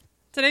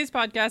Today's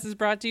podcast is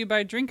brought to you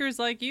by drinkers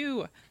like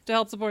you. To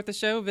help support the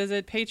show,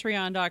 visit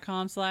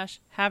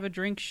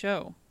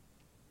patreon.com/haveadrinkshow.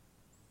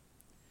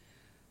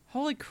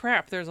 Holy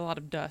crap, there's a lot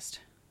of dust.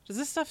 Does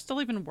this stuff still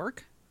even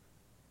work?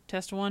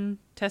 Test 1,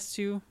 test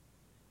 2.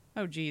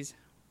 Oh geez,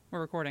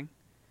 we're recording.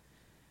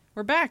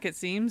 We're back, it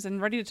seems,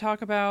 and ready to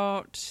talk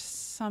about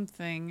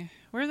something.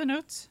 Where are the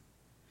notes?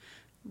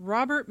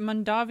 Robert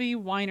Mondavi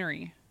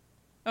Winery.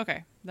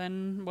 Okay,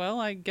 then, well,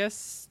 I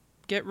guess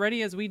get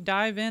ready as we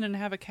dive in and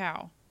have a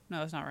cow. No,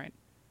 that's not right.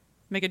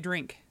 Make a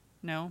drink.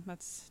 No,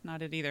 that's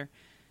not it either.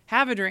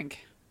 Have a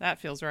drink.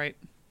 That feels right.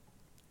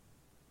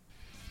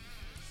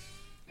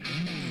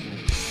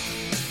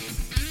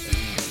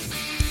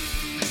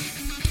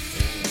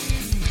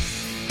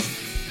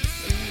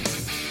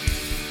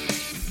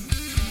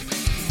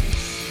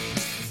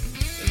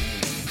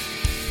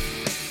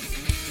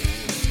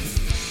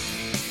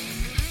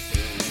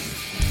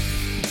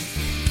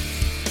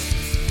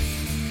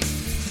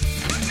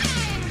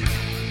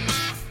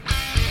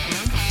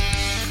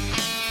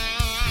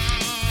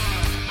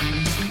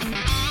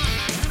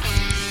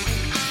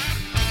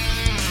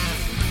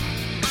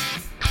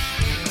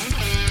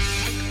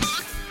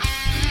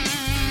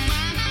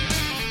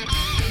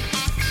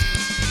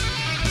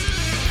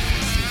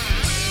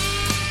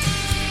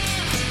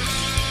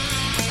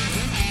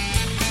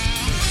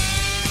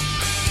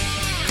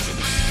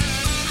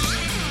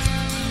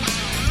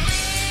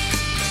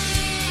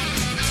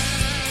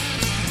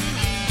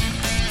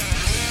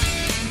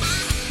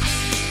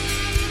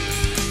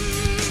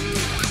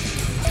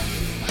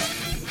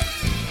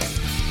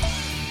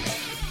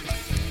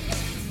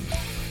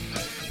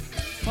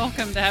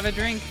 Welcome to Have a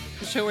Drink,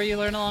 the show where you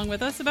learn along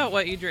with us about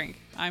what you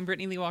drink. I'm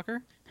Brittany Lee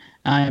Walker.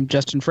 I'm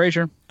Justin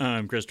Frazier.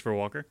 I'm Christopher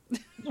Walker.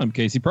 I'm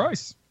Casey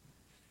Price.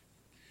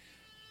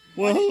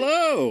 Well,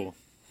 hello.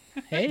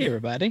 Hey,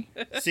 everybody.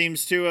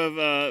 Seems to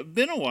have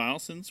been a while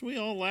since we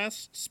all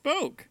last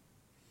spoke.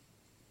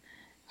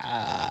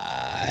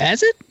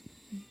 Has it?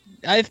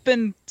 I've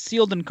been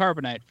sealed in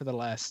carbonite for the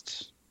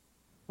last...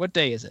 What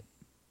day is it?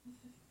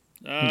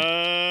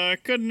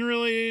 Couldn't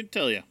really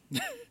tell you.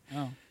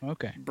 Oh,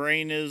 okay.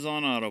 Brain is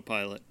on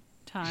autopilot.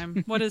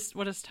 Time. What is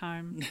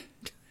time?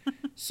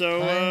 So,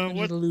 Time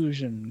what is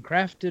illusion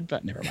crafted,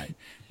 but never mind.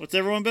 what's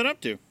everyone been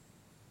up to?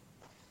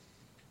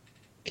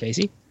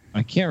 Casey?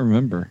 I can't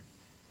remember.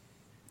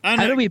 I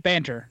How know, do we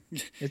banter?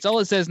 It's all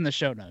it says in the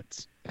show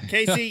notes.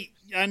 Casey,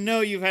 I know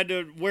you've had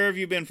to. Where have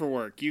you been for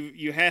work?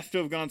 You have to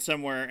have gone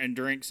somewhere and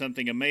drank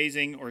something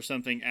amazing or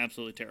something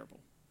absolutely terrible.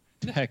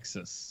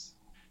 Texas.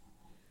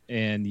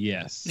 And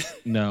yes.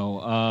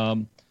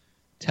 No.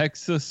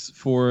 Texas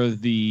for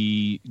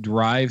the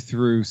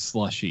drive-through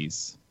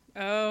slushies.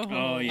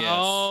 Oh yes.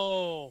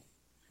 Oh.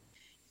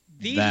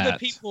 These are the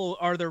people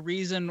are the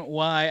reason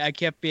why I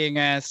kept being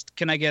asked,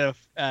 can I get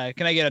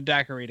a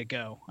daiquiri to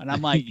go? And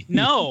I'm like,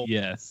 no.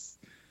 Yes.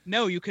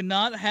 No, you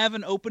cannot have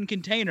an open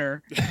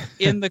container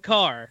in the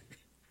car.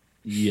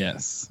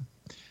 Yes.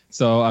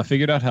 So I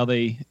figured out how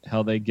they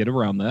get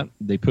around that.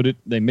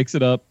 They mix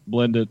it up,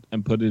 blend it,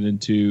 and put it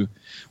into.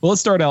 Well,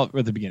 let's start out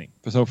at the beginning.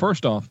 So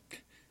first off,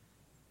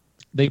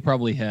 they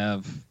probably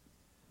have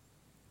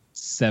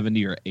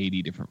 70 or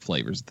 80 different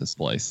flavors at this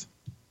place,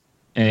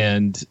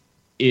 and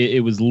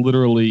it was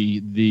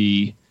literally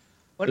the.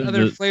 What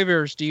other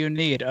flavors do you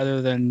need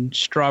other than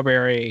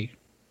strawberry,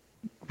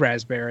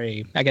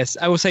 raspberry? I guess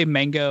I would say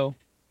mango.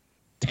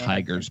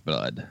 Tiger's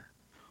blood.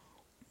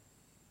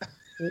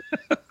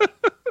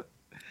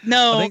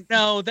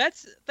 No,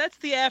 that's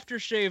the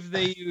aftershave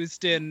they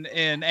used in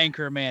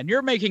Anchorman.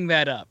 You're making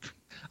that up.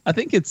 I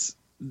think it's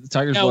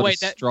Tiger's blood is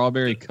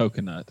strawberry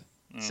coconut.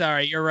 Oh.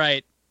 Sorry, you're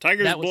right.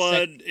 Tiger's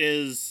blood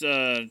is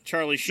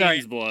Charlie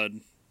Sheen's blood.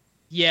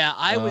 Yeah,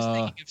 I was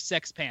thinking of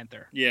Sex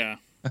Panther. Yeah.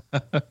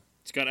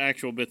 It's got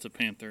actual bits of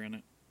panther in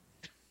it.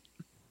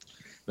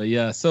 But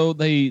yeah, so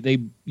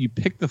you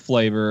pick the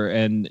flavor,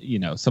 and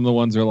some of the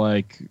ones are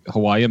like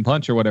Hawaiian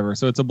Punch or whatever.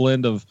 So it's a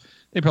blend of.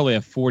 They probably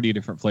have 40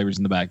 different flavors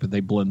in the back, but they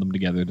blend them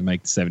together to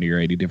make 70 or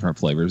 80 different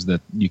flavors that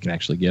you can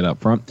actually get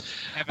up front.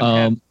 Haven't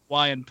had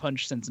Hawaiian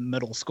Punch since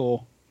middle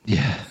school.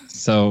 Yeah,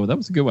 so that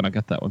was a good one. I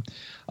got that one.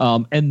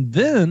 And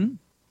then,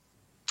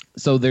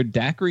 so their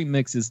daiquiri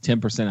mix is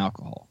 10%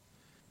 alcohol,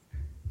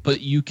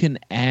 but you can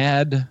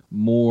add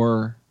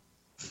more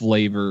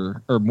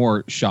flavor or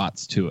more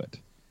shots to it.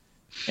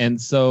 And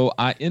so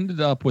I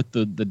ended up with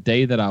the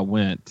day that I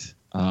went,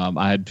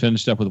 I had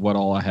finished up with what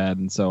all I had,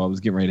 and so I was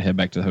getting ready to head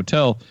back to the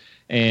hotel.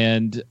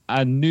 And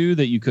I knew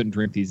that you couldn't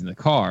drink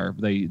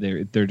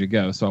they're to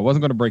go, so I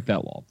wasn't going to break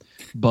that law.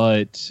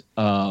 But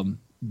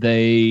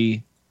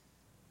they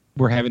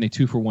were having a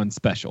 2-for-1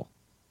 special.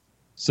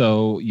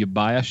 So you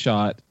buy a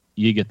shot,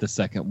 you get the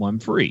second one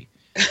free.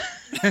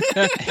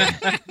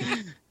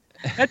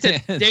 That's a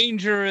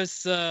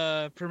dangerous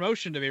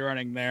promotion to be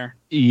running there.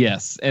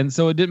 Yes, and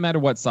so it didn't matter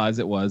what size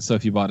it was. So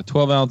if you bought a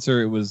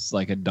 12-ouncer, it was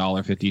like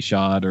 $1.50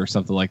 shot or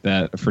something like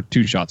that for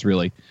 2 shots,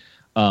 really.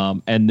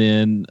 And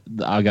then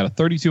I got a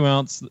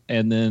 32-ounce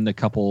and then a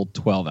couple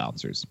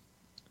 12-ouncers.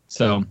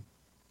 So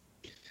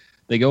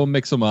They go and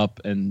mix them up,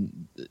 and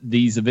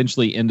these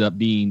eventually end up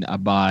being, I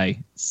buy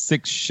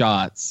 6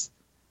 shots,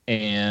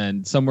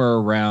 and somewhere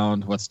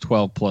around,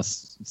 12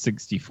 plus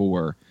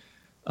 64,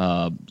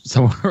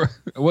 somewhere,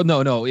 well,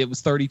 no, it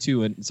was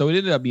 32, and so it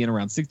ended up being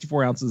around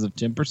 64 ounces of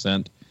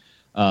 10%,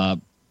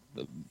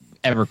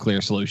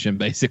 Everclear solution,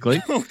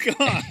 basically. Oh,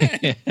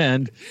 God.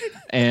 and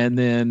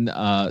then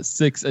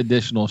 6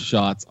 additional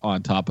shots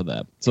on top of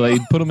that. So they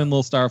put them in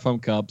little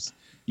styrofoam cups,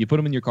 you put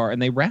them in your car, and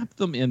they wrap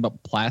them in a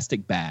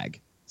plastic bag,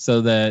 so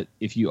that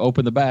if you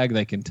open the bag,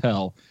 they can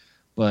tell.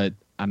 But,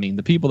 I mean,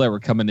 the people that were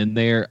coming in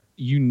there,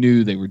 you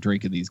knew they were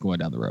drinking these going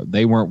down the road.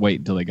 They weren't waiting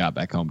until they got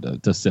back home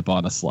to sip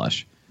on a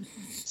slush.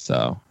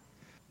 So,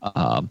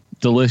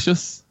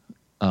 delicious.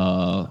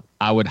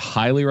 I would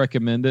highly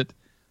recommend it,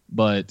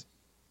 but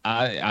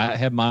I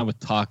had mine with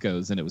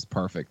tacos, and it was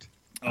perfect.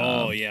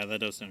 Oh, yeah,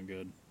 that does sound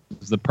good. It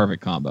was the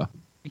perfect combo.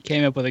 He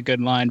came up with a good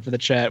line for the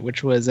chat,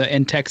 which was,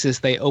 in Texas,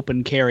 they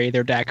open carry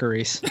their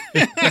daiquiris.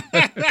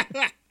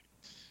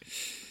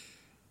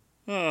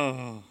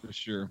 Oh, For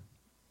sure.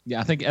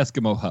 Yeah, I think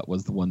Eskimo Hut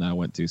was the one that I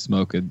went to.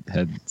 Smoke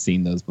had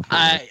seen those before.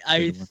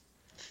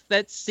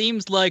 That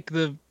seems like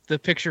the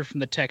picture from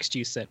the text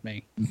you sent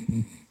me.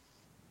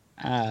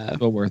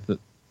 Well worth it.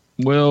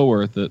 Well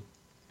worth it.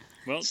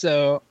 well,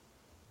 So,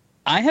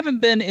 I haven't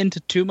been into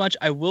too much.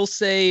 I will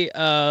say,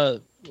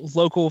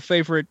 local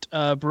favorite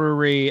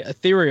brewery,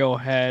 Ethereal,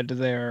 had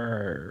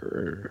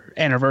their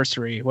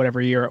anniversary, whatever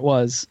year it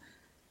was.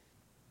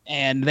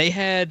 And they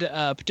had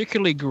a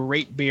particularly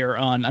great beer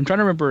on. I'm trying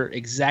to remember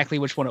exactly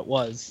which one it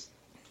was.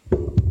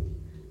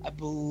 I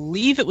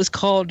believe it was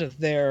called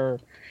their,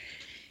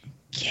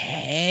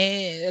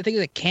 I think it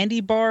was a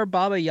Candy Bar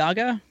Baba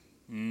Yaga.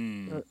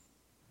 And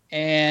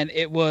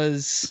it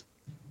was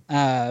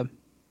like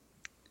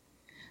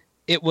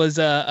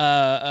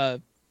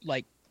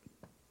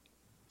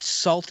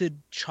salted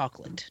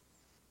chocolate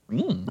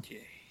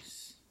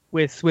jeez.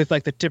 with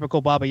like the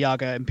typical Baba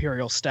Yaga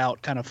Imperial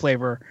Stout kind of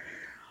flavor.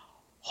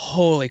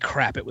 Holy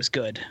crap, it was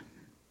good.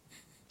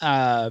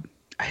 I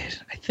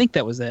think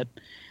that was it.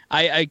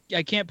 I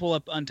can't pull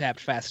up Untapped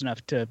fast enough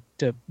to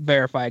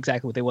verify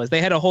exactly what they was. They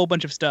had a whole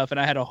bunch of stuff, and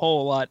I had a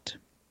whole lot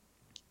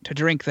to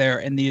drink there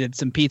and needed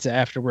some pizza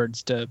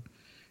afterwards to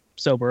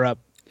sober up.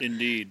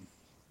 Indeed.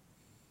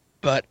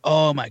 But,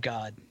 oh my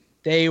God,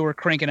 they were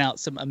cranking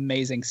out some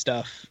amazing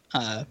stuff.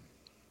 This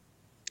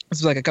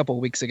was like a couple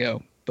of weeks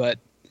ago, but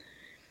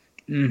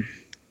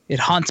it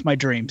haunts my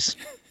dreams.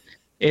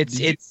 It's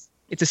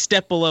a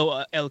step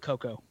below El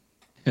Coco.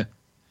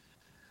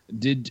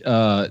 Did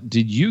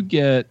you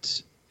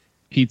get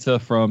pizza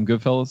from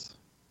Goodfellas?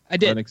 I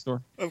did. Right next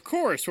door? Of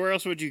course. Where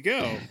else would you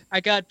go?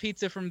 I got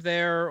pizza from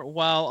there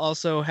while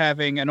also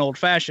having an old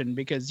fashioned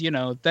because,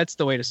 that's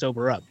the way to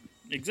sober up.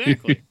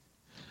 Exactly.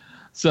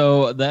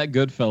 So that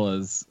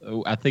Goodfellas,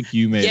 I think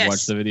you may have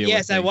watched the video.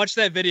 Yes, with me. I watched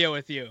that video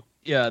with you.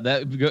 Yeah,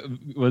 that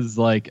was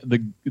like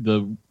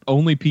the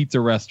only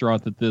pizza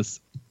restaurant that this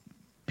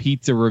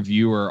pizza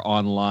reviewer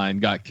online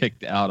got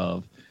kicked out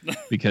of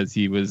because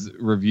he was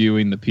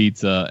reviewing the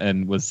pizza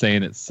and was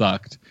saying it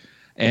sucked.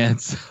 And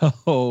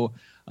so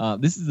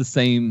this is the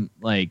same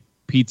like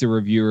pizza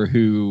reviewer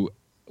who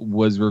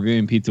was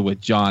reviewing pizza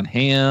with John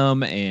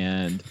Hamm,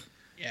 and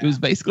it was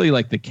basically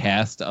like the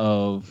cast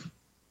of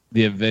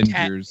the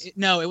Avengers.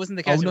 No, it wasn't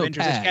the cast of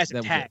Avengers. It was the cast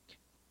of Tag. Tag.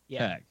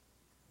 Yeah.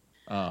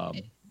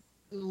 Tag.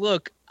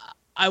 Look,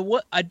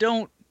 I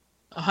don't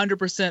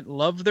 100%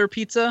 love their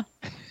pizza,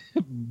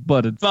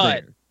 but it's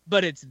there.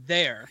 But it's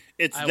there.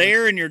 It's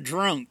there, and you're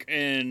drunk,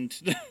 and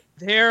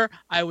there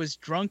I was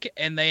drunk,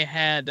 and they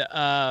had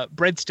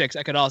breadsticks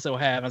I could also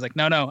have. I was like,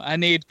 no, I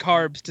need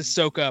carbs to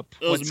soak up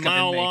those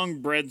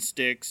mile-long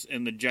breadsticks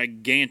and the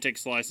gigantic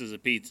slices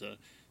of pizza.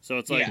 So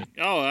it's like,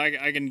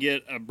 I can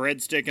get a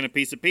breadstick and a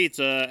piece of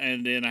pizza,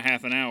 and in a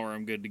half an hour,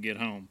 I'm good to get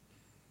home.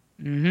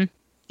 Mm-hmm.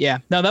 Yeah.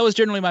 No, that was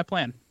generally my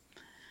plan.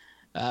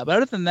 But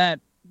other than that,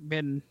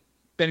 been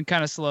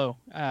kind of slow.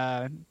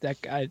 I've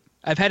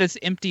had this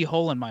empty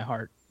hole in my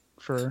heart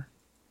for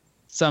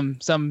some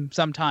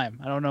time.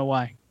 I don't know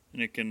why.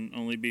 And it can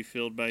only be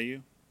filled by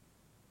you?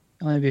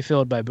 Only be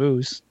filled by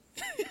booze.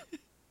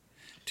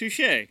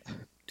 Touche.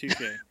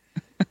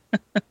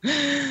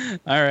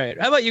 All right.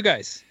 How about you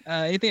guys?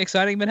 Anything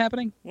exciting been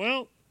happening?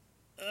 Well,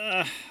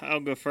 I'll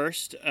go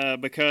first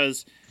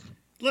because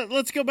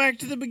let's go back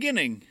to the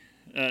beginning.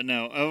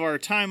 Of our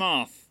time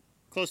off,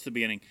 close to the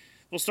beginning.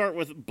 We'll start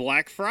with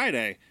Black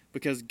Friday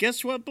because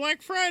guess what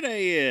Black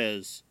Friday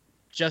is?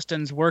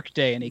 Justin's work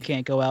day, and he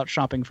can't go out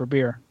shopping for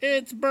beer.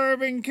 It's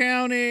Bourbon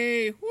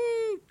County.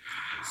 Woo!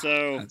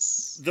 So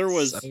there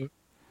was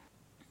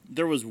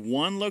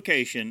one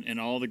location in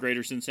all the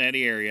greater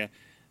Cincinnati area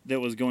that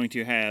was going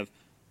to have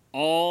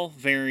all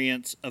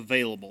variants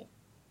available,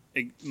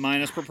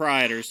 minus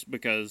proprietors,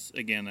 because,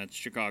 again, that's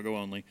Chicago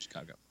only.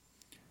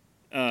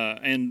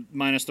 And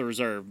minus the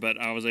reserve,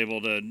 but I was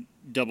able to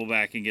double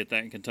back and get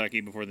that in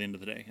Kentucky before the end of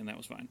the day, and that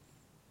was fine.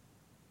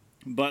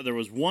 But there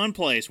was one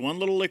place, one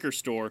little liquor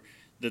store,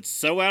 that's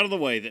so out of the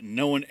way that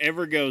no one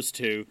ever goes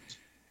to,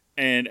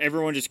 And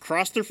everyone just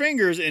crossed their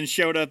fingers and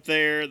showed up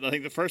there. I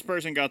think the first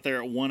person got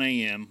there at 1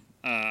 a.m.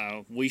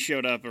 We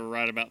showed up at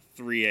right about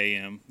 3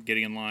 a.m.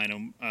 getting in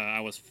line.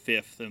 I was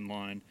 5th in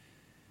line.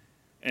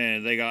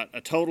 And they got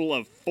a total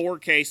of 4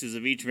 cases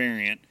of each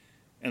variant.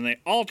 And they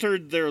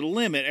altered their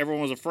limit.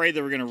 Everyone was afraid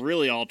they were going to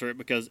really alter it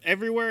because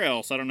everywhere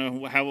else, I don't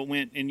know how it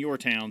went in your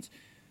towns,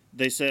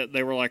 they said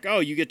they were like, oh,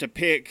 you get to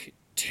pick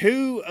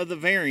 2 of the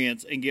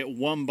variants and get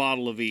 1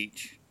 bottle of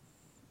each.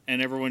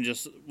 And everyone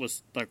just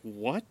was like,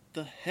 what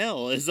the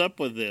hell is up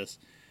with this?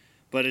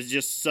 But it's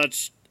just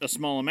such a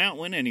small amount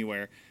went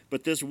anywhere.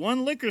 But this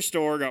one liquor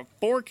store got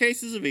 4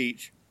 cases of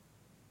each.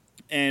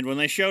 And when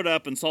they showed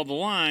up and saw the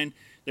line,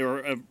 they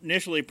were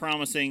initially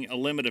promising a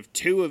limit of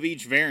 2 of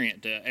each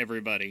variant to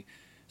everybody.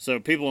 So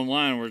people in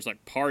line were just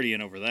like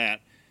partying over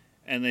that.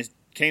 And they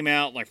came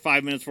out like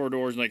 5 minutes before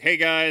doors and like, hey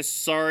guys,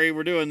 sorry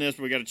we're doing this,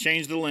 but we got to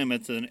change the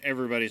limits. And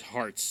everybody's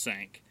hearts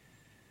sank.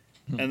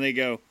 And they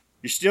go,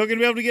 you're still going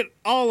to be able to get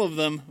all of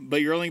them,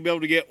 but you're only going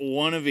to be able to get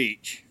 1 of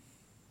each.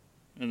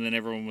 And then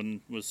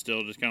everyone was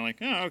still just kind of like,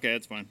 oh, okay,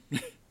 that's fine.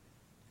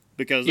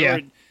 Because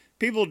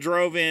people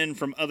drove in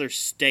from other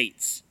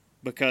states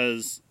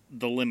because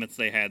the limits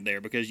they had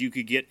there, because you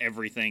could get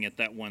everything at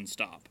that one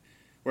stop.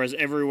 Whereas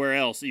everywhere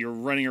else, you're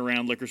running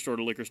around liquor store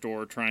to liquor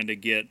store trying to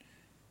get,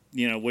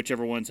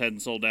 whichever ones hadn't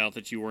sold out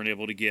that you weren't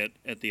able to get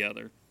at the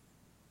other.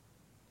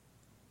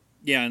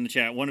 Yeah, in the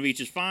chat, 1 of each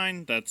is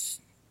fine. That's...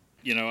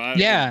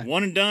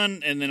 one and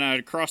done, and then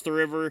I'd cross the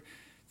river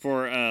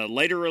for a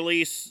later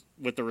release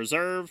with the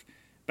reserve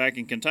back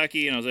in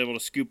Kentucky, and I was able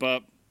to scoop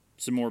up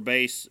some more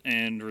base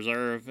and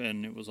reserve,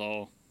 and it was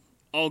all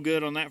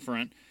good on that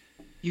front.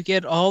 You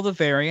get all the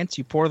variants,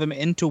 you pour them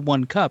into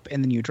 1 cup,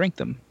 and then you drink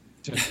them.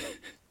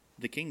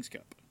 The King's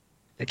Cup.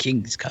 The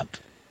King's Cup.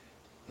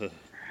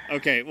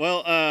 Okay,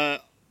 well,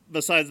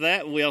 besides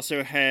that, we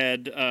also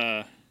had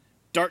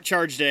Dark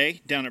Charge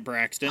Day down at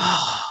Braxton.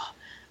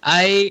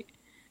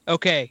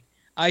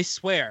 I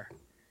swear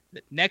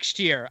that next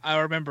year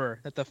I'll remember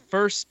that the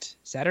first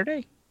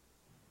Saturday?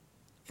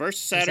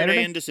 First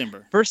Saturday in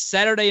December. First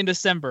Saturday in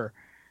December,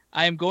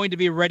 I am going to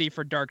be ready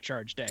for Dark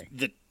Charge Day.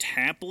 The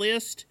tap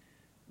list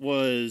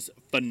was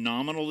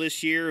phenomenal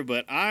this year,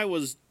 but I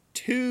was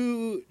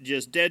too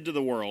just dead to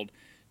the world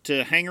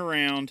to hang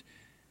around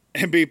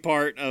and be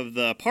part of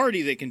the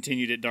party that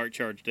continued at Dark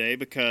Charge Day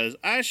because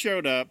I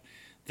showed up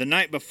the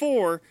night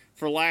before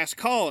for last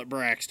call at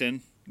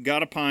Braxton,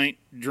 got a pint,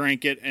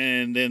 drank it,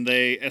 and then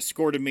they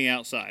escorted me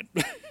outside.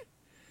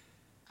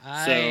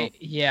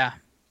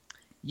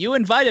 You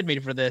invited me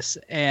for this,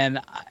 and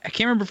I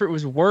can't remember if it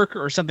was work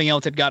or something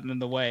else had gotten in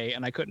the way,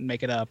 and I couldn't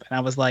make it up. And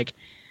I was like,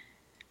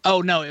 oh,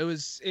 no, it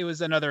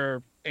was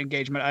another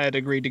engagement I had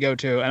agreed to go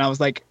to. And I was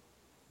like,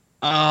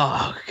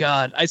 oh,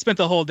 God. I spent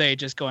the whole day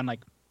just going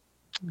like,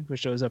 I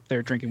wish I was up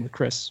there drinking with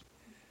Chris.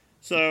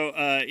 So,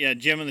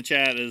 Jim in the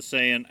chat is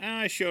saying,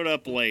 I showed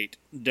up late,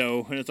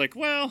 Doe. And it's like,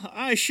 well,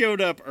 I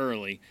showed up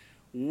early.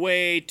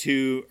 Way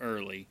too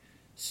early.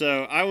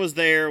 So, I was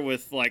there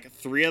with,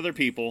 3 other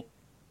people.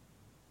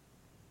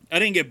 I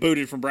didn't get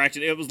booted from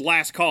Braxton. It was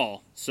last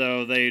call.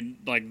 So,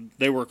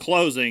 they were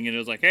closing, and it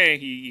was like, hey,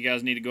 you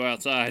guys need to go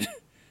outside.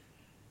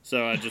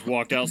 So, I just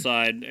walked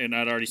outside, and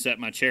I'd already set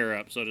my chair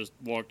up. So, I just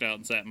walked out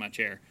and sat in my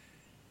chair.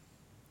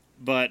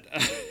 But,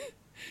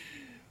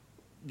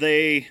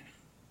 they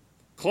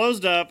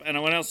closed up, and I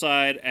went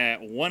outside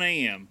at 1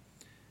 a.m.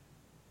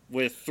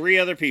 with 3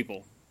 other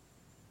people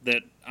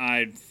that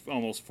I'd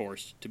almost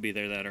forced to be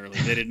there that early.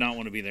 They did not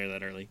want to be there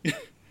that early.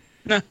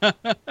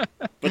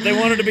 But they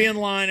wanted to be in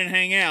line and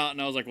hang out,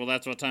 and I was like, well,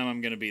 that's what time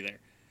I'm going to be there.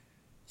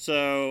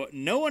 So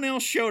no one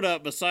else showed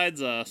up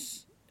besides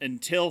us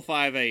until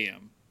 5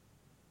 a.m.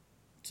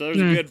 So there's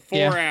a good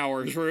 4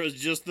 hours where it was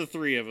just the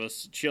 3 of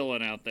us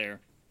chilling out there.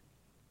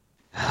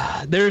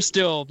 There's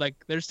still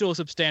a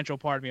substantial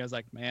part of me. I was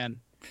like, man,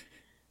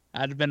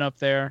 I'd have been up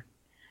there.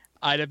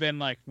 I'd have been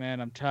like, man,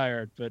 I'm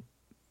tired, but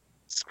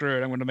screw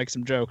it. I'm going to make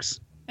some jokes.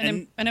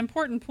 An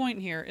important point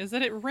here is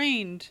that it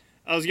rained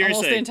almost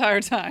the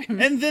entire time.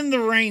 And then the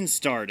rain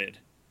started.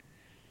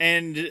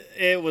 And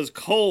it was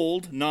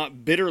cold,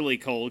 not bitterly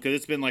cold, because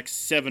it's been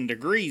 7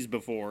 degrees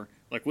before.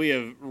 We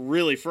have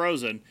really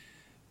frozen.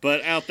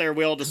 But out there,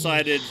 we all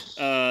decided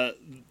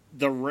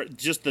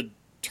just the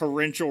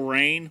torrential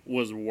rain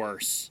was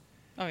worse.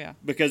 Oh, yeah.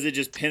 Because it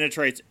just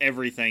penetrates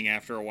everything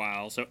after a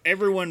while. So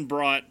everyone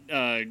brought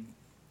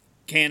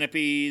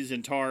canopies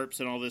and tarps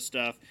and all this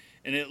stuff.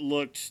 And it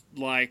looked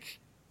like,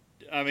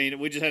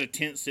 we just had a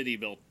tent city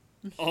built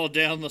all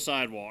down the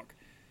sidewalk.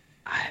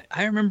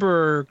 I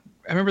remember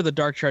the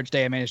Dark Charge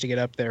Day I managed to get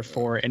up there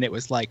for, and it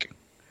was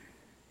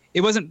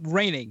it wasn't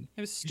raining.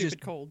 It was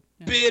stupid cold.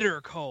 Yeah.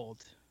 Bitter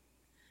cold.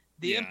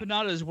 The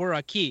empanadas were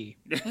a key.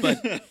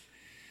 But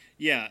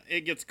yeah,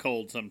 it gets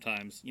cold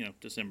sometimes,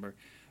 December.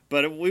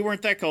 But we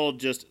weren't that cold,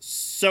 just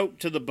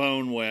soaked to the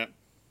bone wet.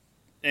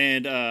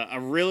 And I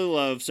really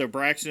love, so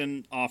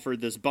Braxton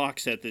offered this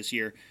box set this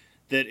year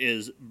that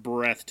is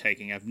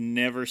breathtaking. I've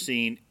never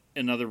seen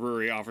another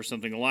brewery offer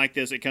something like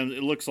this. It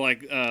looks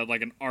like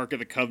an Ark of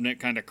the Covenant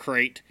kind of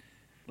crate,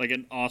 like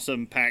an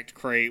awesome packed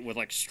crate with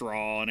like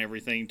straw and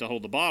everything to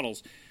hold the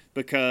bottles,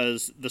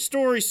 because the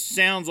story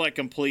sounds like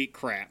complete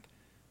crap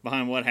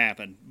behind what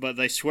happened. But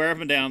they swear up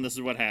and down this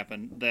is what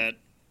happened. That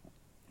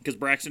because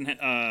Braxton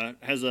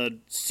has a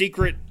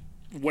secret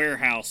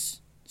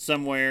warehouse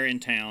somewhere in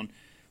town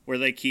where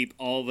they keep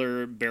all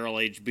their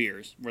barrel-aged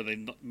beers, where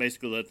they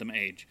basically let them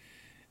age.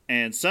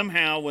 And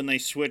somehow when they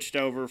switched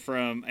over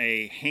from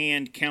a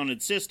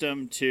hand-counted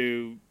system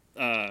to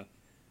a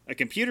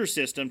computer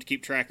system to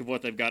keep track of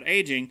what they've got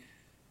aging,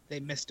 They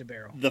missed a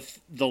barrel.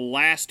 the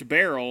last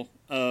barrel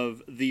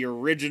of the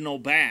original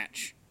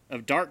batch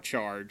of Dark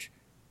Charge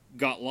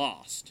got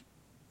lost.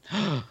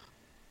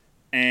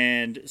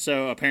 And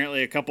so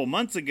apparently a couple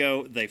months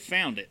ago, they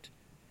found it.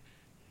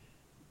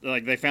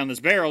 Like, they found this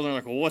barrel, and they're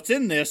like, well, what's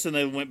in this? And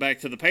they went back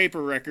to the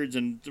paper records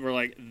and were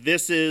like,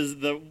 this is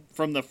the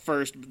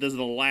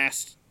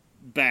last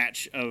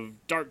batch of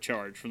Dark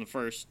Charge from the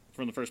first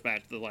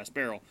batch, the last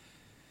barrel.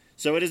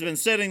 So it has been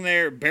sitting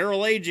there,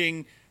 barrel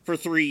aging, for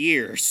 3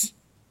 years.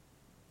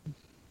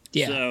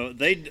 Yeah. So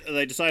they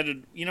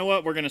decided, you know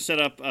what, we're going to set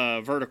up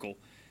vertical,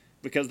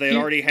 because they had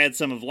already had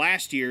some of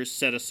last year's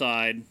set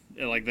aside.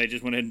 Like, they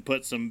just went ahead and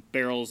put some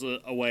barrels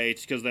away,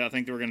 because I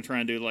think they were going to try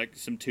and do like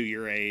some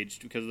 2-year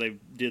aged, because they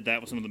did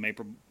that with some of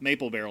the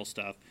maple barrel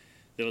stuff.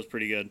 That was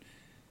pretty good.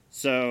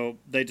 So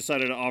they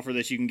decided to offer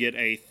this. You can get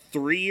a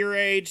 3-year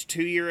aged,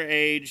 2-year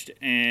aged,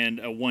 and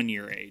a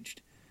 1-year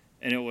aged.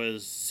 And it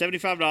was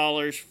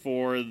 $75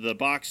 for the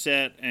box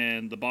set,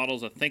 and the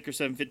bottles I think are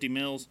 750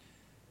 mils.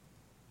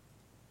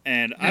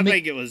 And I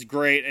think it was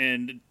great.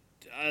 And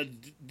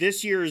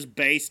this year's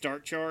base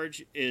Dark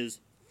Charge is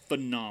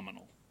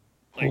phenomenal.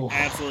 Like,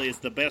 absolutely, it's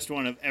the best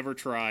one I've ever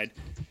tried.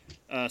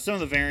 Some of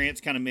the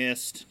variants kind of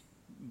missed,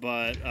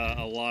 but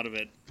a lot of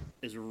it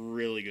is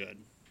really good.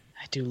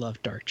 I do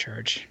love Dark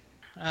Charge.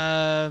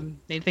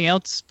 Anything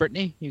else,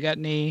 Brittany? You got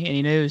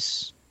any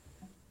news?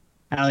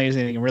 I don't think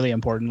there's anything really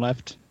important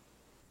left.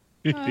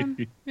 I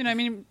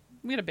mean,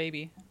 we had a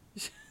baby.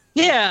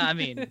 Yeah, I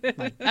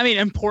mean,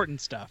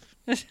 important stuff.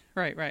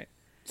 Right.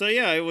 So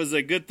yeah, it was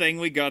a good thing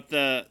we got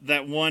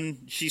that one.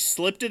 She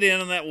slipped it in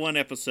on that one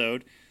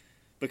episode,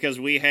 because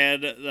we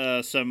had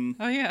some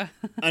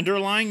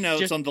underlying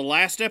notes on the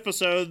last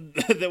episode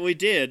that we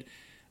did.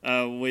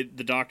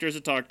 The doctors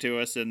had talked to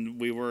us, and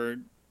we were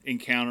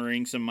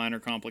encountering some minor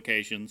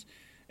complications,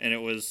 and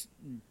it was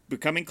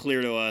becoming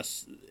clear to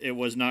us it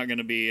was not going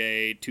to be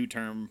a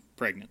 2-term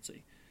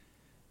pregnancy.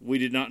 We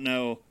did not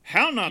know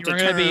how not to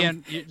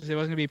term. It wasn't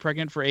going to be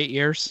pregnant for 8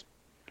 years.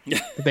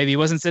 The baby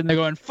wasn't sitting there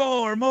going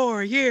 4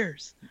 more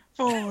years,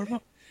 4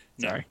 more.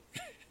 Sorry.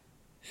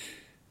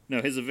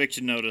 No, his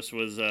eviction notice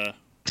was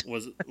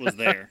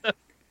there.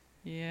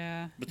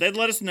 Yeah. But they'd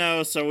let us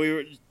know,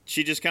 so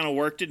she just kind of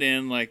worked it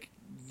in, like,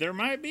 there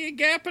might be a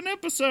gap in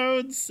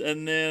episodes,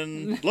 and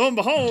then lo and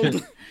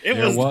behold, it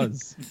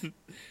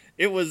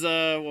was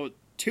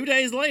 2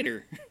 days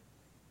later.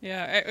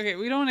 Yeah, okay,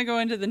 we don't want to go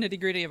into the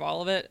nitty-gritty of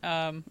all of it.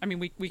 I mean,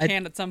 we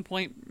can at some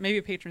point. Maybe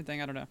a patron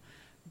thing, I don't know.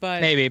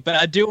 But maybe, but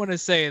I do want to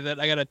say that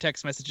I got a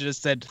text message that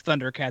just said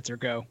Thundercats are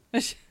go.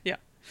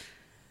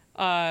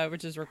 Yeah.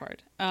 Which is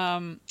required.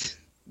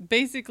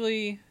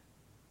 Basically,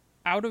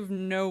 out of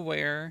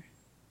nowhere,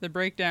 the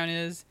breakdown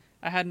is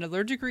I had an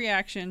allergic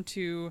reaction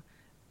to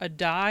a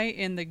dye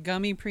in the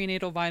gummy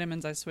prenatal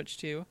vitamins I switched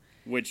to.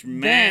 Which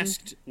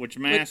masked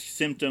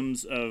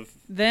symptoms of...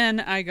 Then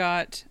I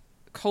got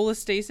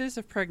cholestasis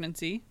of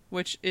pregnancy,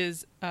 which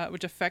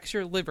affects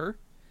your liver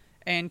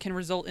and can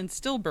result in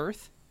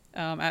stillbirth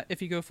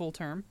if you go full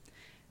term.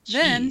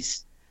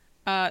 Jeez.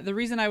 Then the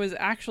reason I was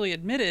actually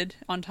admitted,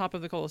 on top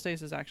of the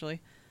cholestasis actually,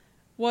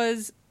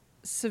 was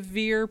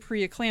severe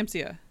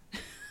preeclampsia.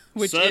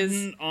 Which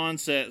sudden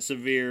onset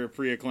severe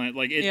preeclampsia.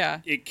 Like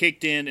it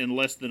kicked in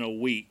less than a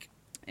week.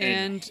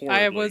 And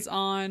I was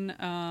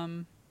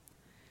on...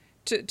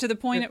 To the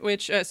point at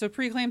which, so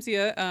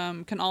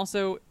preeclampsia can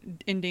also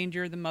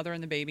endanger the mother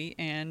and the baby,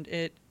 and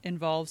it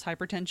involves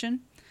hypertension.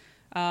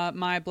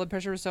 My blood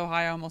pressure was so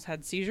high I almost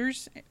had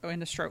seizures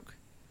and a stroke.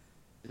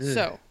 Ugh.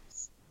 So,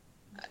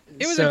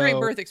 it was a great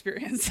birth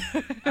experience.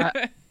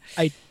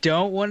 I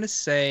don't want to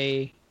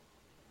say,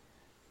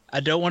 I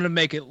don't want to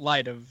make it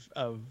light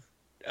of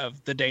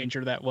the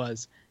danger that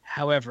was.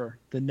 However,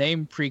 the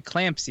name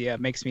preeclampsia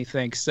makes me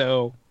think,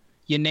 so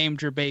you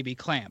named your baby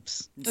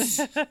Clamps.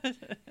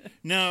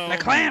 No. The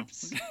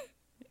Clamps! No.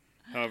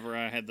 However,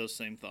 I had those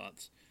same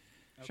thoughts.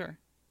 Sure.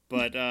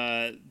 But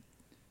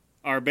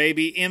our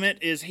baby Emmett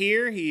is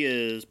here. He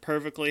is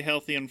perfectly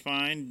healthy and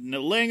fine.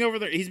 Laying over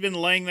there. He's been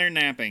laying there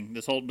napping.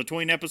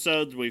 Between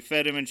episodes, we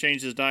fed him and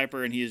changed his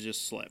diaper, and he has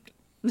just slept.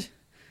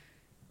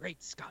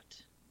 Great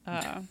Scott.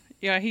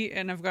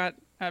 I've got,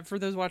 for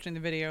those watching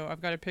the video,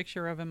 I've got a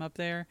picture of him up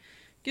there.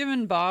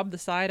 Giving Bob the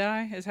side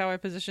eye is how I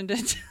positioned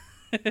it.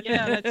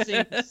 Yeah,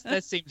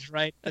 that seems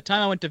right. The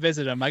time I went to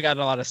visit him, I got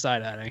a lot of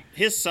side-eye.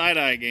 His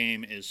side-eye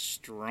game is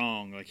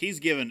strong. Like, he's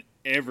given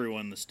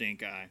everyone the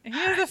stink eye. He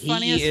has the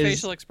funniest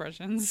facial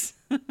expressions.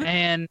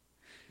 And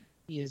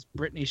he is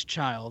Brittany's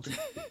child.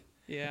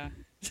 Yeah.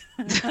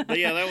 But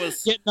yeah, that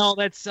was getting all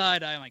that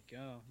side eye. I'm like,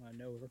 oh,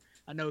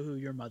 I know who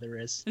your mother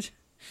is.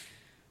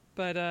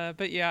 But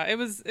yeah, it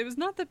was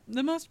not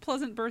the most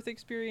pleasant birth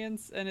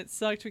experience, and it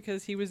sucked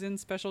because he was in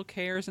special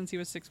care since he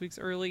was 6 weeks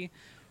early.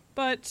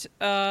 But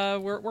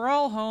we're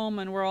all home,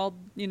 and we're all,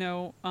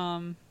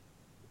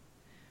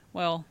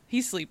 well,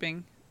 he's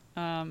sleeping.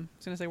 I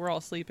was gonna say we're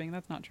all sleeping.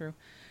 That's not true.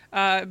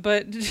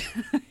 But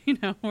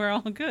we're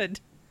all good.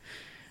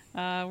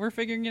 We're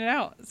figuring it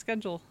out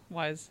schedule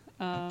wise.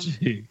 I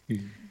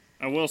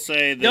will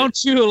say that.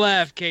 Don't you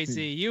laugh,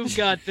 Casey. You've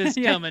got this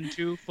coming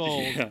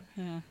twofold.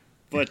 Yeah.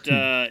 But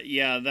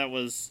yeah, that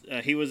was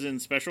he was in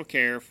special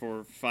care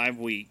for 5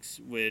 weeks,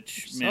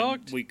 which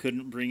meant we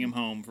couldn't bring him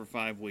home for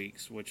 5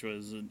 weeks, which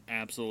was an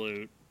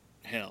absolute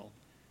hell.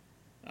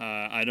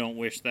 I don't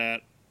wish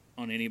that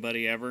on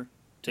anybody ever.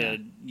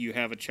 You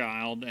have a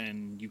child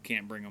and you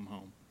can't bring them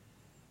home.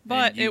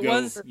 But you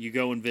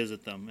go and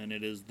visit them, and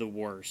it is the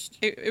worst.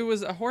 It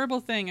was a horrible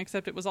thing,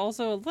 except it was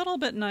also a little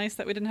bit nice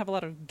that we didn't have a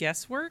lot of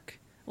guesswork.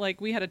 Like,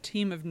 we had a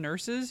team of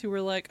nurses who were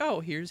like,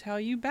 oh, here's how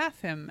you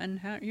bath him, and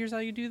here's how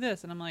you do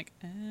this. And I'm like,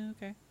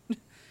 okay.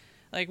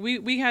 Like,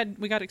 we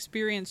got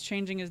experience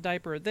changing his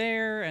diaper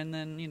there, and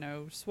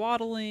then,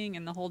 swaddling,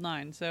 and the whole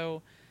nine.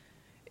 So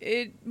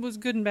it was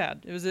good and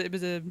bad. It was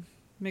a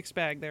mixed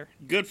bag there.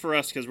 Good for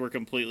us because we're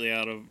completely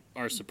out of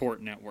our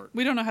support network.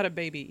 We don't know how to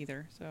baby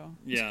either, so.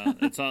 Yeah,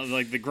 it's not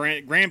like the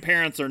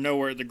grandparents are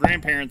nowhere. The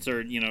grandparents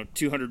are,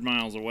 200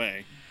 miles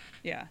away.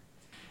 Yeah.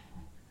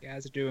 You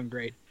guys are doing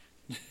great.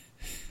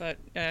 But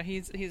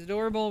he's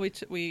adorable.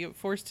 We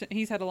forced him,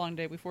 he's had a long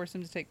day. We forced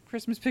him to take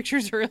Christmas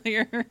pictures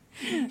earlier.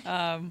 He's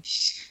gonna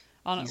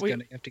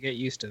have to get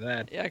used to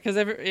that. Yeah, because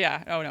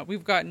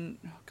we've gotten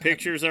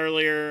pictures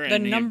earlier. The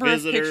and number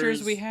of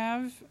pictures we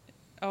have.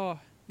 Oh,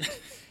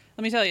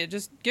 let me tell you,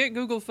 just get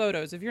Google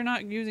Photos. If you're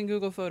not using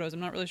Google Photos, I'm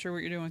not really sure what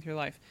you're doing with your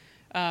life.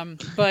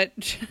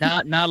 But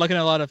not looking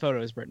at a lot of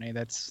photos, Brittany.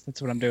 That's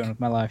what I'm doing with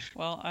my life.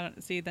 Well, I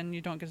don't see. Then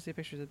you don't get to see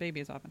pictures of the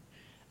baby as often.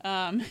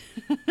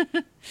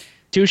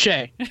 Touche.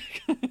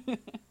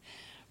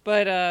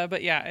 But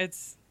yeah,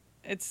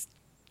 it's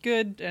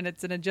good and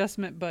it's an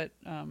adjustment. But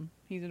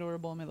he's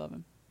adorable and we love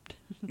him.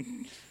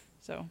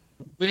 So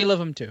we love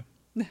him too.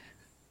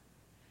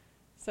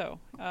 So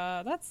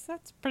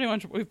that's pretty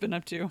much what we've been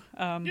up to.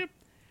 Yep.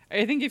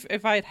 I think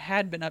if I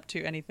had been up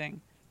to anything,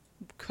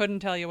 couldn't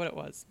tell you what it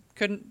was.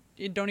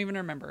 Don't even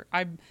remember.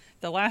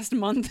 The last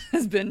month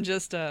has been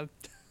just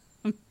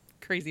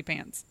crazy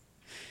pants.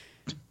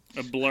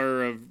 A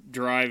blur of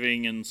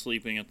driving and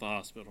sleeping at the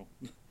hospital.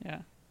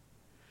 Yeah.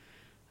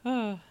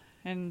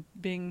 And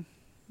being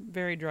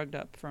very drugged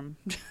up from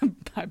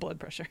high blood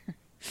pressure.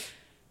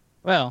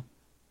 Well,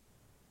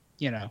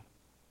 you know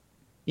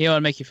what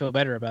would make you feel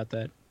better about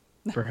that?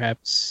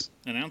 Perhaps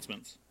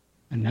Announcements.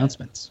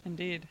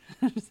 Indeed.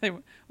 Say,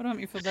 what do make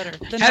you feel better?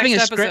 Having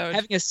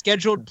a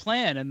scheduled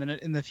plan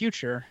in the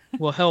future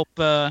will help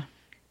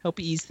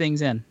ease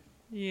things in.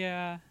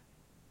 Yeah.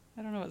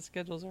 I don't know what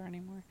schedules are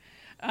anymore.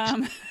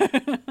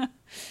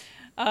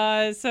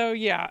 So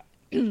yeah,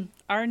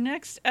 our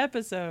next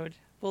episode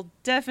will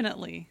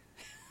definitely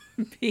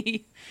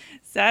be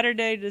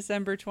Saturday,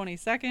 December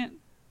 22nd.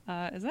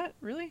 Is that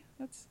really?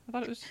 I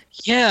thought it was.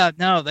 Yeah,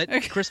 no,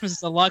 that Christmas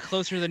is a lot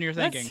closer than you're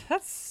thinking.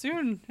 That's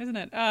soon, isn't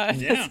it?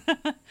 Yeah.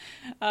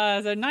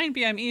 So 9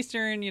 p.m.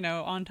 Eastern,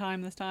 on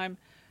time this time.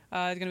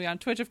 It's going to be on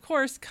Twitch, of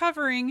course,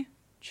 covering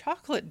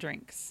chocolate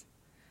drinks.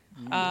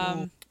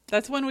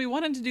 That's when we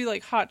wanted to do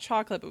like hot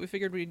chocolate, but we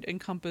figured we'd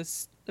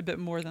encompass a bit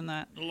more than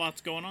that. A lot's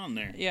going on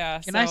there. Yeah.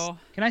 Can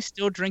I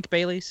still drink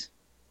Bailey's?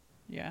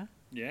 Yeah.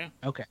 Yeah.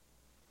 Okay.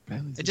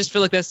 I just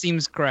feel like that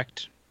seems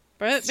correct.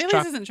 But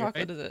Bailey's isn't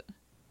chocolate, right? Is it?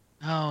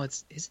 Oh,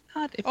 is it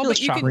not? It feels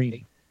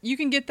chocolatey. You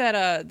can get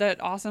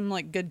that awesome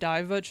like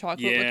Godiva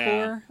chocolate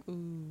liqueur.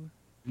 Ooh.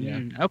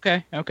 Yeah.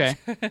 Okay.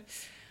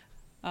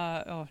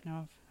 Oh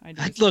no,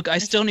 I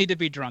still need to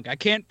be drunk. I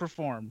can't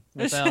perform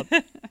without.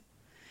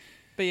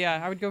 But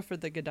yeah, I would go for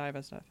the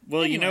Godiva stuff.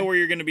 Well, anyway. You know where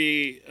you're going to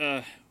be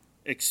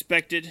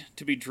expected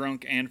to be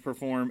drunk and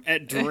perform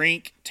at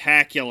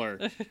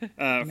Drinktacular.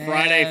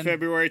 Friday,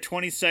 February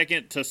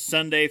 22nd to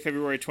Sunday,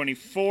 February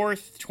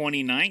 24th,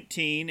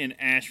 2019 in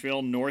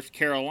Asheville, North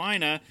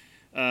Carolina.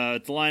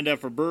 It's lined up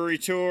for brewery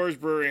tours,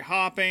 brewery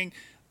hopping,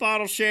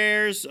 bottle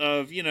shares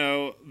of,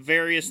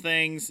 various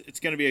things. It's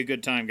going to be a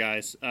good time,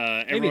 guys.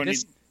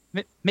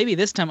 Maybe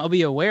this time I'll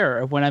be aware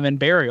of when I'm in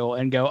burial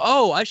and go,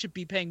 oh, I should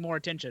be paying more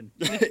attention.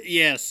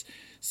 Yes.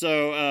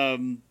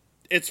 So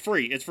it's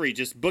free. It's free.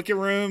 Just book your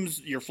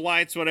rooms, your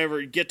flights,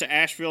 whatever. Get to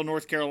Asheville,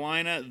 North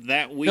Carolina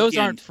that weekend. Those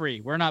aren't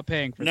free. We're not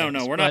paying for those.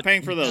 No, we're not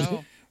paying for those.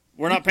 No.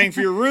 We're not paying for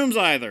your rooms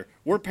either.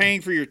 We're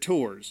paying for your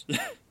tours.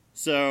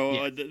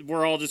 So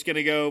we're all just going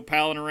to go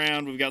palling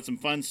around. We've got some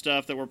fun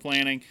stuff that we're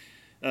planning.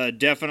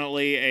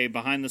 Definitely a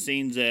behind the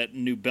scenes at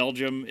New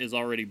Belgium is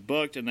already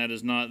booked, and that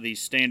is not the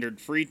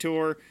standard free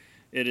tour.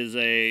 It is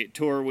a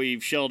tour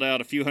we've shelled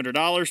out a few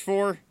 $100s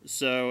for,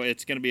 so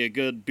it's going to be a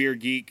good Beer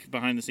Geek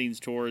behind the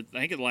scenes tour. I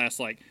think it lasts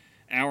like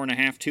hour and a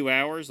half, 2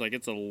 hours. Like,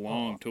 it's a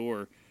long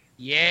tour.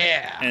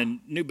 Yeah.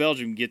 And New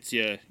Belgium gets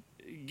you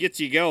gets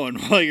you going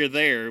while you're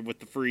there with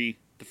the free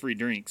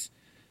drinks.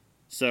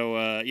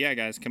 So yeah,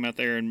 guys, come out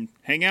there and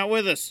hang out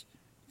with us.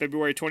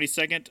 February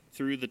 22nd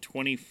through the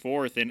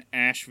 24th in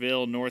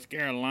Asheville, North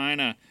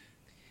Carolina.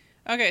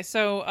 Okay,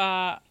 so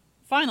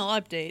final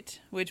update,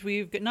 which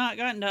we've not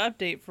gotten to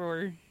update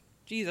for,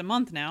 a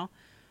month now.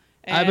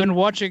 And I've been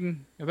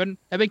watching. I've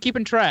been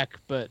keeping track,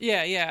 but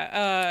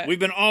yeah. We've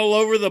been all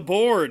over the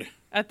board.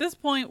 At this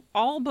point,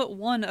 all but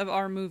one of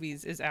our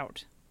movies is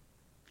out.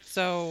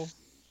 So,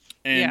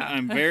 and yeah.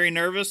 I'm very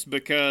nervous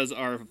because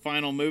our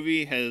final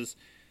movie has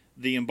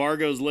the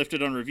embargoes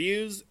lifted on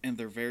reviews, and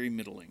they're very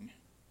middling.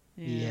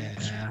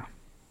 yeah.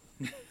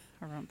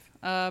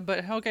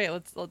 But okay,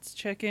 let's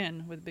check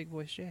in with Big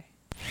Voice Jay.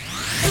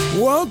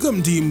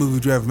 Welcome to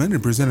Movie Draft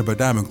Minute, presented by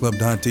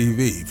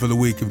DiamondClub.tv for the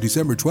week of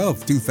December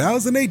 12th,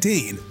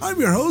 2018. I'm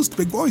your host,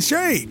 Big Voice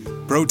Jay.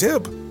 Pro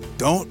tip,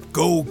 don't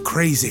go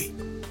crazy.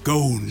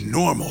 Go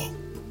normal.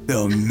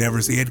 They'll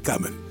never see it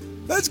coming.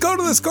 Let's go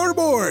to the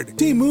scoreboard.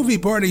 Team Movie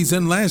Party's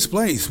in last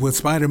place with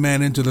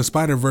Spider-Man Into the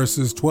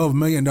Spider-Verse's $12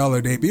 million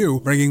debut,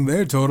 bringing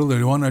their total to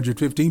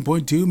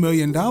 $115.2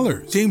 million.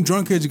 Team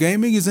Drunkage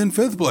Gaming is in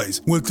fifth place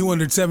with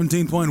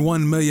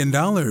 $217.1 million.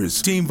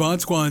 Team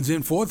VOD Squad's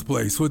in fourth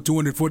place with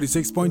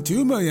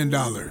 $246.2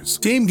 million.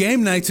 Team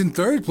Game Night's in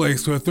third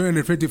place with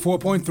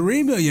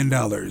 $354.3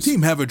 million.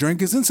 Team Have a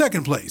Drink is in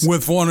second place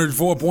with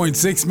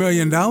 $404.6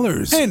 million.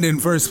 And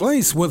in first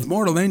place with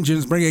Mortal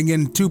Engines bringing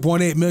in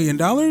 $2.8 million,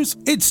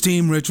 it's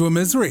Team Ritual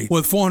Misery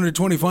with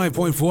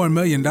 $425.4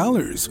 million.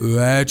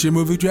 That's your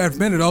Movie Draft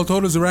Minute. All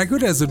totals are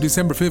accurate as of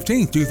December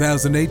 15th,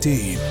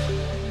 2018.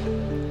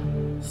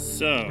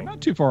 So,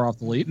 Not too far off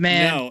the lead.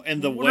 Man, no,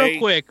 and the way...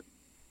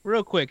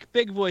 real quick,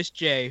 Big Voice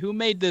Jay, who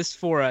made this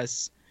for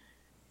us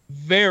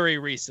very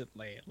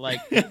recently. Like,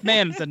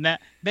 man's a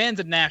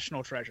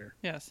national treasure.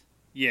 Yes.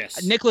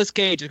 Yes. Nicolas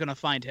Cage is going to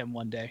find him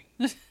one day.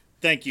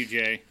 Thank you,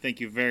 Jay. Thank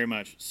you very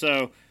much.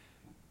 So,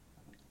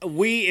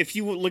 if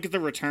you look at the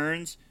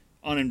returns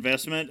on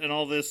investment and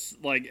all this,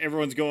 like,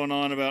 everyone's going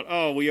on about,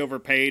 oh, we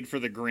overpaid for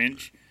The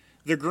Grinch.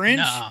 The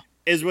Grinch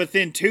is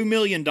within $2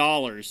 million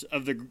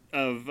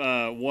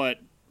of what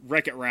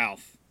Wreck-It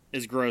Ralph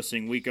is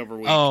grossing week over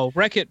week. Oh,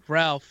 Wreck-It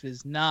Ralph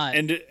is not.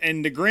 And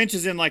The Grinch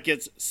is in, like,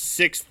 its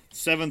 6th,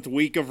 7th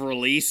week of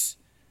release.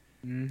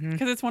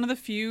 Because it's one of the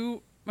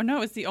few... Well,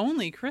 no, it's the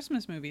only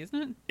Christmas movie,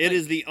 isn't it? It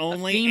is the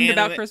only... themed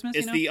about Christmas,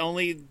 It's the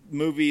only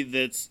movie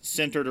that's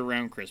centered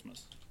around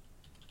Christmas.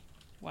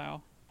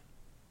 Wow.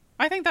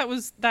 I think that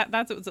was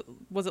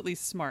at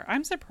least smart.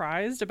 I'm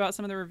surprised about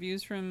some of the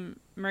reviews from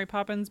Mary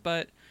Poppins,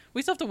 but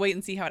we still have to wait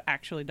and see how it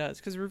actually does,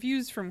 because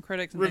reviews from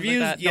critics and things like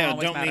that don't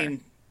always matter.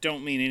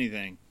 Don't mean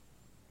anything.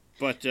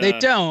 But they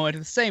don't. At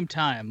the same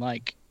time,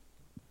 like,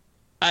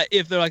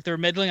 if they're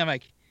middling, I'm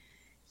like,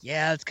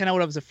 yeah, that's kind of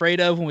what I was afraid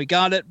of when we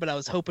got it, but I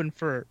was hoping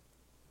for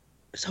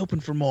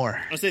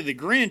more. I'll say The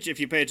Grinch, if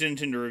you pay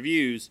attention to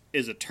reviews,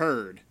 is a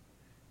turd.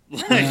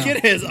 Like,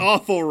 it has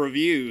awful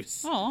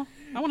reviews. Oh,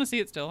 I want to see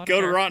it still.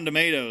 Go to Rotten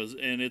Tomatoes,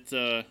 and it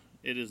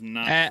is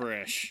not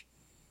fresh.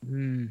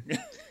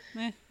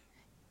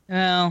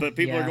 Well, but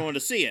people are going to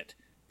see it.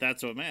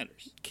 That's what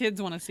matters. Kids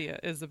want to see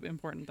it is the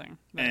important thing.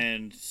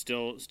 And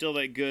still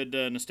that good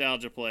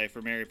nostalgia play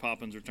for Mary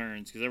Poppins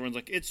Returns, because everyone's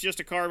like, it's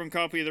just a carbon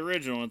copy of the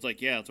original. And it's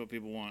like, yeah, that's what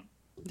people want.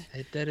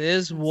 That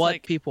is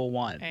what people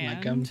want.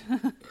 And...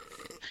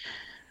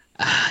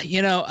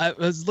 I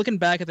was looking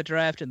back at the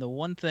draft, and the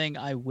one thing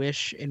I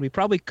wish, and we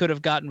probably could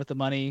have gotten with the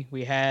money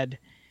we had,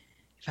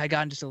 if I had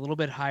gotten just a little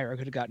bit higher, I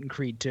could have gotten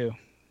Creed 2.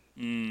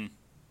 And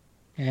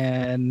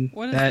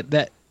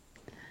that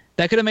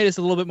could have made us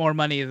a little bit more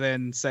money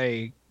than,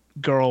 say,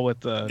 Girl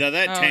with the...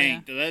 That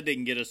tanked. Yeah. That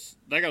didn't get us...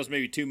 That got us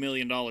maybe $2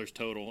 million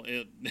total.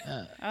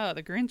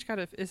 The Grinch got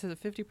is a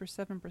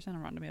 57%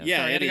 on Rotten Tomatoes. Yeah,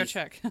 sorry, I had to go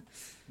check.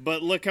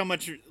 But look how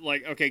much...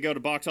 go to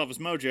Box Office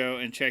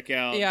Mojo and check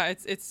out... Yeah,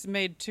 it's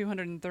made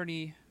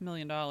 $230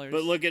 million.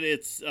 But look at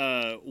its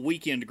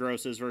weekend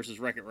grosses versus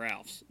Wreck-It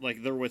Ralph's.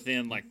 Like, they're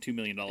within, $2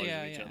 million of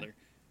each other.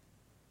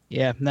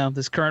 Yeah, no,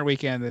 this current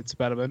weekend, it's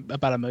about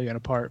 $1 million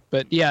apart.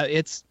 But, yeah,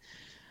 it's...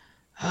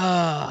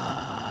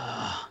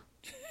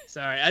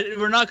 Sorry,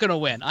 we're not going to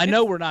win. I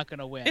know we're not going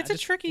to win. It's a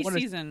tricky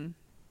season.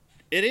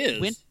 It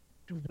is.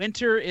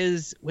 Winter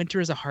is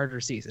a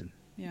harder season.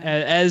 Yeah.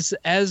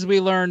 As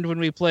we learned when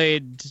we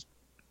played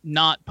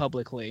not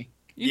publicly.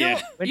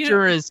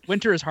 Winter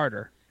is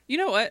harder. You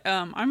know what?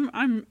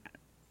 I'm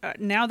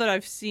now that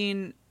I've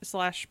seen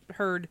 /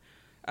 heard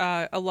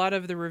a lot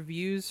of the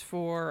reviews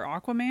for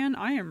Aquaman,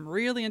 I am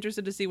really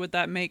interested to see what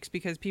that makes,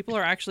 because people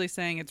are actually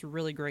saying it's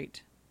really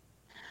great.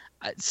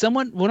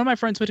 One of my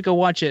friends went to go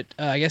watch it,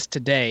 I guess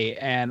today,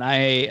 and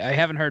I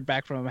haven't heard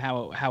back from him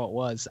how it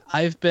was.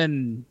 I've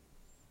been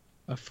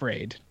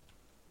afraid.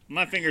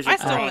 My fingers are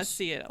crossed. I still want to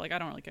see it. I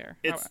don't really care.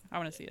 I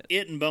want to see it.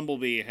 It and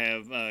Bumblebee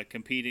have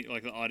competing,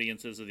 the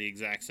audiences are the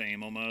exact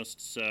same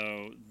almost,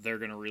 so they're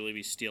going to really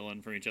be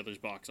stealing from each other's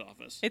box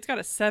office. It's got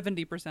a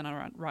 70%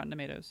 on Rotten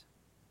Tomatoes.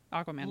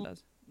 Aquaman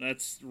does.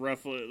 That's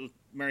roughly...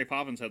 Mary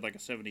Poppins had a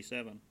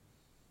 77.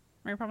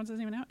 Mary Poppins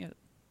isn't even out yet.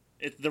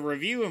 The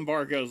review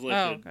embargo's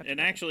lifted, gotcha, and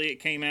gotcha. actually it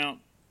came out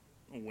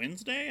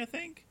Wednesday, I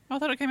think. Oh, I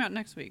thought it came out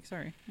next week.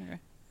 Sorry. Okay.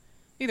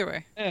 Either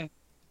way. Yeah,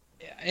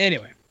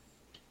 anyway.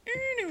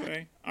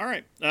 Anyway, all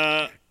right.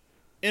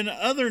 In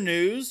other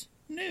news.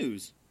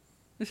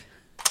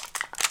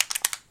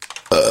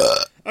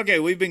 Okay,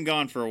 we've been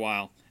gone for a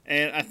while.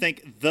 And I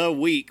think the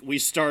week we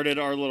started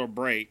our little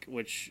break,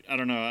 which, I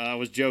don't know, I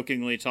was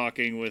jokingly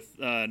talking with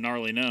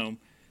Gnarly Gnome,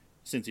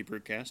 Cincy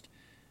Brewcast,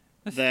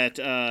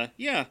 that,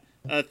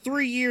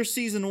 3-year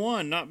season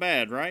 1, not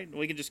bad, right?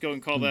 We can just go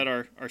and call that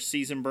our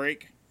season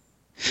break.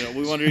 So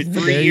we want to do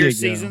 3-year go.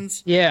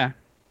 seasons. Yeah.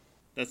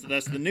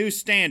 That's the new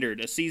standard.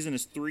 A season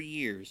is 3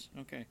 years.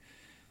 Okay.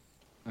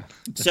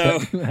 So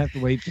I have to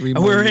wait 3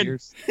 more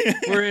years.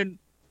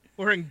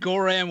 We're in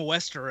Goram,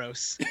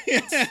 Westeros.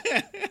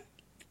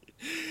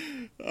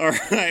 All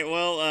right.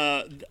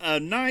 Well, a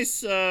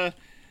nice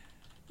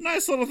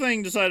little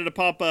thing decided to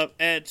pop up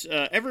at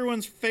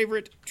everyone's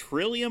favorite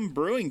Trillium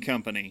Brewing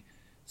Company.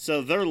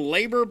 So their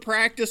labor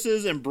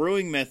practices and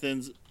brewing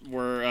methods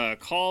were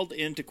called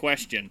into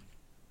question.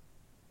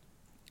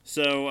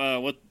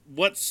 So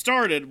what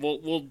started?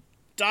 We'll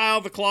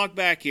dial the clock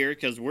back here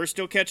because we're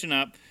still catching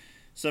up.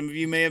 Some of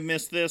you may have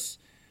missed this.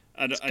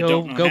 I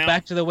don't know Go how.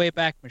 back to the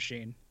Wayback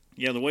Machine.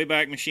 Yeah, the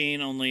Wayback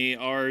Machine, only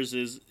ours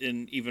is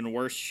in even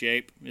worse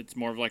shape. It's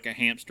more of like a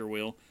hamster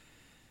wheel.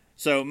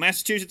 So,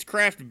 Massachusetts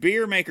craft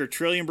beer maker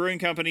Trillium Brewing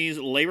Company's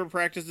labor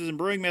practices and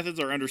brewing methods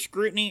are under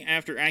scrutiny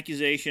after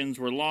accusations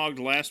were logged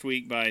last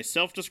week by a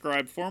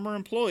self-described former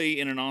employee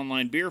in an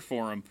online beer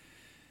forum.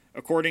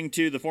 According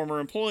to the former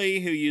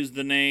employee who used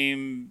the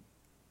name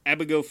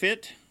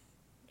AbigoFit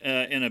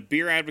in a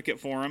beer advocate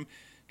forum,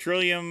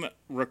 Trillium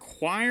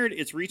required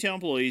its retail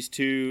employees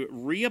to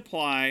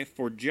reapply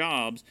for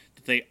jobs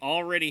that they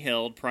already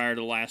held prior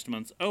to last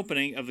month's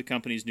opening of the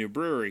company's new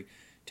brewery,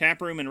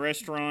 taproom and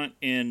restaurant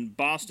in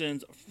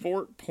Boston's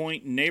Fort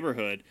Point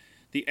neighborhood.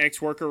 The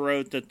ex-worker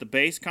wrote that the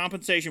base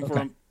compensation for...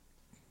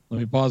 Let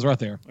me pause right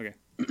there. Okay.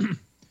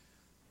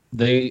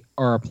 They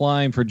are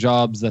applying for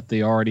jobs that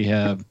they already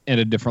have in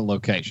a different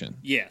location.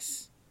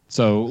 Yes.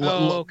 So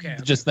Okay.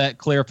 just that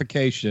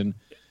clarification,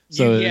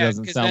 so it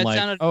doesn't 'cause sound that like,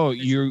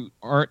 sounded- you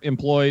aren't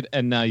employed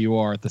and now you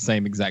are at the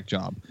same exact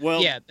job.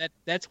 Well, Yeah,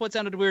 that's what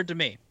sounded weird to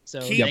me.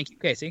 So Keep- thank you,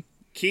 Casey.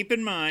 keep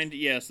in mind,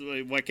 yes,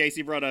 what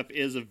Casey brought up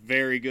is a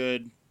very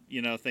good,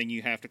 thing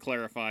you have to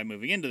clarify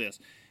moving into this.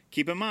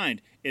 Keep in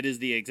mind, it is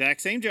the exact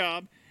same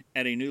job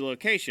at a new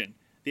location.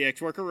 The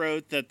ex-worker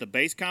wrote that the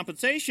base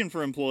compensation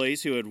for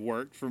employees who had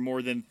worked for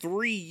more than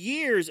 3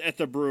 years at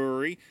the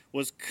brewery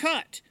was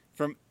cut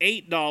from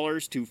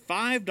 $8 to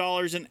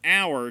 $5 an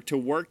hour to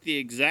work the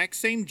exact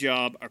same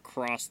job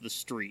across the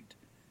street.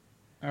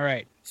 All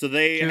right. So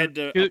they had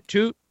to...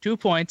 Two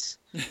points.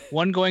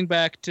 One going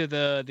back to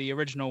the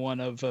original one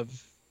of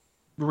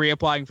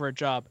reapplying for a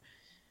job.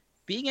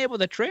 Being able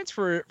to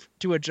transfer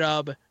to a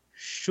job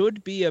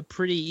should be a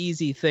pretty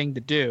easy thing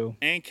to do.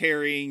 And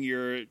carrying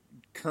your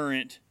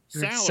current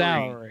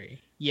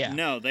Salary. Yeah.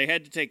 No, they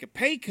had to take a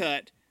pay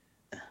cut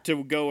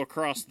to go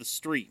across the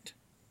street.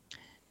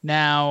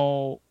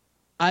 Now,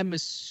 I'm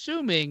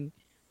assuming.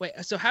 Wait.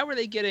 So how are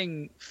they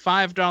getting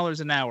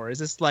 $5 an hour? Is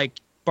this like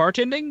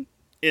bartending?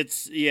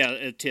 It's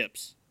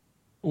tips.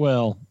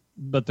 Well,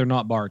 but they're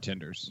not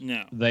bartenders.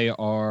 No. They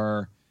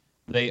are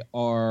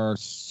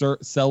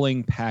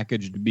selling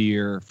packaged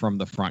beer from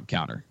the front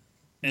counter.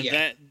 And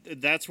Yeah.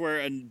 that's where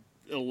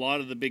a lot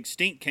of the big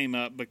stink came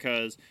up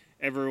because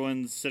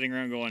everyone's sitting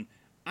around going,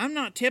 I'm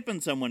not tipping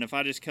someone if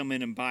I just come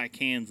in and buy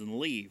cans and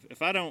leave.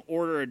 If I don't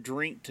order a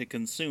drink to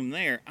consume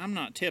there, I'm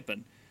not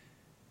tipping.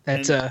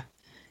 That's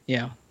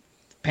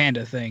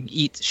panda thing.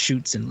 Eats,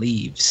 shoots, and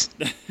leaves.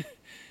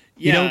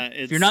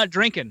 If you're not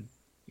drinking,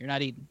 you're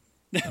not eating.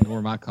 That's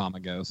where my comma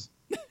goes.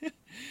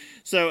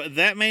 So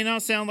that may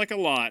not sound like a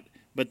lot,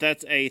 but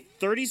that's a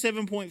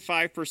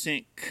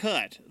 37.5%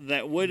 cut.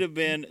 That would have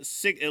been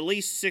at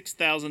least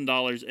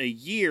 $6,000 a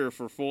year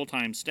for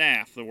full-time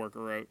staff, the worker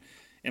wrote.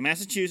 In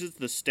Massachusetts,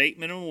 the state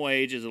minimum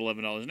wage is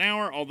 $11 an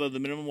hour, although the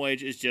minimum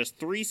wage is just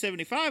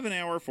 $3.75 an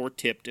hour for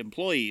tipped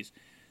employees.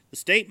 The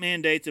state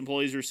mandates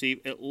employees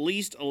receive at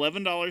least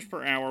 $11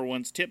 per hour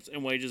once tips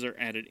and wages are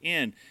added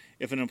in.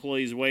 If an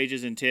employee's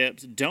wages and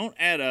tips don't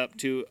add up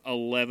to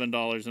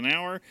 $11 an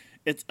hour,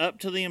 it's up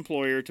to the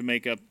employer to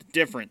make up the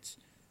difference.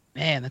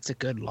 Man, that's a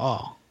good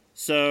law.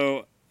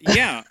 So,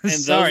 yeah. And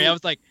Sorry, I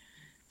was like,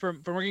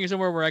 from working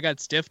somewhere where I got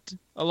stiffed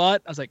a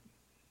lot, I was like,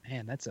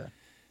 man, that's a...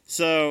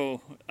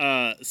 So,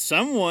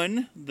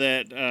 someone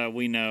that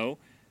we know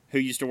who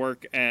used to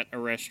work at a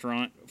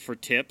restaurant for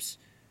tips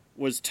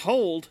was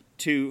told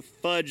to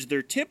fudge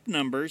their tip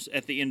numbers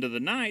at the end of the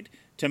night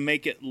to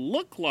make it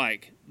look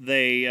like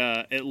they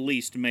at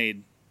least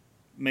made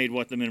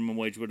what the minimum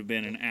wage would have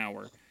been an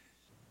hour,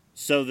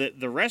 so that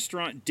the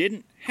restaurant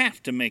didn't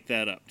have to make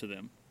that up to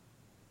them.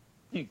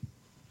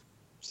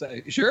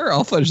 So, sure,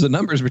 I'll fudge the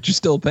numbers, but you're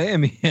still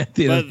paying me at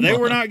the end But of the they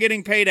month. were not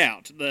getting paid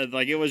out.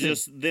 It was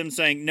just them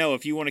saying, no,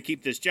 if you want to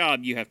keep this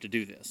job, you have to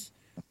do this.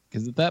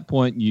 Because at that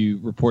point, you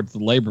report to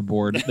the labor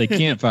board. They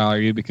can't fire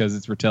you because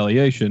it's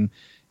retaliation.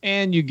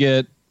 And you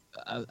get,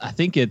 I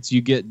think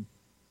you get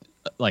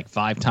like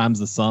 5 times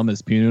the sum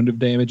as punitive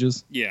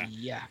damages. Yeah.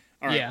 Yeah.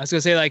 All right. Yeah, I was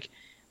gonna say, like,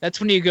 that's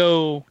when you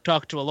go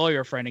talk to a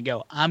lawyer friend and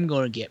go, I'm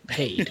gonna get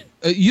paid.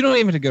 You don't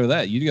even have to go to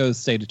that. You go to the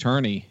state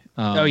attorney.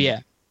 Oh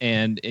yeah.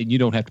 And you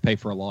don't have to pay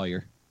for a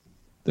lawyer.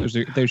 There's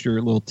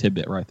your little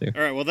tidbit right there.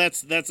 All right. Well,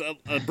 that's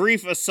a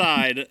brief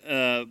aside.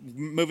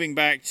 Moving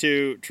back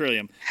to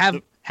Trillium.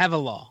 Have a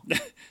law.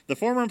 The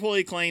former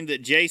employee claimed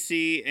that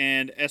JC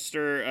and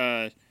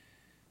Esther,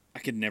 I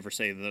could never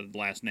say the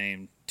last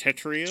name,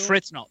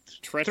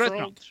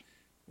 Tretznault.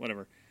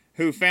 Whatever,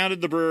 who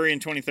founded the brewery in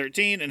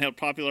 2013 and helped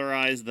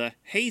popularize the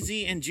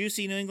hazy and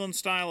juicy New England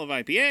style of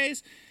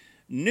IPAs,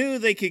 knew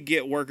they could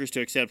get workers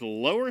to accept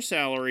lower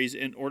salaries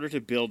in order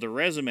to build their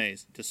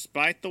resumes.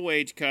 Despite the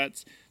wage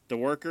cuts, the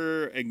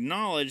worker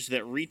acknowledged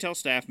that retail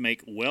staff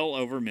make well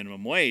over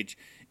minimum wage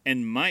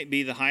and might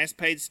be the highest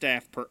paid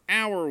staff per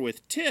hour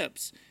with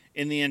tips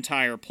in the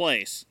entire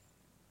place.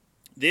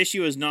 The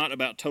issue is not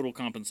about total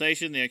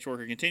compensation, the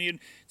ex-worker continued.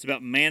 It's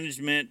about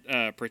management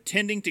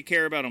pretending to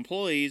care about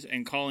employees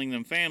and calling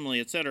them family,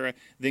 etc.,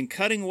 then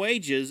cutting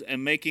wages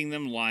and making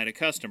them lie to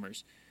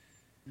customers.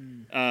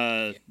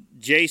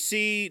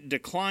 JC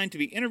declined to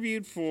be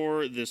interviewed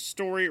for this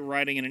story,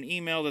 writing in an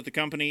email that the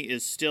company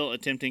is still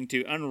attempting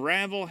to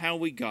unravel how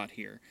we got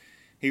here.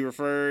 He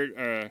referred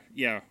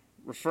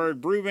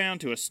Brewbound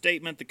to a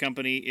statement the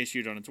company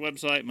issued on its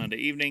website Monday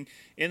evening.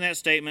 In that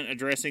statement,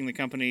 addressing the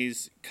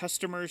company's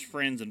customers,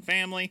 friends, and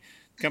family,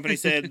 the company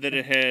said that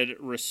it had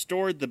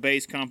restored the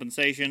base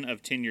compensation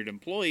of tenured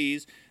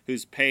employees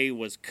whose pay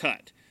was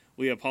cut.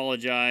 We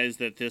apologize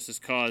that this has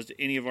caused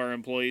any of our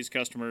employees,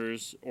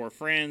 customers, or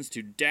friends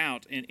to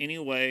doubt in any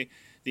way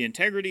the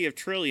integrity of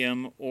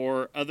Trillium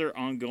or other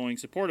ongoing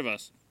support of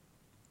us.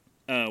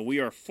 We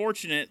are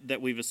fortunate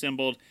that we've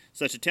assembled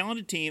such a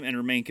talented team and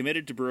remain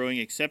committed to brewing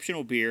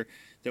exceptional beer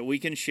that we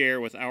can share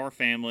with our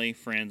family,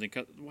 friends, and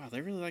wow,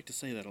 they really like to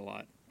say that a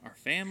lot. Our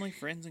family,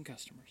 friends, and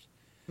customers.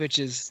 Which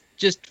is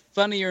just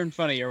funnier and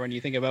funnier when you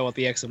think about what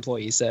the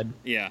ex-employee said.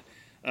 Yeah.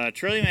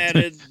 Trillium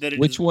added that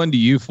Which one do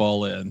you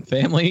fall in?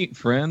 Family,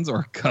 friends,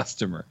 or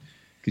customer?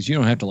 Because you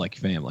don't have to like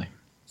your family.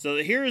 So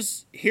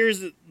here's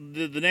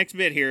the next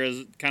bit here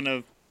is kind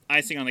of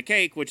icing on the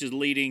cake, which is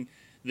leading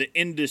the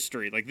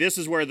industry. Like, this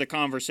is where the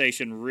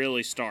conversation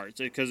really starts,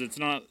 because it's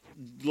not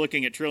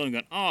looking at Trillium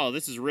going, oh,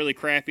 this is really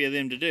crappy of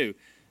them to do.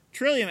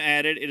 Trillium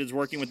added it is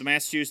working with the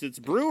Massachusetts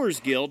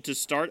Brewers Guild to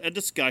start a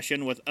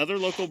discussion with other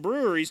local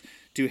breweries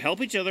to help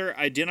each other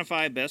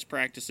identify best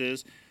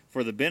practices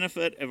for the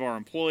benefit of our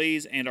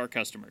employees and our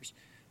customers.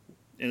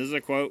 And this is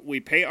a quote, "We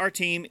pay our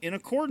team in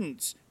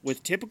accordance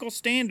with typical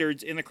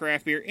standards in the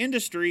craft beer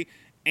industry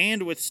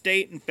and with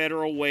state and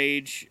federal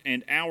wage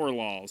and hour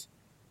laws.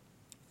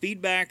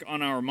 Feedback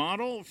on our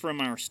model from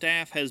our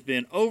staff has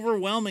been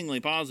overwhelmingly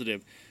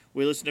positive.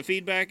 We listen to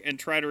feedback and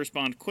try to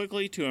respond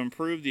quickly to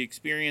improve the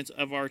experience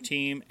of our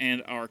team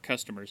and our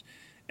customers."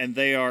 And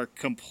they are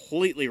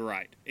completely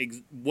right.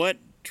 What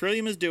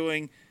Trillium is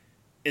doing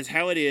is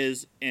how it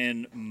is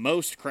in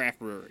most craft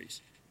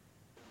breweries.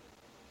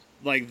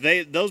 Like,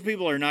 those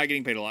people are not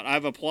getting paid a lot.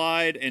 I've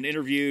applied and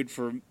interviewed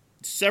for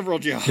several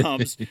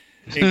jobs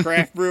in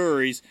craft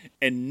breweries,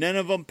 and none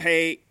of them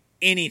pay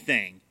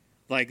anything.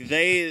 Like,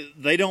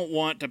 they don't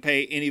want to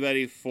pay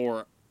anybody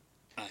for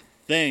a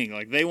thing.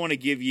 Like, they want to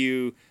give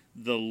you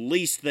the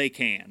least they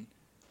can.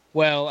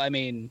 Well, I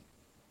mean,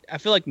 I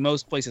feel like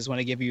most places want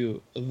to give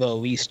you the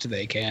least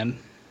they can.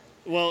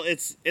 Well,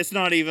 it's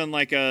not even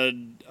like this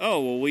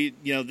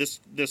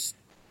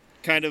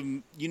kind of,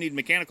 you need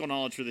mechanical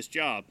knowledge for this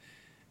job.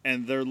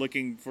 And they're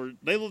looking for,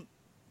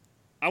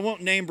 I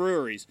won't name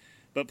breweries,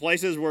 but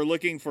places were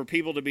looking for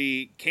people to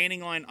be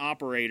canning line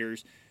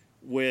operators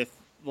with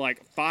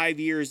like 5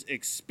 years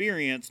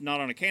experience,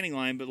 not on a canning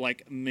line, but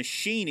like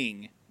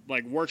machining,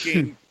 like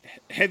working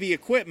heavy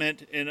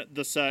equipment and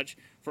the such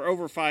for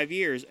over 5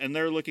 years. And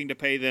they're looking to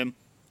pay them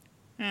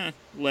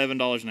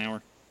 $11 an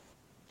hour.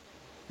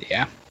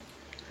 Yeah.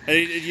 And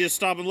you just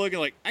stop and look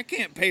and like, I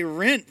can't pay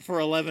rent for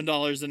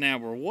 $11 an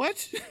hour.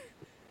 What?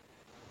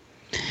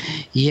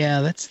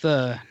 Yeah, that's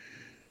the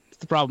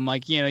problem.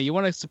 Like, you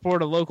want to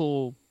support a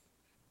local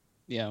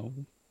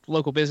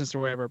business or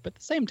whatever, but at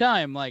the same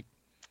time, like,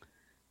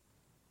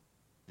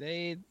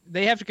 they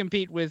have to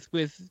compete with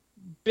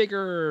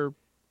bigger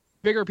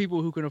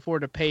people who can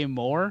afford to pay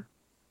more.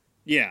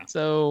 Yeah.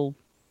 So,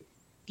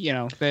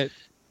 that,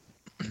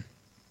 I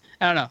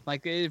don't know.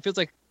 Like, it feels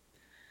like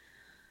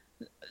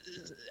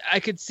I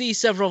could see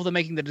several of them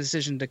making the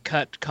decision to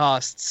cut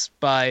costs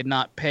by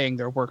not paying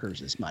their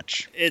workers as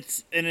much.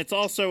 It's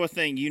also a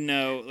thing,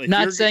 like,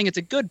 not saying it's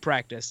a good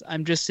practice.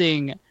 I'm just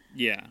saying,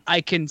 yeah,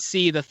 I can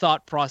see the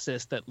thought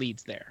process that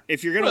leads there.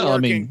 If you're going to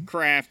work in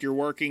craft, you're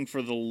working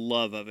for the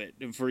love of it.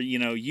 And for,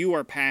 you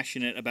are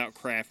passionate about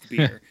craft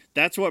beer.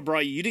 That's what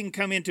brought you. You didn't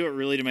come into it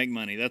really to make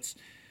money. That's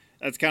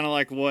kind of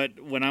like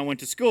when I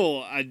went to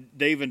school,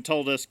 they even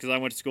told us, because I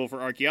went to school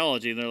for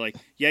archaeology, and they're like,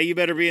 yeah, you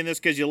better be in this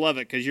because you love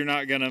it, because you're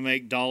not going to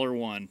make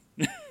 $1.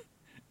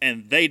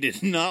 And they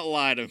did not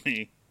lie to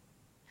me.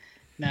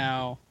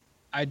 Now,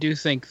 I do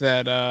think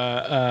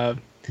that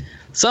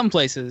some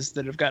places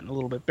that have gotten a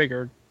little bit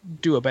bigger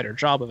do a better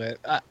job of it.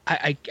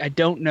 I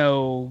don't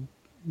know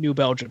New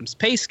Belgium's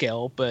pay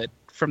scale, but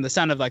from the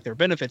sound of like their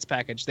benefits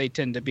package, they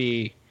tend to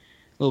be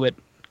a little bit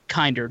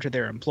kinder to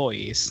their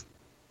employees.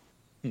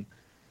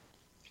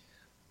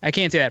 I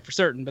can't say that for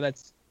certain, but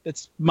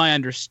that's my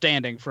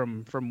understanding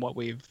from what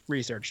we've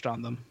researched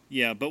on them.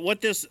 Yeah, but what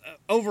this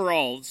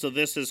overall, so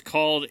this has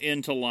called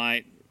into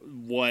light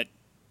what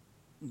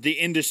the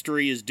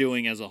industry is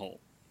doing as a whole.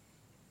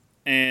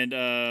 And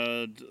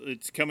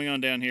it's coming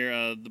on down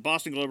here. The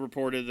Boston Globe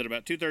reported that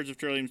about two-thirds of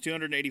Trillium's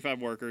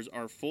 285 workers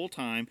are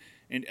full-time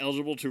and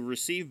eligible to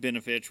receive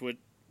benefits,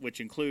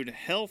 which include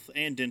health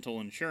and dental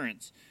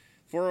insurance,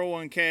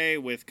 401k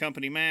with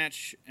company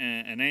match,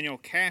 an annual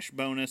cash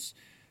bonus,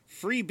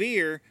 free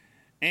beer,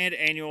 and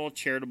annual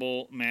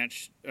charitable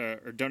match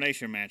or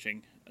donation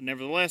matching.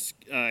 Nevertheless,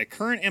 a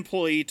current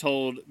employee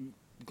told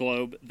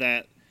Globe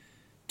that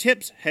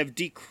tips have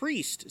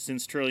decreased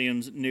since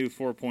Trillium's new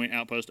 4-Point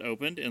outpost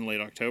opened in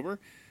late October.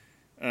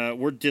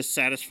 We're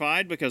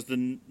dissatisfied because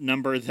the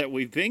number that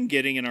we've been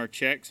getting in our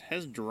checks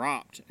has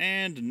dropped,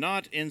 and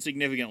not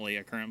insignificantly,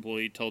 a current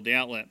employee told the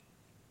outlet.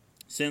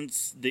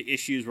 Since the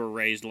issues were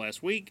raised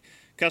last week,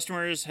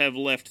 customers have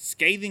left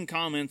scathing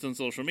comments on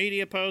social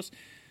media posts,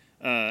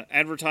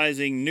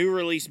 advertising new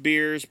release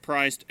beers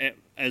priced at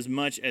as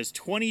much as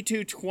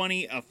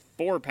 $22.20 a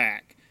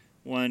 4-pack.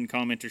 One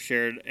commenter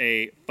shared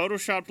a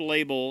photoshopped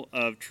label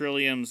of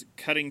Trillium's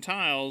Cutting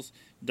Tiles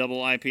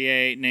double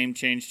IPA, name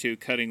changed to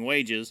Cutting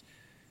Wages.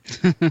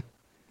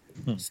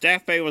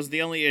 Staff pay was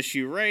the only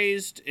issue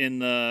raised in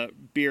the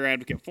Beer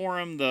Advocate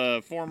Forum.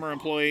 The former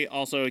employee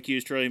also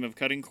accused Trillium of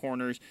cutting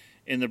corners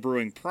in the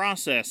brewing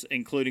process,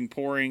 including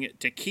pouring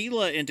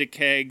tequila into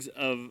kegs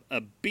of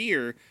a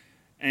beer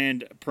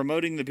and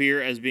promoting the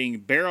beer as being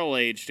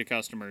barrel-aged to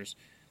customers.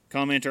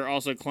 Commenter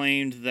also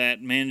claimed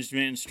that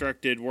management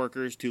instructed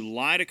workers to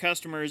lie to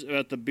customers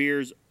about the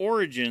beer's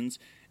origins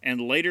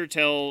and later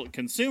tell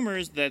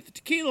consumers that the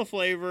tequila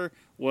flavor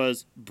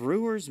was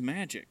brewer's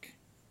magic.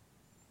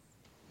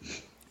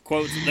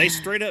 Quote, they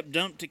straight up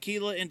dumped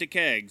tequila into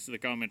kegs, the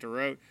commenter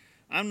wrote.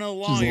 I'm no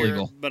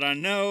lawyer, but I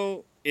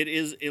know it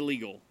is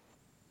illegal.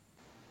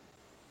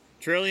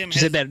 Trillium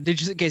said that.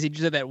 Casey, did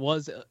you say that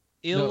was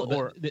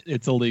or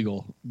it's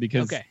illegal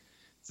because okay.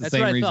 It's the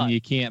same reason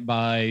you can't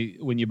buy,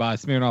 when you buy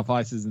Smirnoff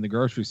Ices in the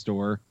grocery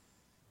store,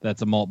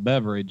 that's a malt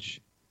beverage,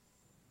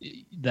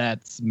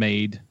 that's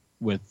made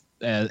with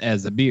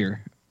as a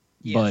beer.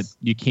 Yes. But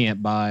you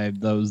can't buy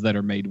those that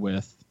are made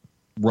with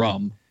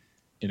rum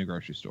in a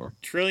grocery store.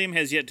 Trillium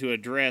has yet to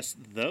address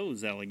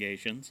those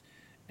allegations,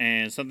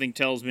 and something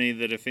tells me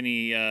that if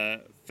any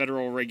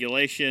federal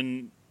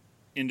regulation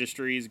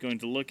industry is going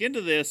to look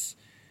into this,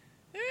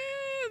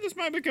 this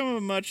might become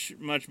a much,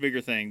 much bigger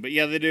thing. But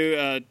yeah, they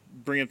do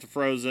bring up the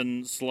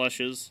frozen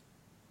slushes.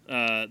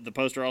 The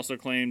poster also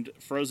claimed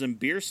frozen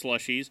beer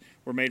slushies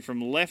were made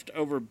from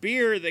leftover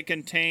beer that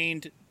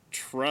contained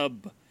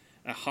trub,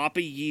 a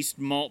hoppy yeast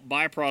malt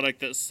byproduct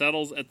that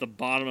settles at the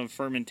bottom of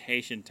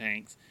fermentation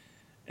tanks.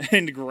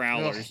 And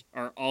growlers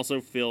are also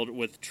filled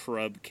with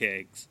trub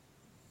kegs.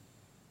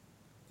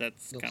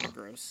 That's kind of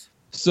gross.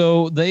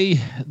 So they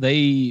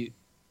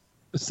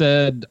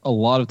said a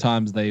lot of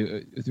times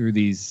through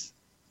these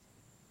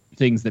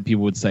things that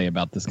people would say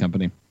about this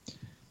company,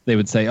 they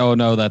would say, "Oh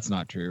no, that's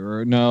not true,"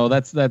 or "No,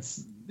 that's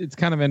it's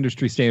kind of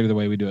industry standard the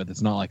way we do it.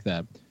 It's not like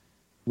that."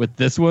 With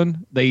this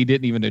one, they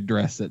didn't even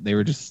address it. They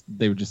were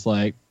just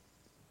like,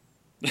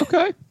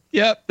 "Okay,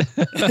 yep,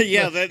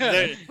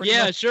 yeah,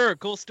 yeah, sure,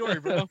 cool story,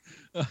 bro."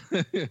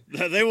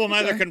 They will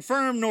neither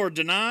confirm nor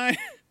deny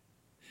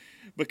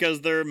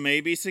because there may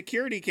be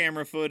security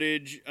camera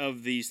footage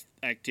of these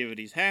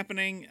activities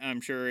happening. I'm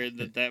sure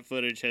that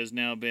footage has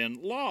now been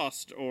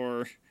lost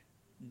or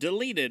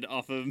deleted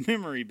off of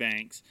memory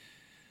banks.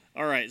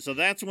 All right, so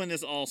that's when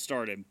this all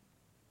started.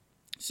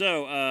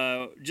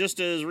 So, just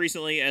as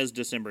recently as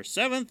December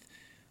 7th,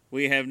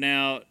 we have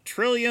now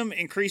Trillium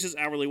increases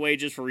hourly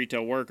wages for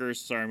retail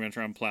workers. Sorry, I'm going to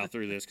try and plow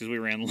through this because we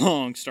ran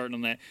long starting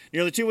on that.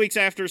 Nearly 2 weeks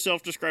after,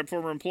 self-described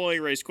former employee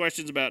raised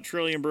questions about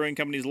Trillium Brewing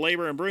Company's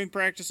labor and brewing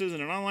practices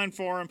in an online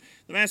forum,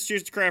 the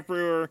Massachusetts Craft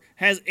Brewer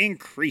has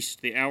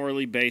increased the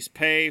hourly base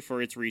pay for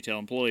its retail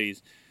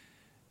employees.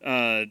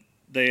 They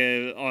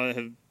have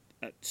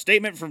a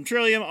statement from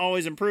Trillium,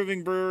 always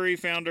improving brewery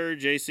founder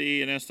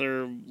JC and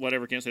Esther,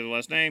 whatever, can't say the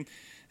last name,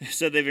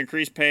 said they've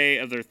increased pay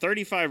of their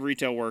 35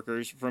 retail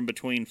workers from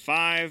between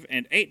 $5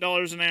 and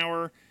 $8 an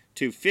hour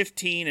to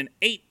 $15 and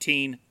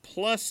 $18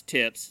 plus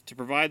tips to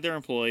provide their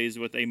employees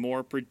with a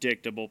more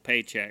predictable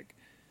paycheck.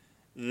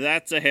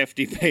 That's a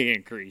hefty pay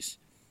increase.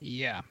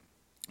 Yeah.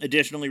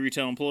 Additionally,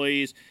 retail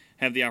employees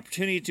have the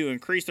opportunity to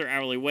increase their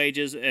hourly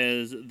wages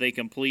as they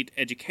complete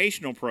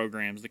educational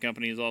programs. The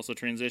company is also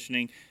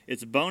transitioning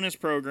its bonus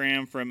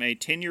program from a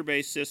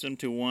tenure-based system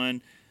to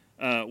one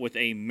with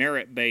a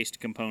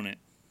merit-based component.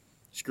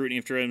 Scrutiny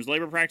of Trillium's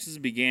labor practices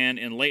began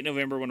in late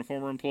November when a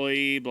former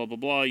employee, blah, blah,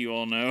 blah, you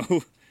all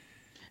know.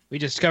 We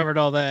just covered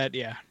all that,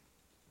 yeah.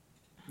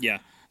 Yeah.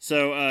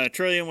 So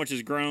Trillium, which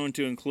has grown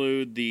to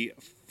include the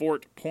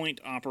Fort Point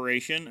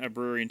operation, a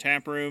brewery and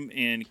tap room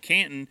in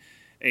Canton,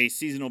 a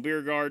seasonal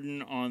beer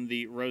garden on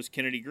the Rose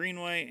Kennedy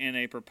Greenway, and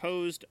a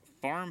proposed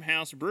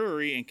farmhouse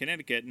brewery in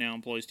Connecticut, now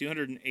employs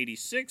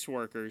 286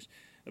 workers.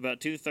 About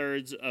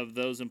 2/3 of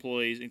those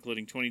employees,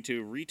 including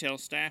 22 retail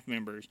staff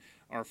members,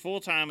 are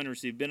full-time and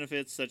receive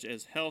benefits such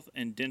as health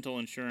and dental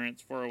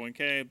insurance,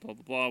 401k, blah,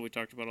 blah, blah. We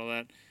talked about all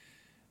that.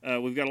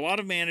 We've got a lot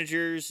of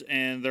managers,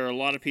 and there are a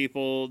lot of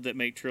people that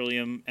make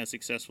Trillium as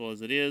successful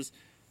as it is.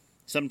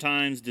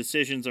 Sometimes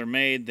decisions are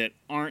made that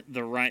aren't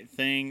the right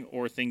thing,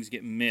 or things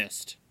get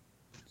missed.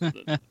 So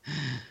it's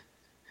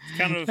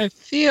kind of... I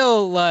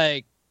feel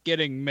like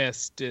getting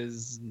missed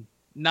is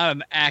not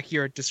an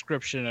accurate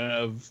description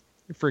of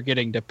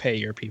forgetting to pay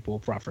your people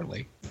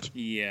properly.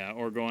 Yeah,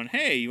 or going,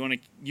 hey, you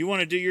want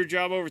to do your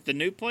job over at the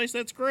new place?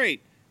 That's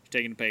great. You're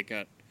taking a pay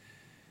cut.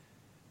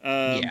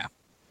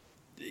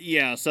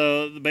 Yeah,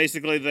 so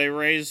basically they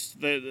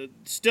raised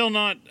still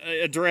not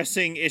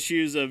addressing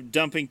issues of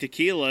dumping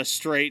tequila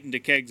straight into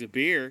kegs of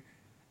beer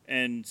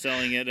and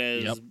selling it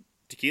as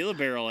tequila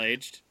barrel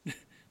aged.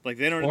 Like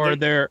they don't,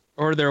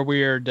 or their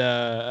weird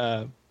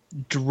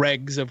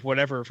dregs of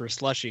whatever for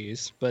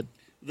slushies, but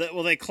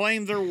they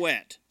claim they're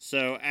wet.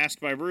 So asked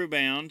by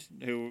Brewbound,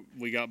 who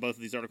we got both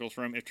of these articles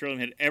from, if Trillium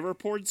had ever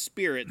poured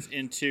spirits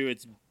into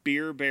its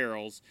beer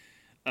barrels,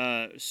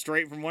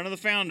 straight from one of the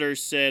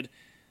founders said,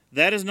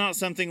 "That is not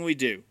something we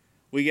do.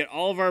 We get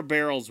all of our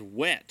barrels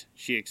wet,"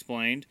 she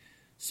explained.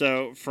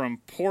 So from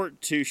port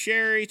to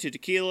sherry to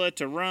tequila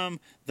to rum,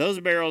 those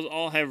barrels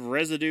all have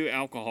residue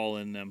alcohol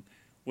in them,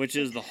 which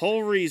is the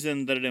whole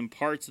reason that it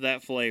imparts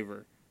that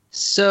flavor.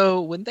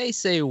 So when they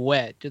say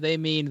wet, do they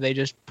mean they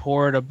just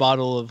poured a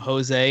bottle of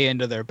Jose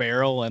into their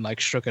barrel and like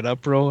shook it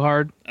up real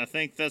hard? I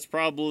think that's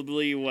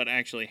probably what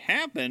actually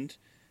happened.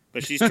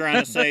 But she's trying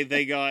to say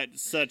they got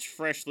such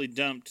freshly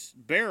dumped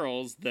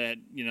barrels that,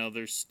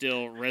 there's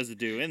still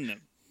residue in them.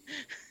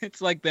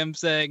 It's like them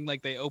saying,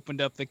 like, they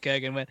opened up the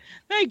keg and went,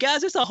 "Hey, guys,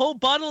 there's a whole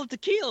bottle of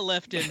tequila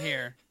left in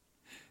here."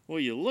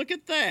 Well, you look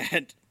at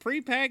that.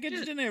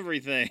 Prepackaged and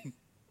everything.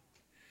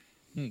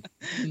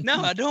 No,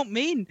 I don't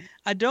mean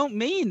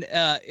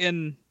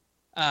in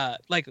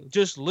like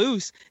just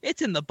loose.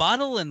 It's in the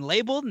bottle and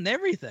labeled and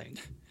everything.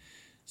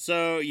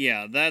 So,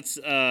 yeah, that's,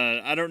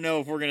 I don't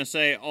know if we're going to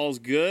say all's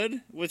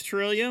good with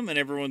Trillium and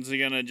everyone's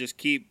going to just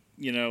keep,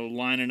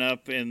 lining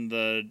up in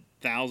the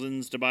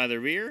thousands to buy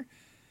their beer.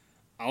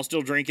 I'll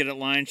still drink it at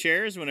Lion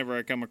Shares whenever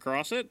I come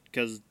across it,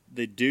 because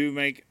they do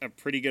make a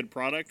pretty good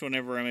product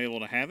whenever I'm able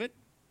to have it.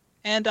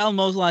 And I'll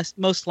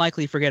most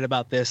likely forget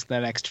about this the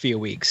next few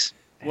weeks.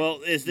 Well,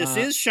 this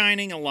is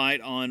shining a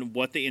light on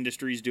what the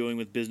industry is doing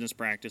with business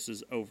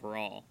practices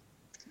overall.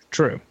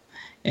 True.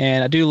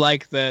 And I do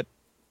like that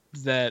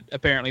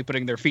apparently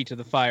putting their feet to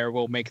the fire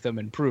will make them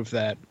improve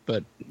that,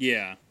 but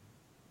yeah.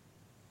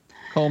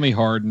 Call me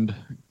hardened,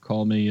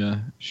 call me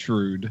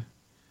shrewd,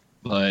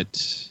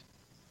 but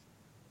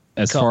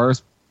as far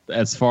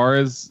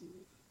as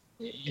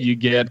you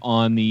get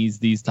on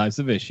these types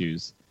of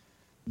issues,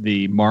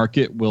 the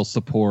market will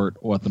support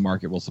what the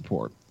market will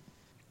support.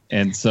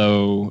 And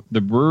so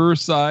the brewer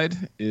side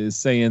is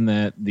saying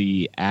that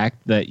the act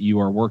that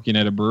you are working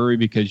at a brewery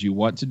because you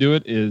want to do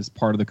it is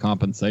part of the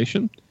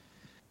compensation.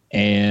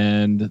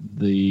 And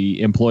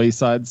the employee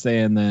side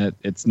saying that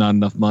it's not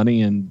enough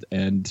money and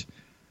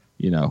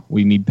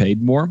we need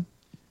paid more.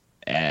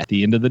 At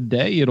the end of the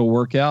day, it'll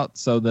work out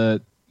so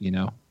that,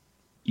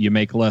 you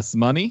make less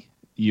money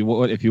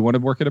if you want to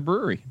work at a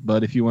brewery.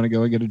 But if you want to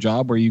go and get a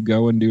job where you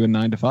go and do a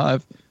 9 to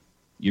 5,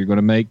 you're going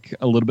to make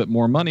a little bit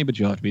more money, but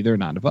you'll have to be there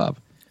 9 to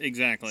 5.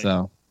 Exactly.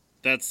 So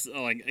that's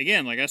like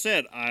I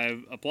said,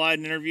 I've applied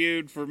and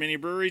interviewed for many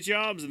brewery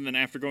jobs, and then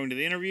after going to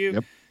the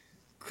interview,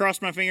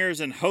 crossed my fingers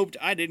and hoped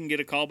I didn't get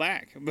a call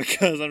back,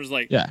 because I was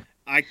like,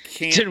 I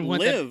can't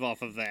live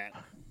off of that.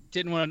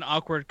 Didn't want an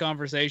awkward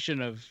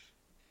conversation of,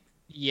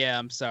 yeah,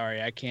 I'm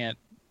sorry, I can't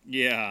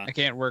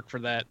work for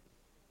that.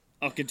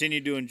 I'll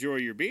continue to enjoy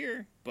your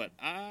beer, but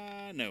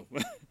no,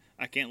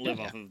 I can't live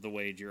off of the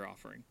wage you're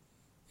offering.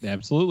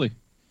 Absolutely.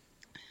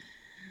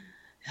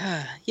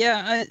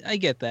 Yeah, I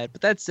get that.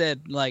 But that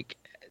said, like,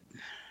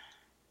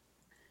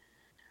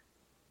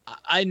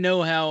 I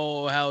know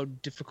how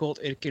difficult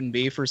it can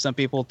be for some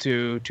people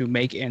to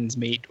make ends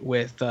meet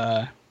with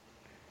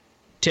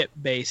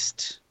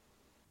tip-based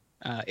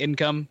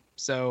income.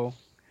 So,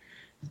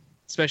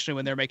 especially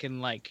when they're making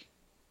like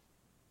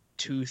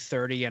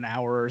 $2.30 an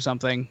hour or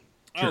something.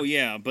 Oh, sure.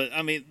 Yeah. But,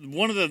 I mean,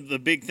 one of the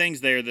big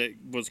things there that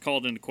was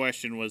called into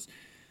question was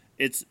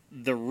it's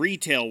the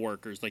retail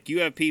workers. Like, you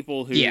have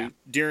people who,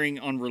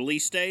 on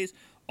release days,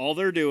 all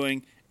they're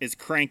doing is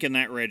cranking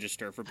that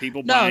register for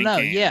people buying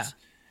cans. Yeah.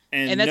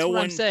 And that's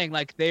what I'm saying.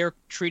 Like, they're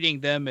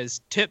treating them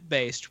as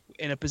tip-based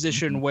in a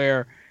position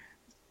where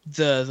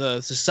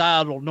the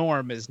societal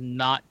norm is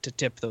not to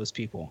tip those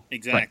people.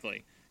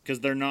 Exactly.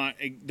 Because they're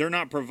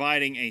not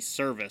providing a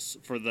service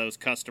for those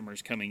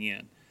customers coming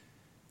in.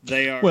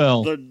 They are...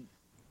 Well...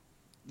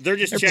 They're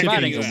just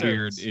checking you out. A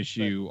weird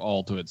issue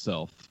all to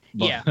itself.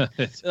 But. Yeah,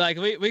 like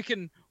we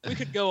can we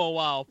could go a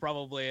while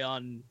probably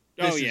on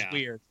this is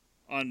weird.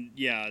 On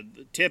the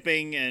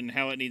tipping and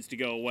how it needs to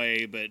go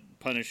away, but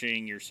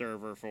punishing your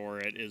server for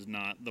it is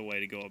not the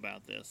way to go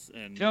about this.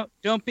 And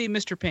don't be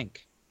Mr.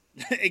 Pink.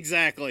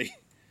 Exactly.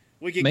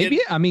 We could maybe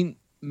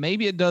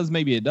maybe it does,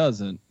 maybe it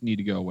doesn't need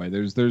to go away.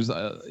 There's issues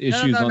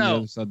on the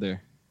other side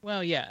there.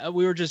 Well, yeah,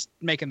 we were just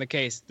making the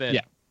case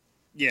that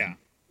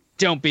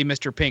don't be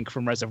Mr. Pink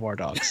from Reservoir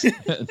Dogs.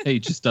 He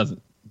just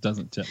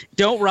doesn't tip.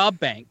 Don't rob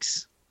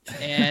banks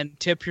and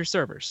tip your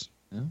servers.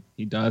 Yeah,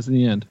 he dies in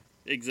the end.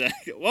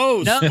 Exactly.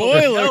 Whoa, no,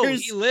 spoilers! No,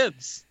 he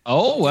lives.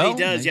 Oh, well. He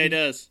does, he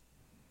does.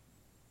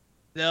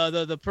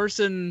 The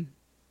person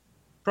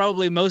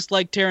probably most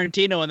like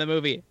Tarantino in the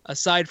movie,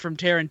 aside from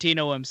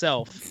Tarantino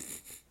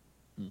himself,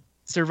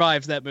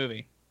 survives that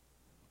movie.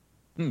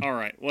 All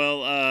right.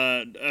 Well,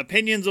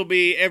 opinions will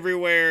be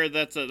everywhere.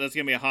 That's going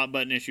to be a hot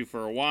button issue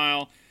for a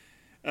while.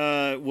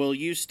 Will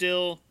you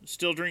still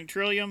drink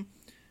Trillium?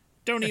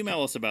 Don't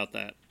email us about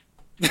that.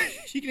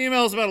 You can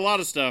email us about a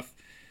lot of stuff.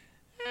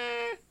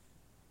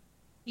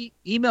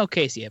 Email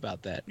Casey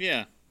about that.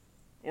 Yeah.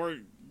 Or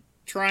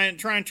try and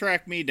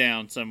track me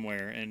down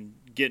somewhere and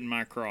get in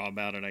my craw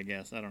about it, I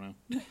guess. I don't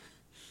know.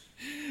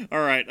 All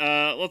right.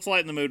 Let's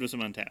lighten the mood with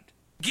some Untapped.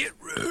 Get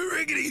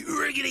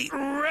riggedy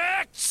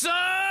wrecked,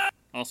 son!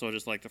 Also, I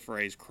just like the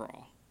phrase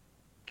craw.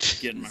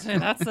 Get in my Say,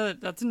 craw.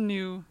 that's a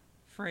new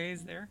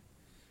phrase there.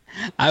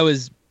 I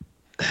was,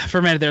 for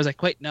a minute there, I was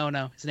like, wait, no.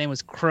 His name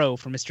was Crow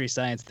from Mystery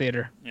Science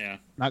Theater. Yeah.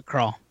 Not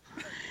Crawl.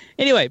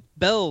 Anyway,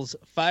 Bell's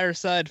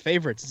Fireside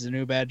Favorites is a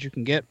new badge you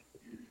can get.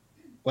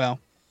 Well,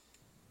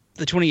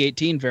 the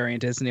 2018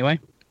 variant is, anyway.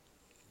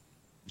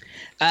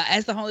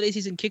 As the holiday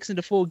season kicks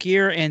into full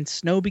gear and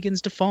snow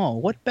begins to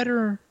fall, what's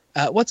better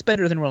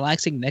than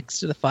relaxing next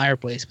to the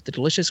fireplace with a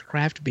delicious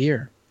craft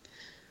beer?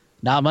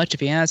 Not much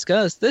if you ask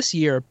us. This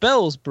year,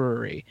 Bell's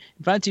Brewery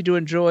invites you to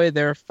enjoy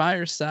their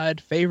Fireside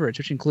Favorites,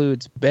 which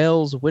includes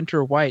Bell's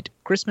Winter White,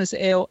 Christmas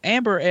Ale,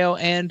 Amber Ale,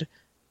 and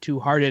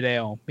Two-Hearted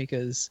Ale,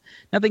 because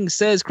nothing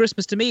says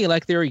Christmas to me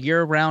like their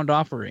year-round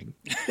offering.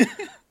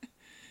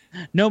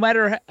 No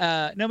matter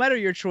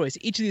your choice,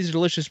 each of these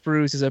delicious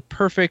brews is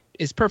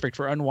perfect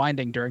for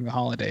unwinding during the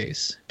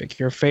holidays. Pick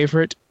your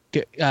favorite,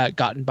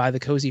 gotten by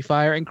the cozy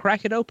fire, and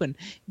crack it open.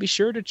 Be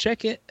sure to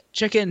check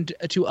in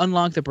to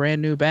unlock the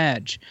brand new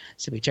badge.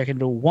 So check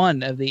into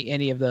one of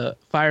any of the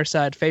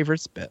Fireside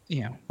Favorites, but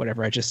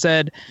whatever I just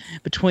said,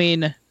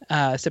 between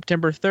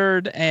September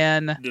 3rd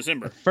and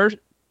December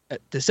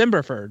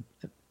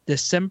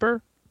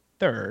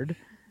 3rd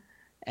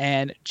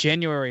and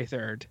January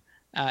 3rd.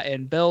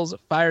 And Bell's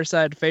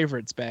Fireside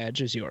Favorites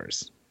badge is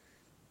yours.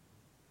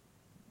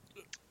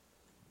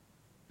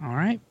 All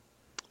right.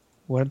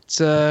 What's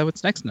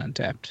next in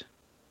Untapped?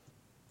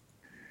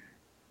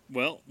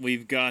 Well,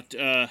 we've got...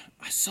 I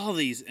saw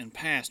these in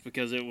past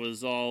because it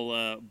was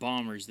all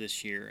bombers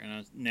this year,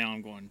 and now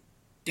I'm going,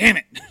 damn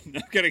it!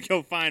 I'm going to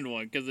go find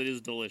one because it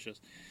is delicious.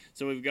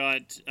 So we've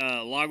got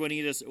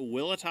Lagunitas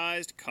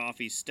Willetized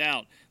Coffee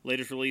Stout.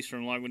 Latest release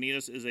from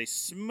Lagunitas is a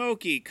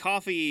smoky,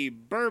 coffee,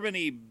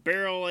 bourbony,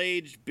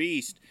 barrel-aged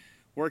beast.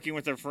 Working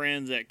with their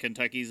friends at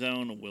Kentucky's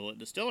own Willet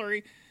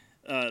Distillery,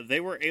 they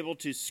were able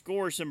to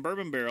score some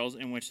bourbon barrels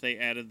in which they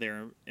added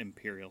their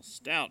Imperial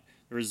Stout.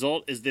 The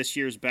result is this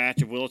year's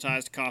batch of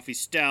Willetized Coffee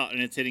Stout,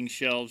 and it's hitting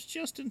shelves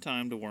just in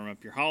time to warm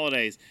up your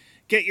holidays.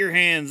 Get your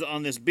hands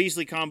on this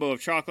beastly combo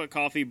of chocolate,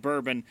 coffee,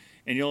 bourbon,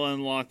 and you'll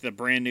unlock the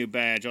brand new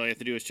badge. All you have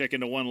to do is check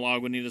into one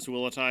Lagunitas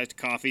Willetized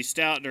Coffee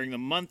Stout during the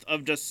month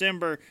of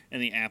December,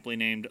 and the aptly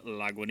named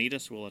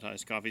Lagunitas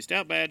Willetized Coffee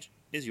Stout badge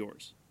is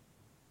yours.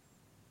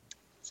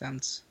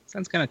 Sounds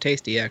kind of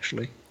tasty,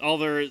 actually.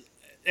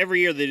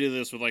 Every year they do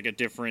this with like a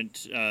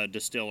different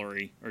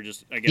distillery, or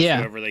just I guess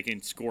whoever they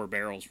can score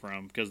barrels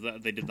from, because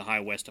they did the High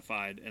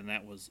Westified, and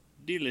that was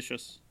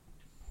delicious.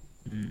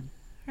 All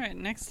right,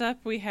 next up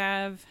we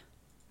have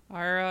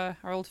our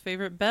old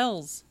favorite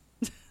Bell's.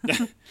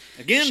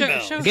 Again,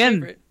 Bell's. Show Again.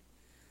 favorite.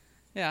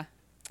 Yeah.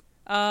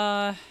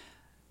 I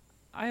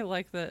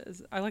like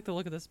the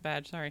look of this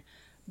badge. Sorry,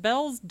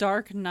 Bell's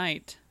Dark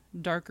Night,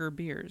 darker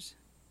beers.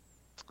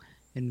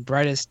 In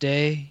brightest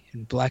day,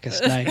 in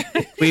blackest night,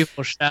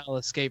 evil shall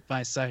escape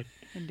my sight.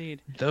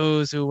 Indeed.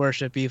 Those who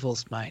worship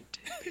evil's might,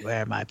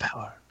 beware my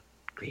power.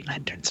 Green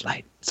Lantern's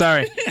light.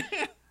 Sorry.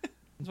 I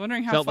was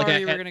wondering how far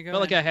you were going to go.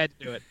 Felt like I had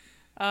to do it.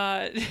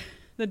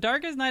 The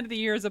darkest night of the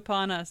year is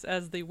upon us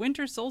as the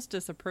winter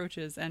solstice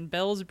approaches, and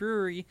Bell's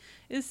Brewery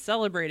is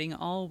celebrating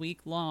all week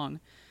long.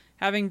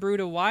 Having brewed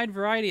a wide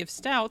variety of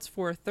stouts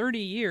for 30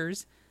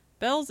 years,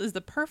 Bell's is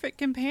the perfect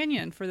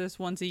companion for this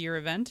once-a-year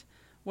event.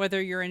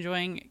 Whether you're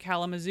enjoying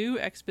Kalamazoo,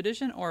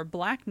 Expedition, or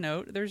Black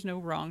Note, there's no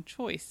wrong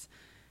choice.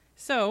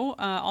 So,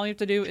 all you have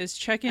to do is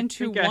check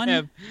into one...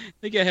 I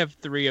think I have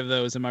 3 of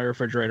those in my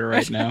refrigerator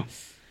right now.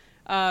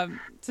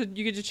 So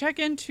you get to check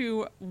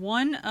into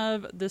one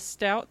of the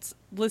stouts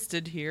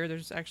listed here.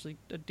 There's actually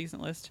a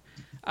decent list.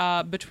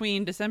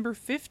 Between December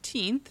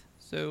 15th,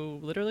 so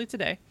literally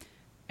today,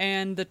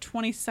 and the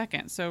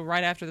 22nd, so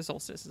right after the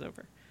solstice is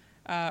over.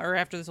 Or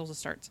after the solstice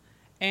starts.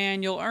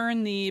 and you'll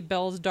earn the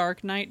Bell's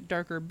Dark Night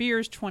Darker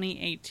Beers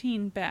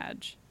 2018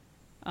 badge.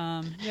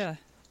 Yeah,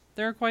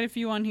 there are quite a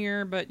few on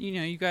here, but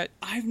you got.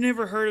 I've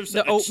never heard of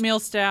the oatmeal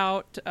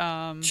stout,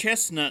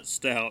 chestnut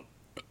stout,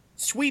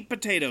 sweet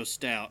potato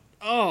stout.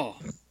 Oh,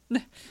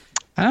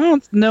 I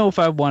don't know if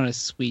I want a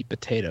sweet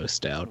potato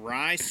stout.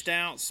 Rye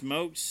stout,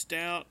 smoked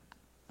stout.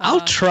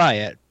 I'll try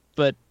it,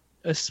 but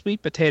a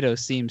sweet potato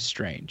seems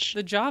strange.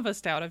 The Java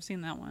stout, I've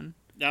seen that one.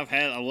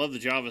 I love the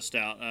Java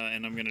stout,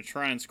 and I'm going to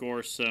try and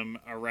score some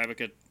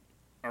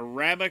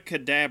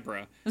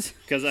Arabacadabra,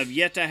 because I've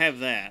yet to have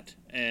that,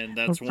 and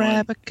that's one.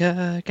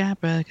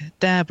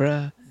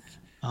 Arabacadabra,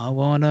 I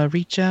want to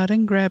reach out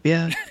and grab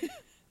ya.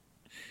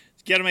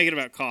 Got to make it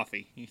about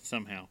coffee,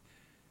 somehow.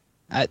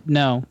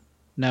 No,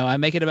 I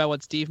make it about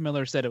what Steve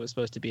Miller said it was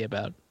supposed to be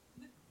about.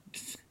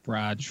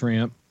 Fried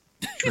shrimp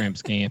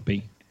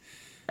scampi.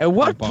 At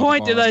what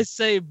point did I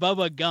say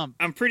Bubba Gump?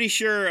 I'm pretty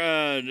sure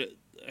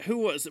who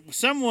was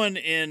someone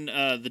in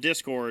the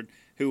Discord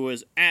who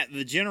was at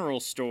the general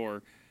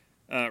store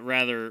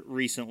rather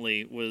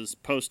recently was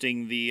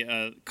posting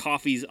the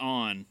coffees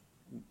on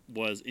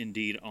was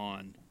indeed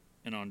on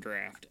and on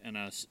draft, and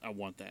I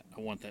want that.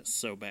 I want that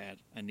so bad.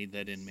 I need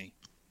that in me.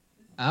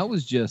 I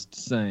was just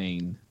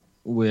saying,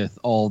 with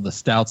all the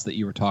stouts that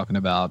you were talking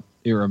about,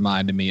 it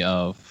reminded me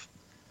of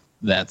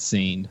that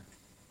scene.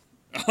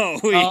 Oh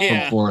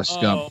yeah, from Forrest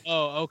Gump.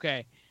 Oh,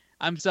 okay.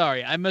 I'm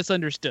sorry, I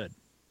misunderstood.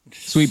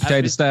 Sweet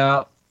potato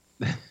stout,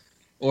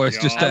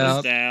 oyster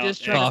stout,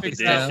 just trying to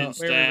figure out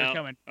where we were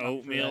coming from.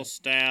 Oatmeal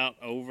stout,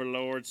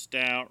 Overlord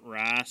stout,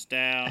 rye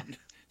stout,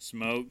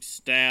 smoked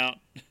stout,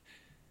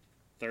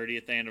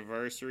 30th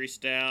anniversary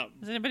stout.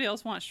 Does anybody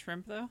else want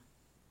shrimp though?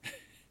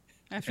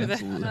 After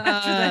Absolutely.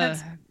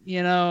 that,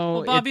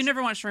 Well, Bob, you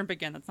never want shrimp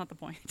again. That's not the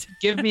point.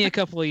 Give me a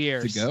couple of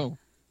years to go.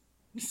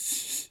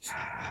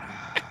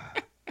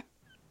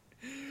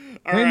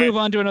 Can we move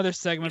on to another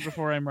segment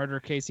before I murder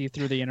Casey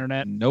through the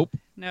internet? Nope.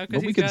 No,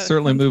 but we could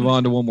certainly move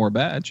on to one more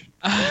badge.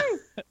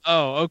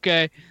 Oh,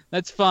 okay.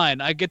 That's fine.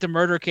 I get to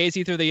murder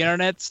Casey through the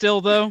internet still,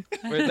 though?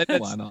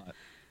 Why not?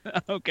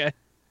 Okay.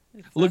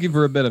 Looking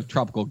for a bit of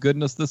tropical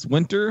goodness this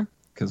winter?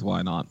 Because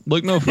why not?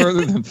 Look no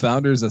further than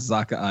Founders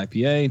Azaka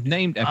IPA,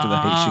 named after the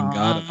Haitian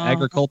god of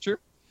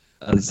agriculture.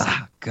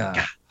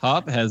 Azaka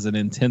hop has an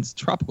intense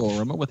tropical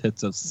aroma with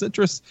hits of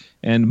citrus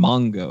and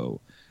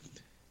mango.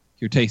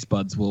 Your taste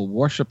buds will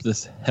worship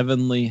this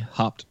heavenly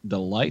hopped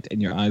delight,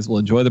 and your eyes will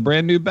enjoy the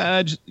brand new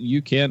badge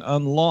you can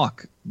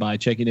unlock by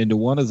checking into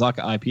one Azaka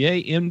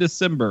IPA in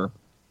December.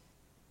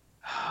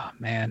 Oh,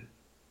 man.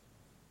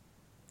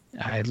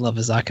 I love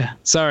Azaka.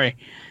 Sorry.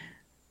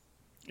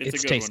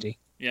 It's tasty. One.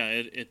 Yeah,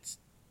 it's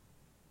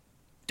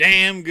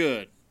damn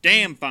good.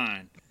 Damn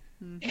fine.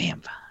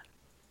 Damn fine.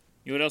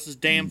 You know what else is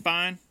damn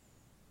fine?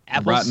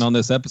 Apples. Rotten on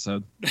this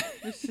episode.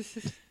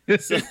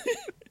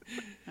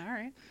 All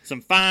right.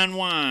 Some fine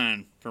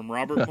wine from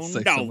Robert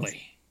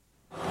Mondavi.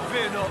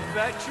 We're not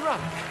that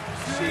drunk.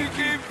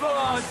 Cheeky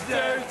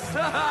bastards.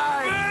 We're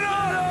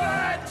not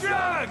that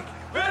drunk.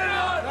 We're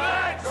not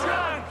that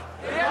drunk.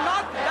 We're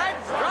not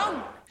that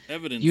drunk.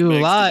 Evidence you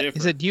begs lie. to differ.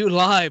 He said, you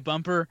lie,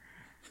 Bumper.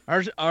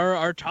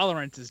 Our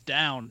tolerance is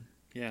down.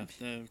 Yeah,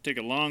 take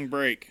a long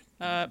break.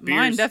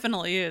 Mine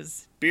definitely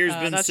is. Beer's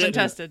been that's sitting. been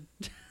tested.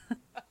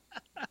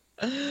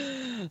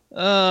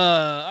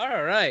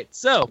 All right.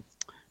 So,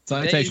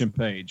 citation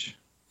page.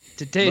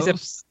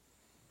 Today's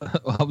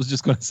I was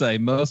just going to say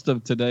most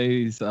of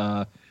today's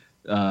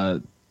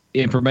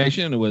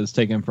information was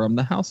taken from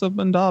The House of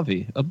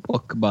Mondavi, a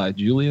book by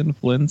Julian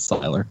Flynn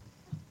Seiler.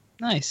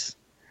 Nice.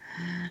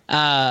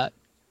 Yeah,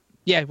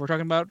 we're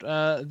talking about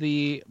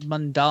the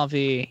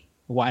Mondavi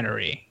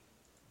winery.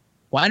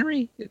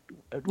 Winery?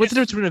 What's the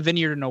difference between a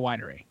vineyard and a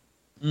winery?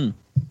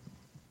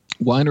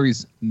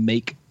 Wineries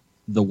make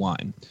the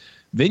wine.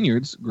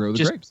 Vineyards grow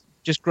the grapes.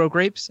 Just grow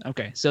grapes?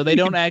 Okay. So they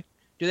don't act.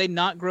 Do they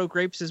not grow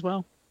grapes as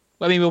well?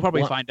 I mean, we'll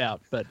probably find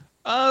out. But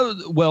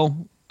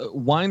wineries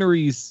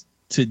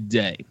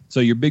today. So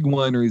your big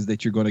wineries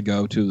that you're going to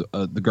go to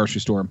the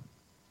grocery store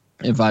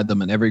and find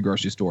them in every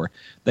grocery store.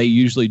 They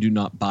usually do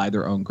not buy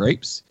their own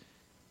grapes,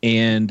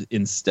 and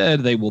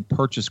instead they will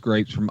purchase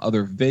grapes from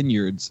other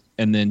vineyards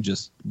and then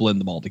just blend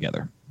them all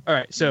together. All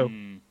right. So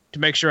to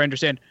make sure I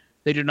understand,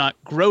 they do not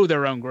grow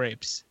their own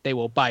grapes. They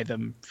will buy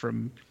them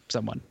from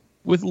someone.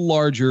 With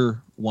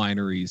larger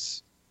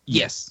wineries,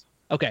 yes.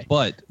 Okay.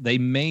 But they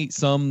may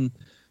some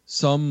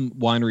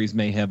wineries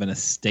may have an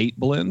estate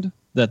blend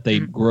that they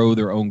grow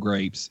their own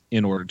grapes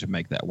in order to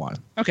make that wine.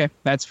 Okay,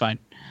 that's fine.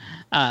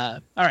 All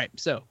right,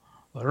 so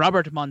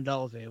Robert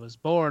Mondavi was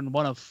born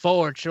one of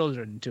 4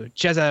 children to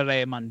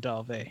Cesare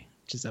Mondavi,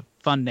 which is a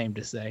fun name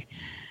to say,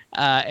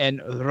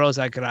 and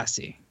Rosa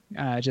Grassi,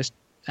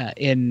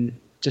 in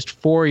just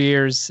 4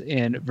 years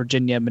in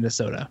Virginia,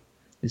 Minnesota.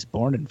 He's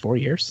born in 4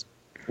 years.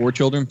 4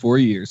 children, 4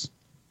 years.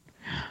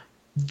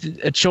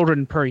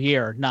 Children per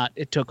year, not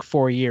it took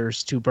 4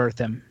 years to birth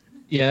him.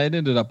 Yeah, it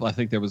ended up, I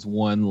think there was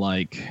one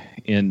like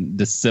in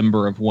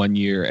December of 1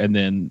 year, and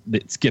then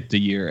it skipped a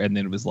year, and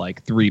then it was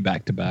like 3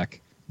 back to back.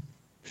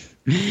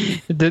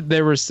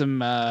 There were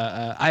some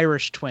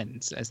Irish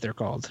twins, as they're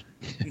called.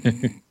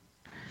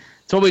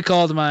 It's what we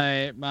called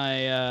my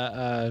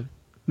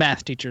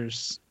math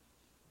teacher's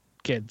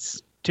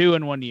kids, 2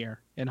 in 1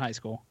 year in high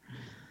school.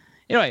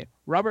 Anyway,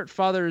 Robert's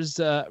father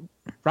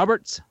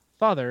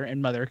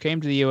and mother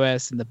came to the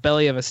U.S. in the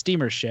belly of a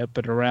steamer ship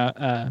at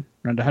around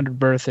 100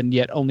 berth and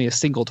yet only a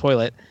single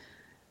toilet.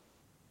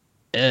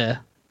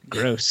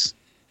 Gross.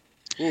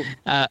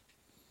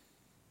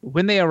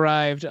 When they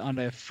arrived on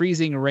a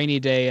freezing rainy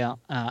day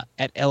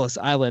at Ellis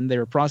Island, they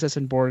were processed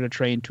and boarded a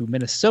train to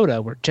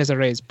Minnesota, where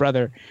Cesare's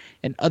brother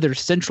and other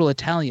Central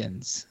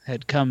Italians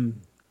had come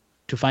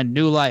to find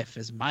new life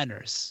as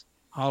miners,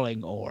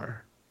 hauling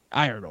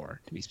iron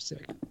ore, to be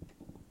specific.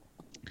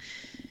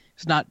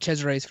 It's not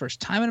Cesare's first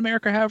time in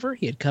America, however.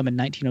 He had come in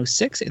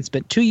 1906 and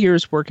spent 2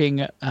 years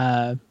working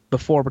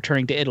before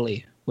returning to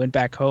Italy. When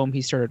back home,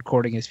 he started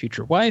courting his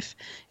future wife,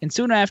 and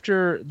soon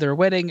after their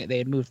wedding, they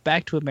had moved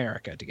back to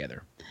America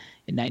together.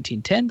 In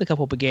 1910, the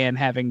couple began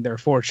having their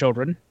 4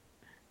 children,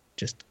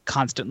 just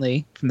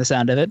constantly from the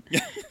sound of it.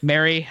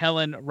 Mary,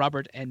 Helen,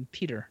 Robert, and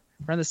Peter.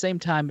 Around the same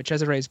time,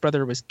 Cesare's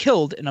brother was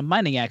killed in a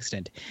mining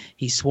accident.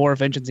 He swore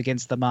vengeance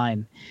against the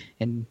mine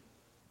and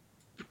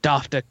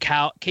doffed a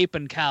cape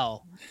and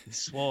cowl. He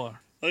swore.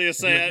 I was gonna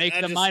say,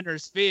 make the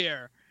miners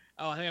fear.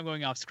 Oh, I think I'm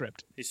going off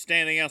script. He's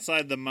standing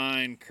outside the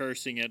mine,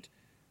 cursing it.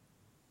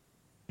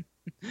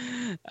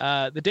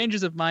 The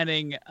dangers of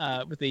mining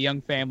with a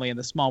young family and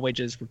the small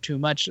wages were too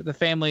much. The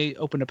family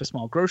opened up a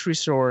small grocery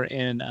store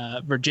in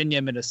Virginia,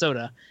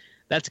 Minnesota.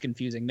 That's a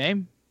confusing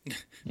name.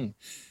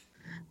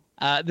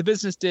 The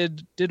business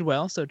did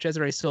well, so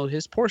Cesare sold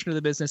his portion of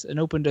the business and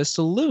opened a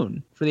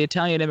saloon for the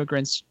Italian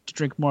immigrants to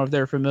drink more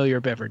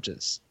familiar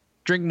beverages,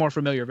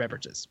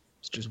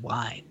 such as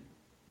wine.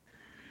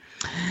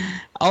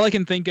 All I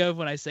can think of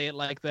when I say it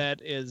like that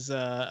is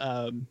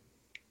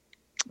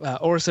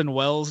Orson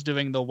Welles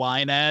doing the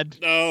wine ad.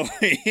 Oh,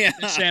 yeah.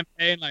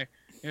 Champagne, like,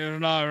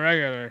 it's not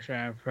regular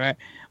champagne.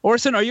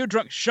 Orson, are you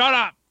drunk? Shut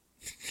up!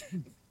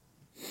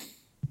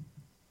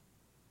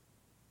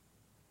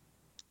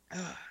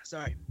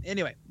 Sorry.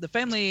 Anyway, the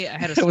family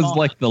had a small... It was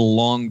like the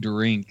long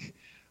drink,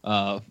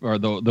 or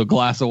the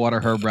glass of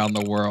water heard around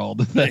the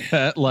world, like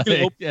at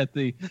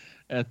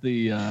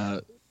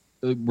the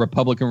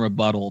Republican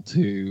rebuttal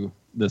to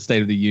the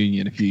State of the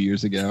Union a few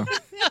years ago.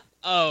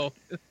 Oh,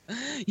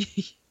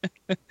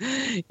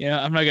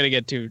 yeah. I'm not gonna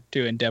get too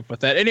in depth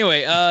with that.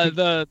 Anyway,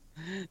 the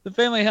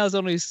family house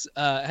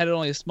had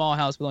only a small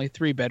house with only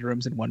 3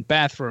 bedrooms and 1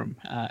 bathroom.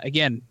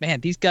 Again,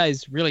 man, these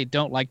guys really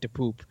don't like to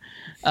poop.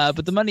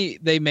 But the money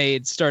they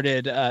made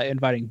started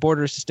inviting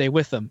boarders to stay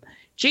with them.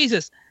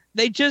 Jesus,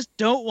 they just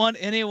don't want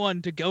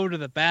anyone to go to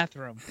the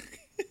bathroom.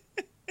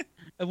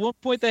 At one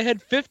point, they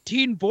had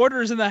 15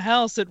 boarders in the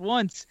house at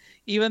once.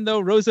 Even though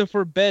Rosa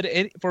forbade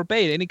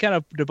any kind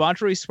of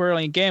debauchery,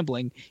 swearing, and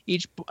gambling,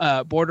 each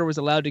boarder was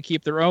allowed to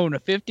keep their own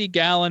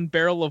 50-gallon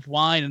barrel of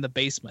wine in the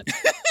basement.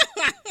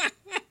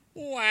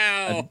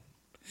 Wow.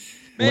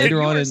 Man,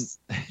 later on,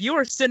 you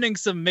are sending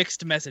some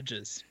mixed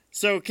messages.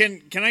 So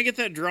can I get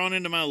that drawn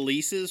into my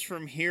leases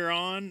from here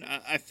on?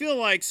 I feel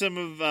like some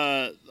of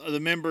the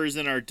members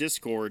in our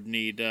Discord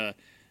need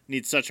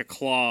such a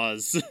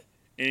clause.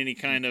 In any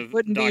kind of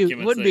document.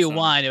 It wouldn't be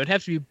wine. It would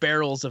have to be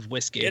barrels of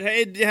whiskey.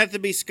 It'd have to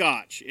be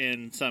scotch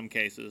in some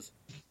cases.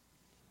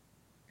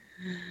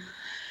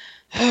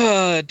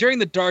 During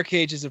the dark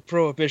ages of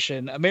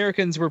Prohibition,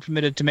 Americans were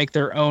permitted to make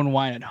their own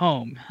wine at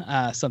home,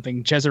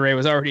 something Cesare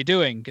was already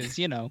doing because,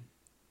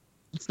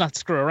 let's not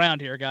screw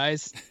around here,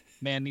 guys.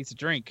 Man needs a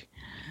drink.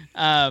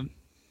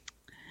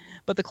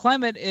 But the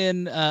climate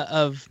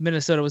of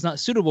Minnesota was not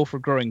suitable for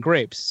growing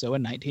grapes. So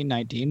in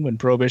 1919, when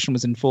Prohibition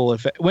was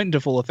went into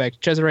full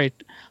effect, Cesare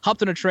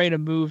hopped on a train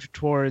and moved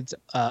towards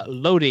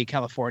Lodi,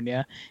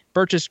 California,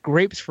 purchased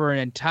grapes for an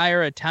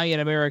entire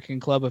Italian-American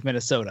club of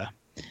Minnesota.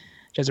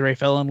 Cesare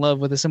fell in love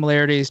with the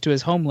similarities to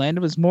his homeland.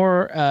 It was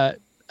more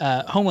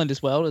homeland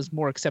as well. It was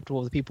more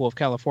acceptable to the people of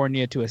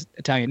California to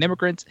Italian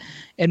immigrants,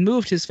 and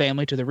moved his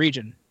family to the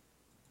region.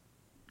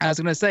 I was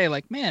going to say,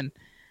 man,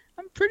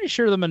 I'm pretty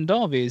sure the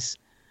Mondalvis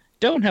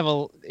don't have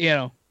a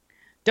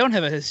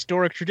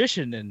historic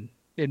tradition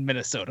in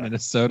Minnesota.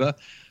 Minnesotans.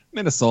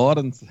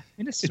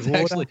 It's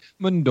actually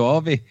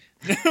Mondovi.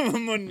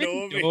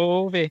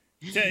 Mondovi.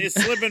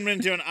 It's slipping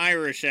into an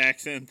Irish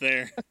accent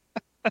there.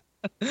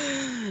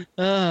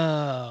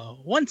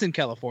 Once in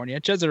California,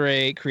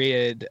 Cesare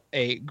created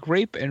a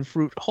grape and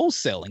fruit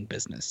wholesaling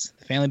business.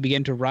 The family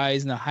began to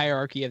rise in the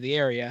hierarchy of the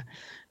area.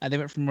 They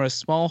went from a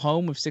small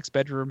home with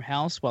 6-bedroom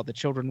house, while the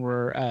children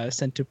were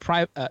sent to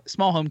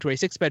small home to a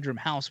 6-bedroom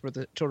house, where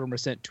the children were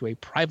sent to a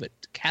private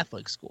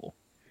Catholic school.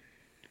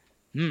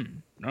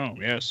 Oh,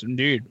 yes,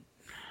 indeed.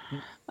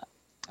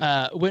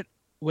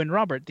 When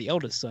Robert, the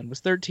eldest son, was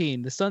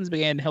 13, the sons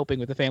began helping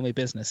with the family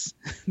business.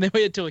 They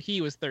waited until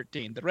he was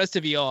 13. The rest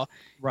of y'all,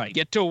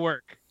 get to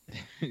work.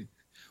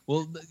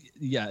 Well,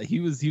 yeah, he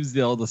was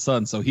the eldest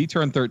son, so he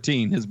turned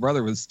 13. His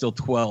brother was still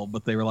 12,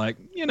 but they were like,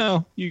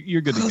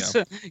 you're good to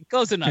go.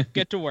 Close enough.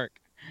 Get to work.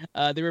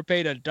 They were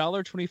paid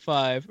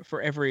 $1.25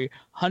 for every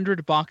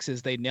 100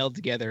 boxes they nailed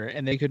together,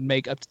 and they could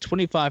make up to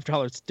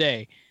 $25 a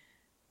day.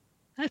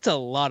 That's a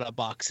lot of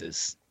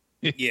boxes.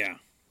 Yeah.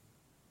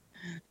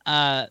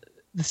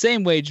 The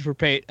same wage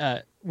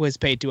was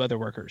paid to other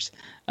workers.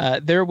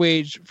 Their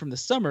wage from the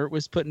summer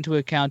was put into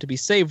account to be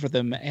saved for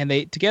them, and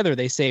they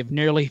saved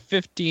nearly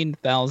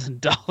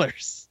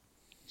 $15,000.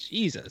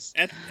 Jesus.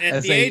 At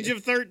the age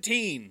of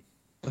 13.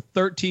 A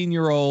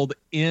 13-year-old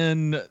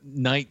in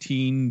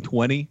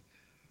 1920,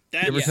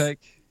 give or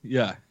take.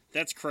 Yeah.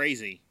 That's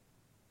crazy.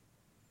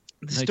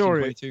 The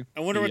story. I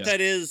wonder what that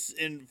is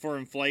for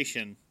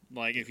inflation.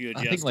 Like if you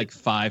adjust I think like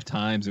 5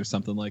 times or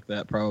something like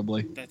that,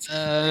 probably. That's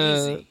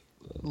crazy.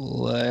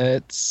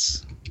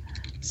 Let's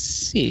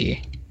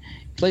see.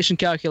 Inflation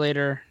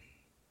calculator.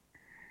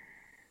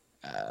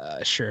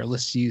 Sure,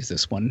 let's use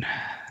this one.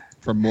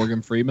 From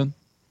Morgan Freeman?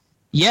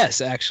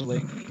 Yes,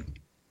 actually.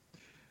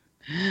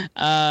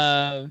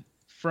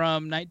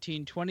 From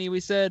 1920, we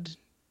said.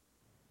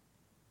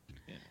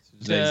 Yeah,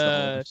 today's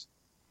dollars.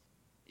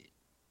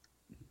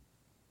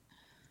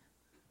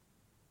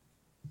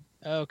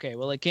 Okay,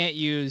 well, it can't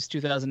use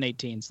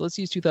 2018, so let's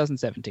use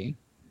 2017.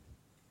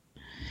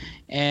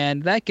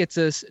 And that gets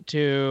us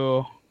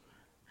to...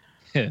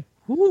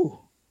 Whew,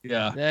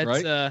 Yeah, that's,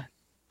 right?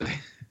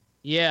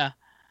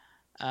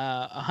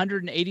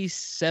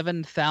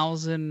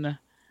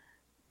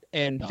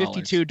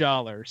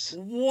 $187,052.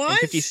 What?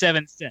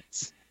 57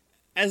 cents.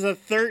 As a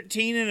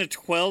 13 and a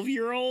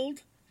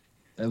 12-year-old?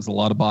 That was a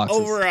lot of boxes.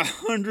 Over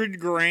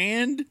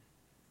 $100,000?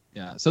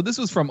 Yeah, so this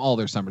was from all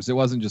their summers. It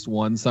wasn't just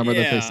one summer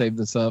that they saved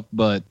this up,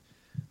 but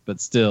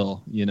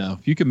still,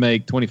 if you could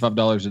make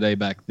 $25 a day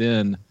back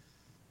then,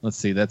 let's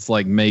see, that's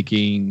like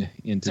making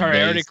in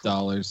today's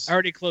dollars. I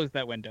already closed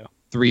that window.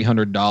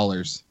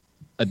 $300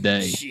 a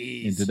day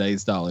in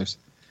today's dollars.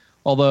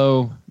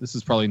 Although this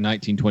is probably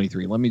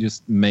 1923. Let me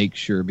just make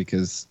sure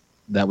because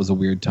that was a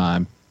weird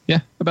time. Yeah,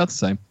 about the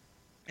same.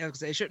 Yeah,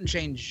 because it shouldn't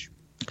change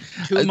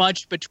too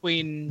much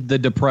between. The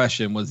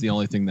Depression was the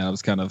only thing that I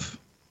was kind of.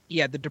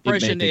 Yeah, the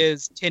Depression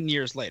is 10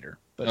 years later.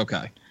 But,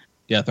 okay.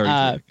 Yeah, 33,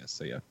 I guess.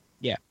 So, yeah.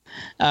 Yeah.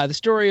 The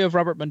story of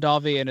Robert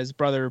Mondavi and his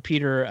brother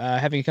Peter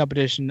having a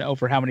competition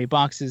over how many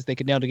boxes they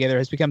could nail together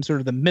has become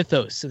sort of the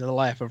mythos of the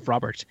life of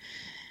Robert.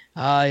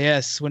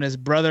 Yes, when his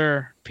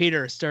brother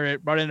Peter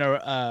brought in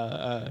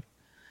a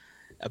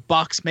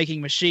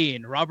box-making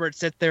machine, Robert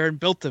sat there and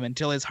built them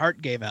until his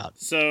heart gave out.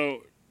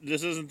 So...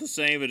 This isn't the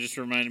same, it just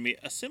reminded me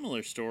a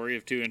similar story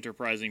of two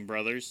enterprising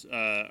brothers.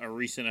 A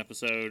recent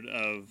episode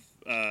of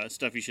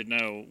Stuff You Should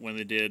Know when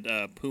they did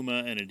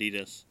Puma and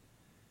Adidas.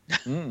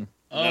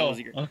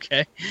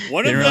 Okay.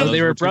 One of them,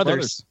 they were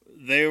brothers.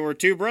 They were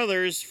two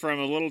brothers from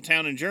a little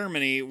town in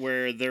Germany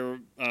where there,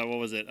 what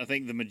was it? I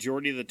think the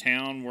majority of the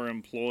town were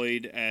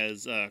employed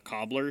as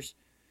cobblers.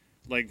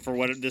 Like for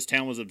what this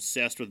town was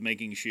obsessed with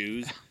making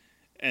shoes.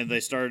 And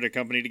they started a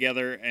company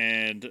together,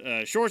 and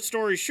long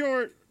story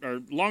short,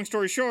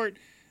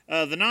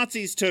 the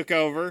Nazis took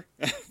over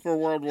for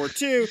World War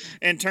II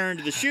and turned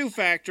the shoe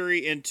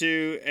factory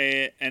into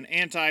an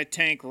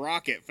anti-tank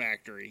rocket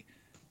factory.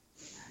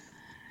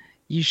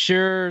 You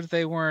sure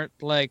they weren't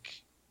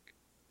like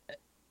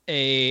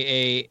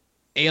a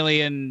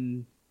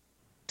alien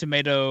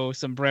tomato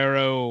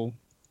sombrero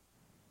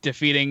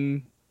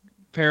defeating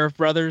pair of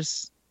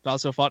brothers?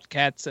 Also fought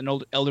cats and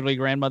elderly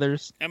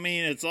grandmothers. I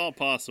mean, it's all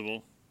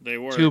possible. They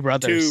were two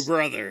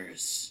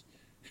brothers.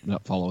 I'm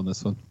not following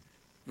this one.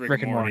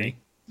 Rick and Morty.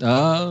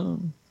 Oh.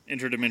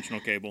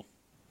 Interdimensional cable.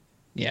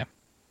 Yeah.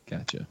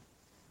 Gotcha.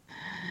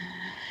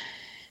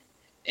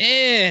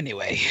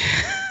 Anyway.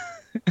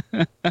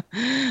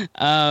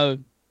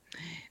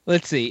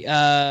 Let's see.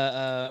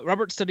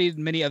 Robert studied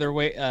many other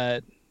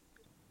ways.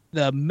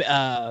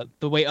 The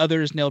way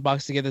others nailed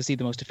boxes together to see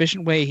the most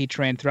efficient way. He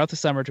trained throughout the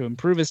summer to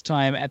improve his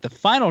time. At the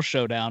final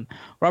showdown,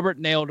 Robert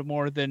nailed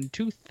more than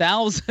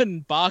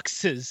 2,000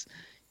 boxes.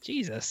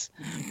 Jesus.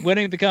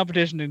 Winning the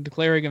competition and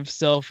declaring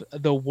himself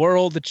the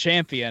world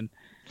champion.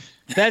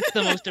 That's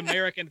the most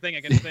American thing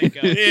I can think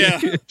of. Yeah.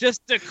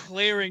 Just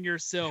declaring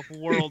yourself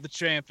world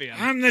champion.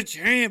 I'm the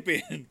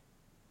champion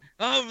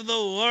of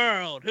the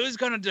world. Who's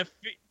going to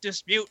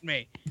dispute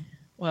me?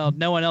 Well,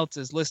 no one else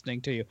is listening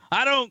to you.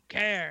 I don't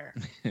care.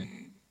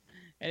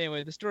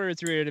 Anyway, the story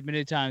was read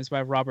many times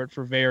by Robert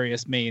for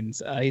various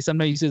means. He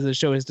sometimes uses it to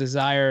show his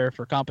desire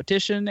for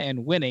competition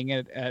and winning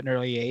at an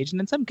early age, and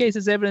in some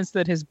cases evidence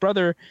that his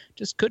brother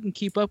just couldn't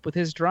keep up with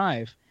his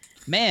drive.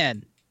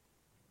 Man,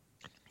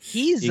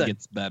 he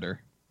gets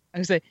better. I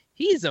would say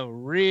he's a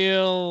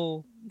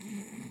real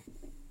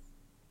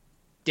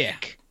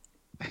dick.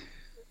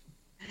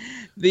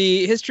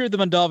 The history of the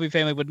Mondavi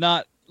family would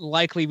not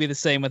likely be the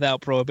same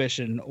without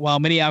Prohibition. While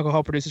many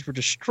alcohol producers were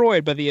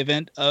destroyed by the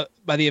event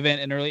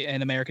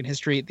in American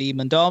history, the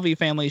Mondavi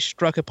family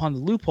struck upon the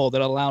loophole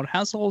that allowed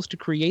households to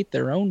create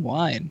their own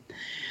wine.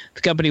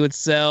 The company would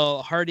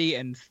sell hardy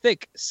and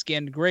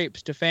thick-skinned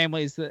grapes to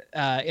families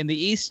in the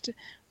East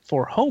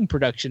for home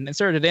production and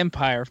started an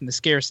empire from the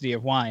scarcity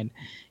of wine.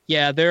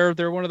 Yeah, they're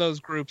one of those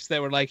groups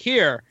that were like,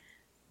 here,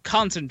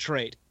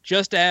 concentrate.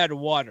 just add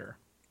water.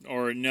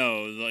 Or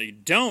no,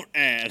 like, don't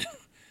add.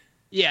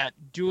 Yeah,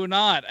 do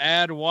not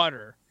add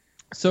water.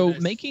 So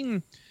This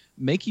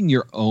making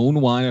your own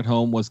wine at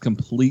home was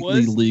completely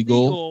was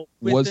legal.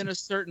 within a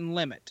certain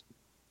limit.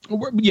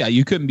 Yeah,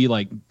 you couldn't be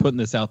like putting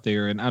this out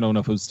there, and I don't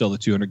know if it was still the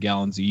 200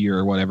 gallons a year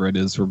or whatever it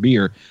is for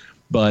beer,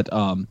 but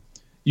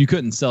you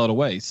couldn't sell it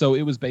away. So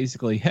it was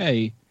basically,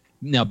 hey,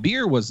 now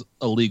beer was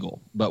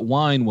illegal, but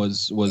wine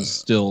was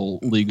still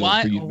legal.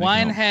 For you to make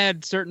Wine home.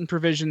 had certain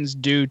provisions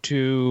due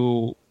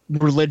to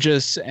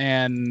religious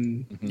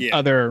and Yeah.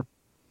 other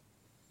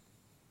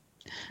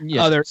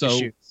so,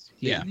 issues.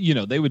 Yeah. You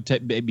know, they would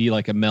be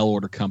like a mail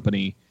order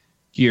company.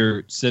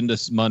 Here, send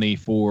us money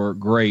for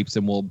grapes,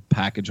 and we'll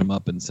package them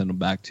up and send them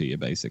back to you,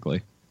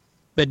 basically.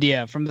 But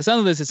yeah, from the sound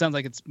of this, it sounds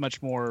like it's much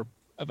more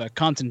of a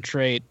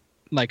concentrate,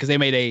 like, because they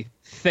made a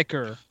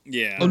thicker.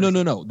 Yeah. Oh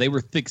no, they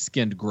were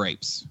thick-skinned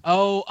grapes.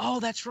 Oh,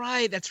 that's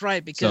right,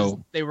 because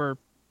So, they were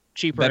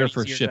cheaper, better and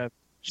for easier to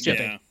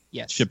shipping. Yeah.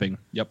 Yes. Shipping.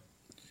 Yep.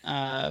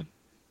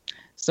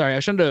 Sorry, I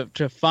was trying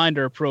to find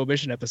our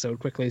Prohibition episode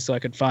quickly so I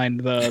could find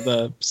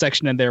the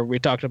section in there where we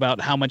talked about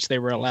how much they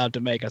were allowed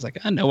to make. I was like,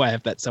 I know I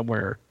have that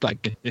somewhere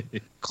like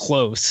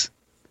close.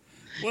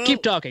 Well,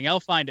 Keep talking. I'll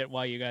find it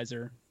while you guys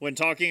are. when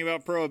talking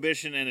about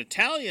Prohibition and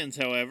Italians,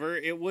 however,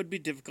 it would be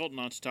difficult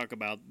not to talk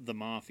about the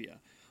Mafia.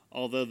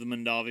 Although the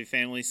Mondavi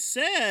family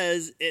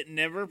says it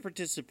never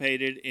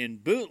participated in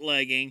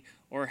bootlegging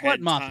or had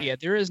What mafia?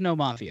 There is no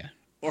mafia.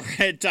 or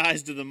had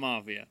ties to the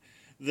Mafia.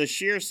 The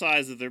sheer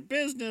size of their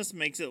business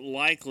makes it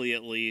likely,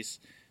 at least,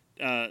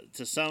 that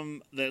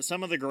some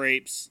of the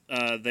grapes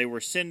they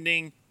were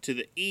sending to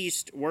the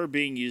east were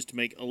being used to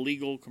make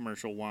illegal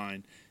commercial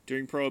wine.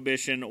 During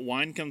Prohibition,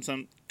 wine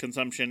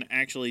consumption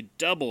actually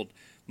doubled,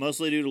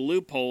 mostly due to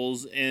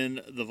loopholes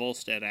in the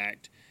Volstead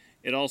Act.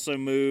 It also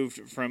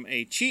moved from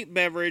a cheap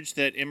beverage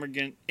that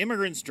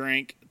immigrants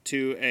drank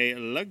to a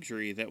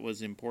luxury that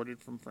was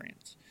imported from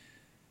France.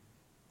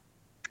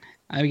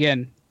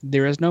 Again,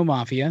 there is no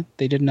mafia.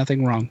 They did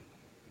nothing wrong.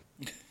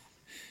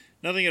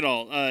 Nothing at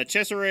all.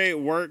 Cesare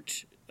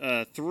worked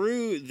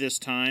through this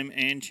time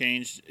and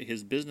changed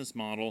his business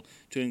model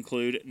to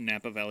include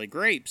Napa Valley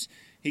grapes.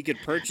 He could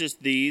purchase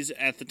these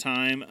at the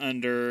time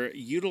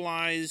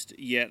underutilized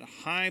yet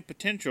high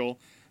potential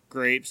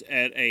grapes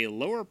at a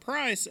lower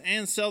price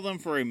and sell them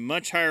for a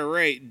much higher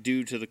rate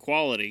due to the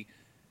quality.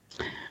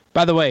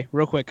 By the way,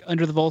 real quick,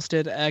 under the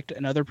Volstead Act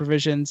and other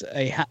provisions,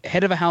 a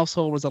head of a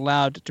household was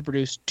allowed to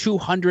produce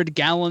 200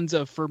 gallons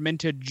of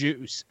fermented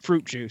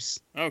fruit juice.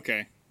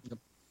 Okay.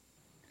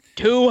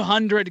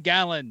 200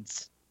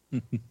 gallons.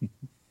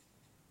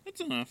 That's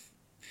enough.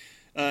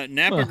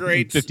 Napa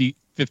grapes...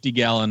 50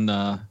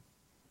 gallon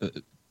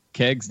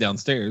kegs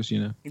downstairs,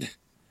 you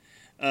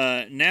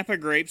know. Napa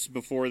grapes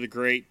before the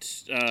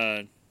great...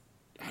 I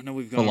know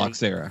we've gone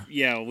Phylloxera.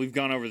 we've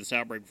gone over this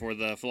outbreak before.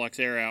 The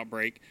Phylloxera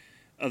outbreak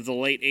of the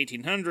late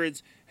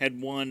 1800s had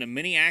won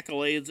many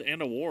accolades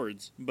and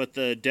awards, but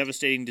the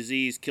devastating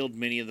disease killed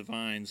many of the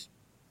vines,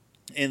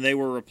 and they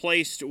were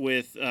replaced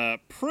with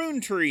prune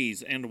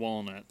trees and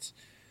walnuts.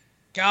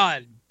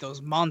 God,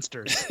 those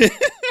monsters.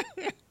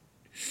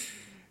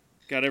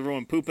 Got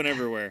everyone pooping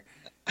everywhere.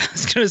 I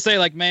was going to say,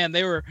 like, man,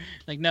 they were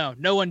like, no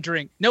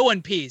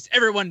one pees,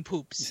 everyone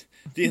poops.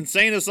 The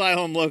insane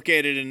asylum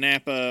located in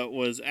Napa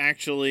was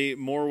actually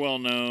more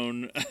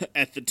well-known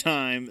at the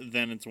time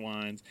than its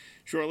wines.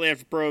 Shortly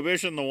after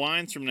Prohibition, the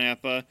wines from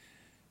Napa,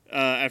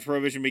 after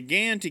Prohibition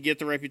began to get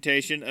the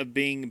reputation of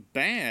being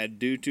bad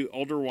due to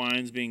older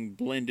wines being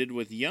blended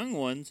with young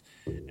ones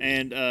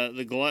and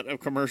the glut of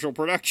commercial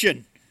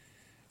production.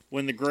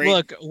 When the great...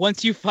 Look,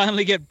 once you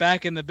finally get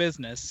back in the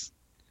business,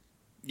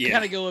 you Yeah.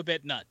 gotta go a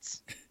bit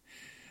nuts.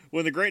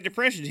 When the Great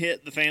Depression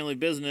hit, the family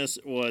business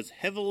was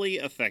heavily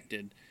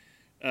affected.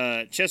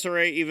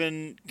 Cesare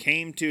even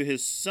came to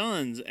his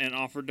sons and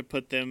offered to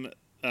put them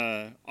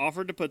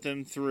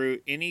through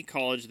any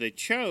college they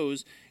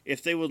chose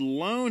if they would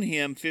loan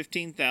him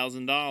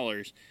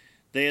 $15,000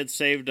 they had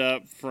saved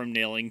up from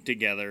nailing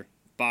together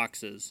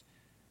boxes.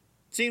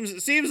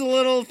 Seems a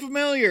little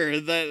familiar,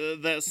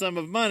 that sum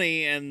of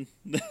money. And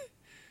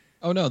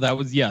Oh no, that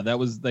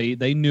was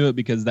they knew it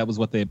because that was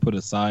what they had put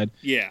aside.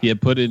 yeah, He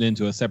had put it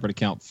into a separate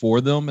account for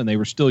them, and they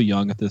were still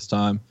young at this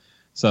time.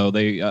 So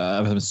they,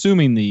 I'm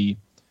assuming the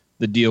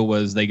deal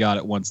was they got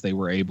it once they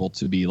were able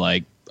to be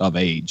like of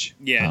age.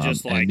 Yeah,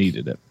 and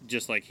needed it.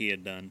 just like he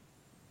had done.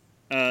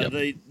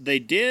 Yep. They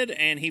did,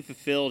 and he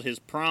fulfilled his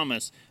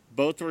promise.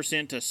 Both were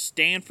sent to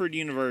Stanford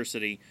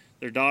University.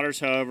 Their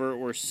daughters, however,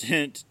 were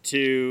sent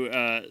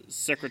to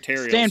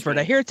secretarial Stanford, school.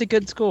 I hear it's a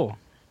good school.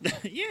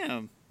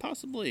 Yeah,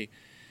 possibly.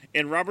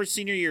 In Robert's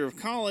senior year of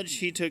college,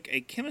 he took a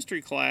chemistry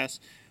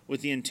class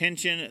with the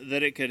intention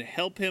that it could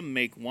help him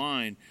make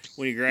wine.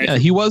 When he graduated,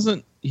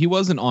 Yeah, he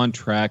wasn't on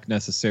track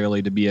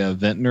necessarily to be a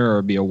vintner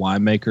or be a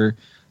winemaker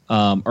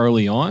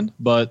early on,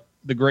 but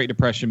the Great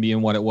Depression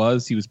being what it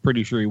was, he was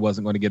pretty sure he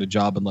wasn't going to get a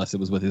job unless it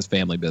was with his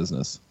family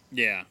business.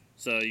 yeah,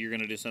 so you're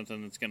going to do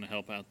something that's going to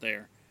help out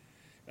there.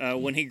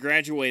 When he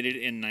graduated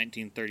in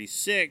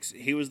 1936,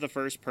 he was the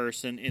first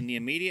person in the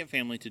immediate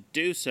family to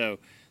do so.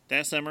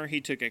 That summer,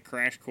 he took a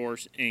crash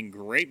course in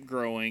grape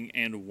growing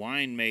and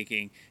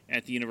winemaking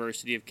at the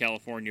University of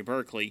California,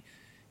 Berkeley.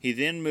 He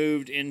then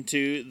moved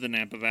into the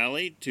Napa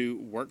Valley to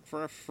work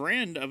for a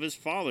friend of his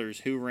father's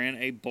who ran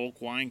a bulk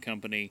wine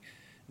company,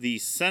 the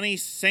Sunny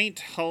St.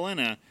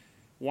 Helena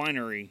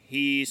Winery.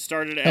 He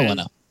started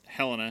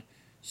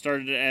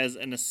started as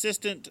an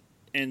assistant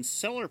and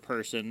cellar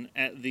person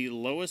at the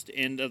lowest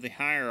end of the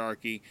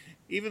hierarchy,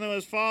 even though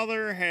his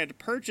father had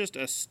purchased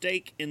a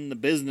stake in the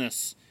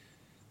business.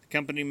 The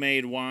company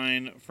made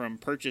wine from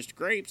purchased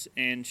grapes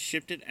and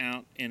shipped it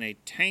out in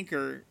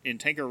tanker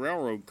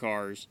railroad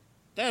cars.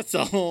 That's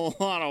a whole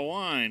lot of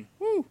wine.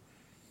 Woo!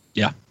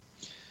 Yeah.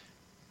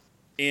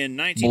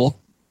 In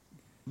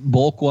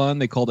bulk wine,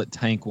 they called it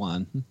tank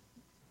wine.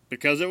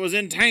 Because it was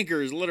in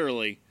tankers,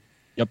 literally.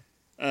 Yep.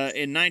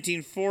 In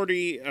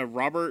 1940,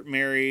 Robert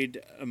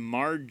married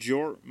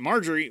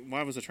Marjorie.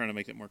 Why was I trying to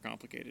make it more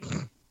complicated?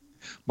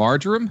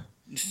 Marjoram?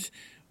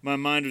 My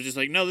mind was just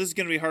like, no, this is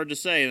going to be hard to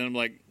say. And I'm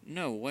like,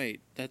 no,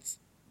 wait,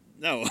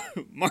 no.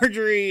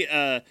 Marjorie,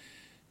 the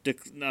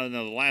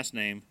last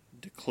name,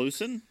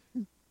 DeCluson?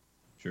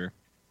 Sure.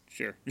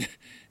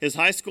 His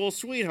high school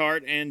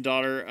sweetheart and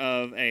daughter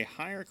of a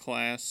higher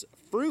class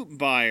fruit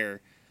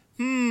buyer.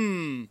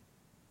 Very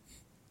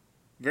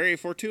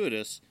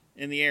fortuitous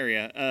in the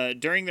area.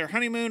 During their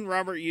honeymoon,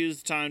 Robert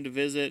used time to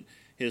visit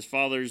his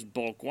father's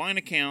bulk wine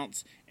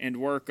accounts and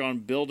work on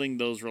building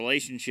those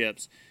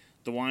relationships.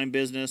 The wine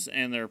business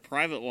and their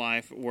private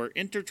life were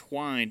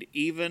intertwined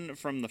even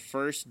from the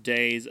first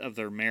days of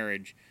their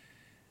marriage.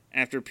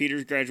 After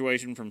Peter's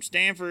graduation from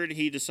Stanford,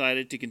 he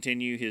decided to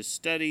continue his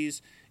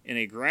studies in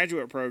a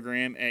graduate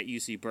program at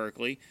UC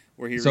Berkeley,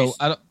 where he.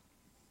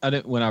 I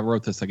didn't. When I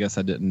wrote this, I guess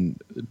I didn't.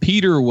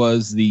 Peter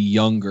was the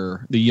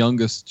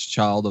youngest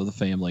child of the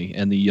family,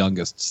 and the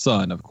youngest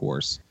son, of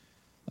course,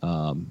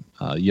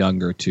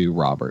 younger to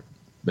Robert.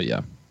 But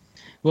yeah.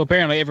 Well,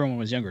 apparently everyone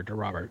was younger to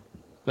Robert.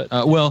 But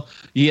well,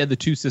 he had the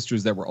two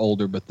sisters that were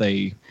older, but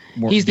they.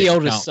 He's the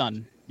oldest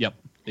son. Yep,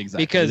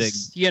 exactly.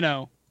 Because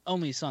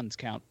only sons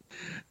count.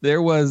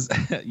 There was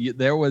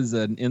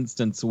an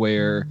instance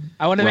where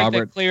I want to make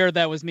that clear.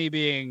 That was me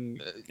being.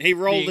 He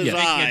rolled his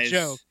eyes. A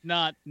joke,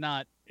 not.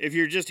 If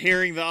you're just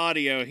hearing the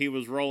audio, he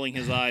was rolling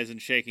his eyes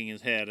and shaking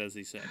his head as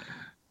he said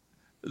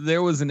it.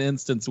 There was an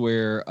instance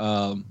where,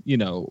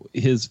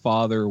 his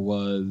father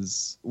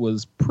was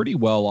pretty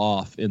well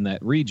off in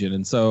that region,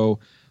 and so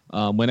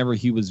whenever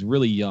he was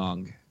really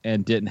young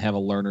and didn't have a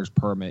learner's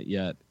permit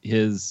yet,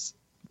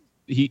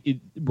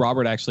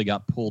 Robert actually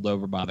got pulled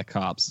over by the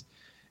cops,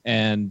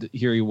 and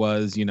here he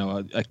was,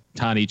 a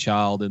tiny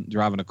child and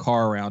driving a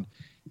car around.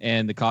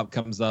 And the cop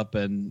comes up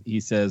and he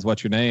says,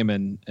 "What's your name?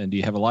 And do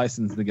you have a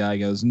license?" The guy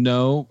goes,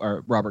 "No,"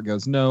 or Robert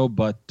goes, "No,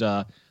 but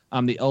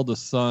I'm the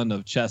eldest son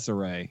of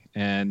Cesare."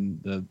 And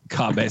the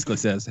cop basically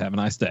says, "Have a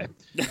nice day."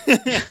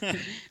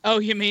 Oh,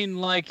 you mean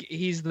like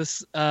he's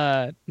this,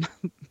 in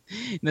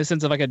the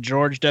sense of like a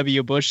George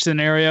W. Bush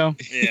scenario?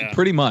 Yeah.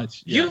 Pretty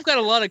much. Yeah. You've got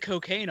a lot of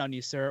cocaine on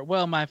you, sir.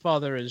 Well, my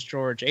father is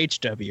George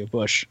H.W.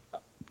 Bush.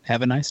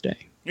 Have a nice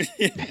day.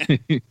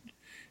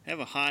 Have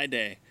a high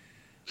day.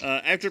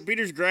 After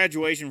Peter's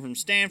graduation from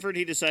Stanford,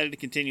 he decided to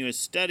continue his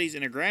studies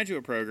in a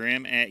graduate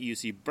program at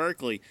UC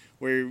Berkeley,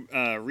 where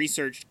he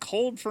researched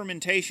cold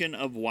fermentation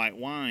of white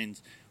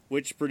wines,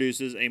 which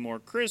produces a more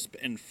crisp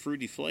and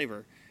fruity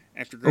flavor.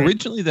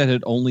 Originally, that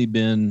had only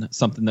been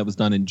something that was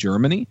done in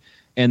Germany,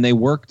 and they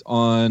worked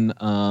on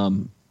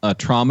a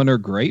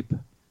Traminer grape,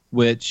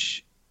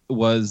 which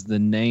was the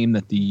name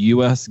that the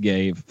U.S.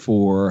 gave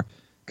for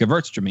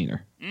Gewürztraminer.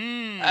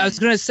 I was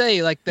gonna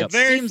say, like, that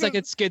seems like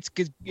it's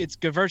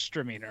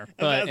Gewürztraminer,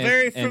 but a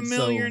very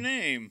familiar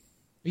name.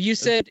 You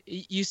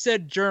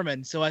said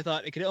German, so I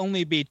thought it could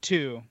only be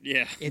two.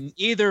 Yeah, it's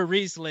either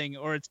Riesling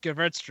or it's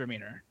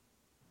Gewürztraminer.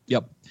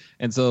 Yep,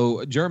 and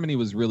so Germany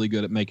was really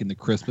good at making the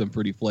crisp and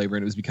fruity flavor,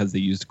 and it was because they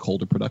used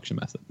colder production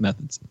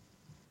methods.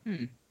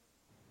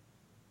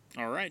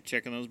 All right,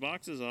 checking those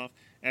boxes off.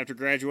 After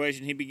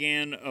graduation, he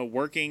began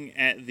working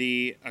at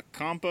the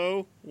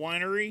Acampo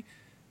winery,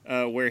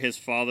 where his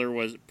father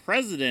was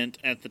president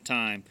at the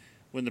time,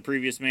 when the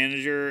previous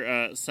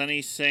manager,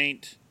 Sunny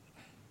St.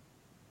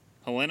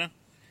 Helena.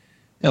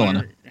 Why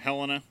do I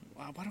want to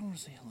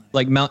say Helena?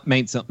 Like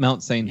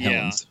Mount St.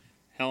 Helens.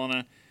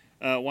 Helena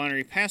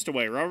winery passed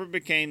away. Robert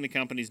became the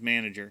company's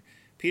manager.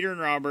 Peter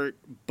and Robert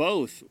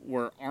both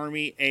were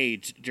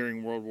Army-aged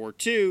during World War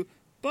II,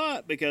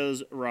 but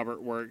because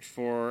Robert worked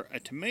for a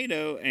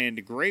tomato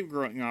and grape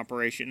growing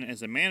operation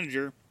as a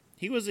manager,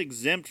 he was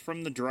exempt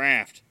from the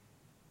draft.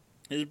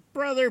 His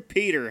brother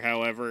Peter,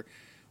 however,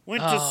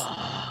 went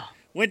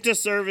to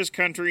serve his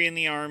country in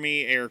the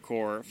Army Air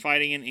Corps,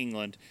 fighting in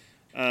England.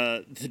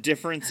 The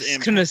difference in... I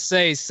was going to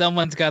say,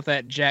 someone's got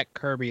that Jack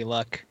Kirby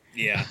luck.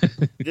 Yeah.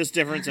 This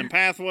difference in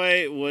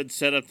pathway would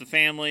set up the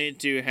family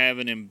to have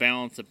an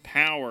imbalance of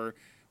power,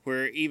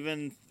 where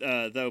even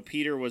though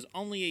Peter was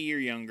only a year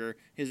younger,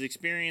 his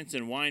experience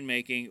in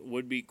winemaking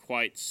would be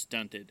quite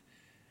stunted.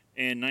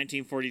 In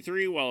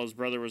 1943, while his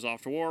brother was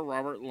off to war,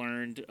 Robert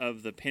learned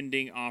of the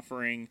pending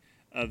offering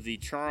of the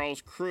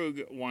Charles Krug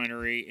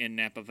Winery in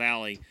Napa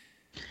Valley.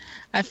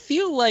 I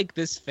feel like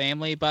this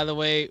family, by the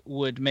way,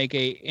 would make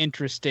a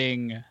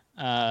interesting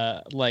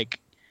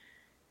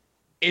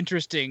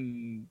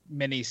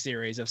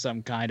mini-series of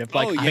some kind of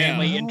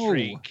family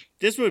intrigue.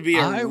 This would be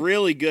a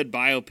really good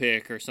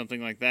biopic or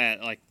something like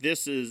that. Like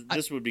this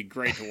would be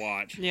great to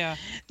watch. Yeah.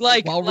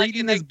 While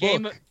reading this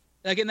book.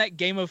 Like in that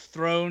Game of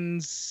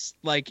Thrones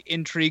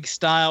intrigue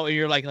style, and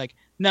you're like,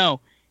 no,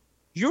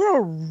 you're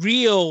a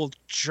real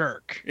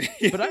jerk.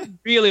 But I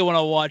really want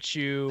to watch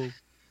you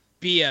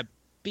be a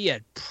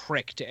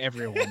prick to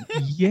everyone.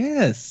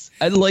 Yes.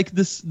 I like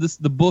this.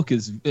 The book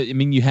is, I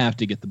mean, you have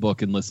to get the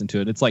book and listen to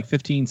it. It's like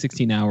 15,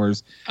 16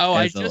 hours. Oh,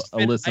 I just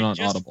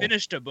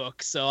finished a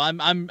book, so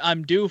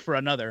I'm due for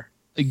another.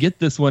 Get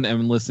this one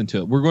and listen to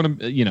it. We're going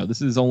to,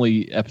 this is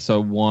only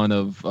episode 1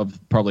 of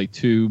probably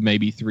 2,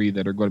 maybe 3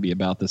 that are going to be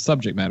about this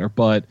subject matter.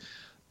 But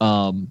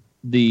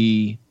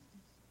the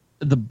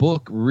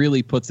book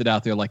really puts it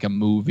out there like a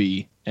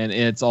movie, and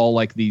it's all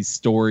like these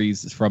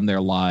stories from their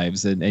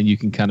lives, and you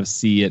can kind of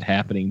see it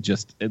happening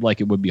just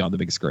like it would be on the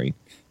big screen.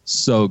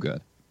 So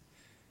good.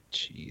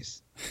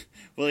 Jeez.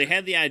 Well, they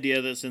had the idea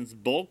that since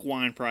bulk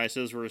wine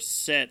prices were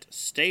set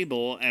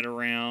stable at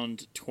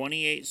around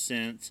 28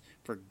 cents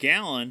per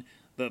gallon,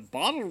 but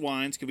bottled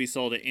wines could be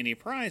sold at any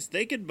price,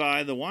 they could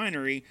buy the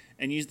winery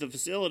and use the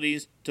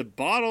facilities to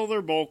bottle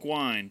their bulk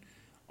wine.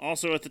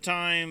 Also, at the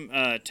time,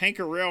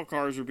 tanker rail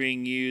cars were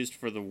being used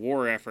for the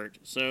war effort,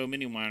 so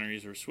many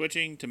wineries were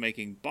switching to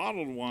making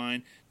bottled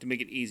wine to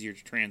make it easier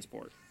to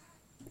transport.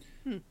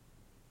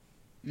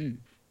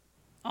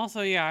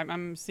 Also, yeah,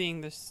 I'm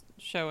seeing this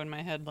show in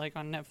my head, like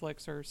on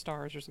Netflix or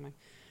Stars or something.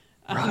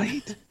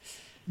 Right.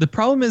 The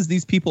problem is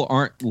these people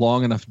aren't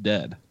long enough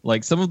dead.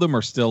 Like, some of them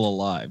are still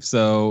alive.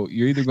 So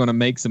you're either going to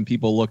make some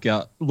people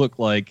look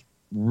like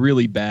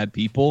really bad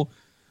people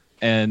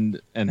and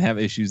have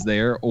issues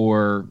there,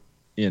 or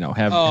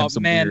have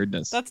some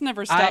weirdness. That's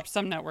never stopped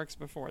some networks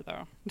before,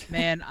 though.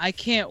 Man, I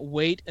can't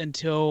wait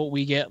until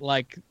we get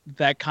like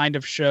that kind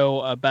of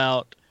show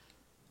about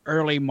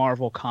early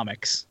Marvel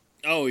comics.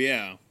 Oh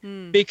yeah,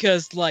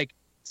 because like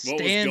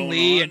Stan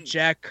Lee and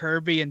Jack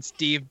Kirby and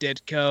Steve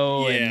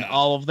Ditko and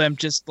all of them,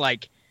 just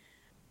like,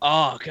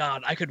 oh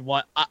god, I could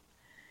watch.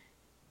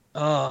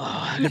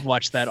 I could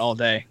watch that all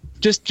day.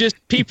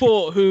 Just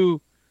people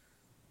who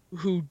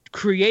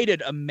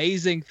created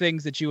amazing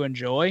things that you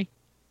enjoy,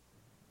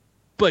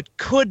 but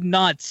could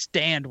not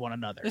stand one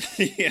another.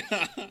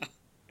 Yeah.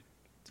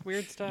 It's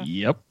weird stuff.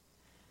 Yep.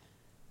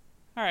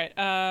 All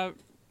right.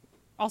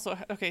 Also,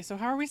 okay, so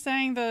how are we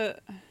saying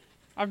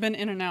I've been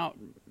in and out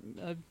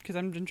because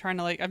I've been trying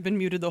to I've been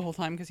muted the whole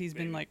time because he's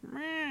been like,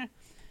 meh.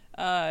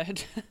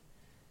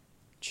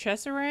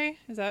 Cesare?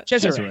 Is that?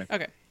 Cesare.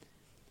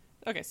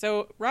 Okay,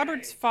 so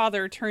Robert's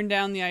father turned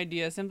down the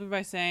idea simply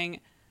by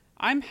saying,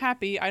 I'm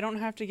happy I don't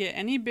have to get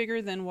any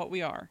bigger than what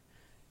we are.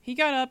 He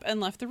got up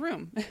and left the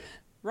room.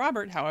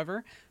 Robert,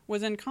 however,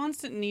 was in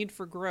constant need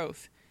for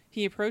growth.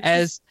 He approached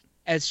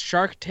as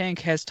Shark Tank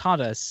has taught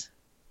us,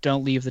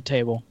 don't leave the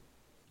table.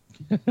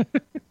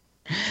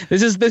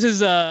 This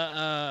is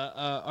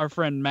our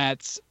friend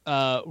Matt's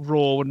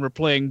rule when we're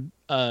playing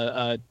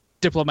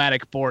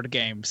diplomatic board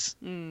games.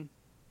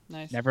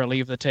 Nice. Never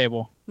leave the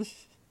table.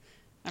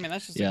 I mean,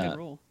 that's just a good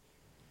rule.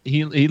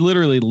 He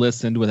literally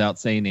listened without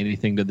saying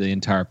anything to the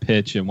entire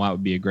pitch and why it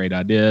would be a great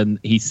idea. And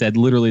he said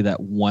literally that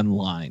one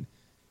line,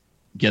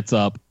 gets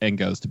up and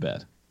goes to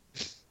bed.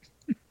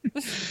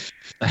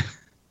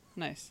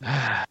 Nice.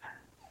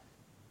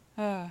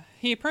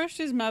 He approached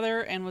his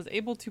mother and was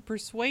able to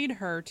persuade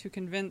her to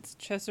convince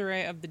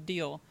Cesare of the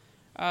deal.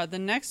 The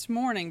next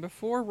morning,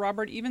 before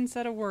Robert even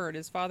said a word,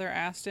 his father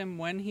asked him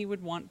when he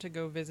would want to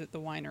go visit the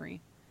winery.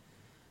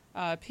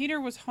 Peter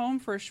was home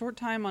for a short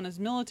time on his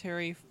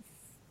military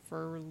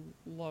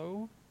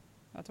furlough.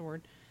 That's a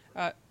word.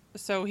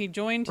 So he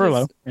joined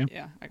furlough.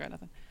 Yeah, I got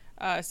nothing.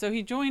 So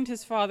he joined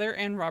his father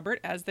and Robert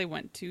as they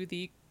went to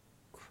the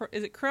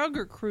is it Krug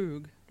or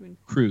Krug?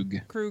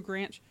 Krug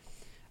Ranch.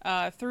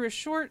 Through a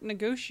short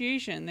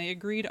negotiation, they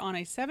agreed on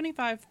a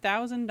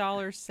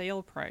 $75,000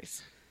 sale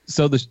price.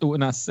 So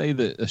when I say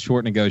a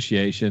short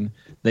negotiation,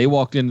 they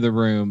walked into the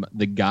room.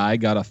 The guy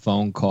got a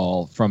phone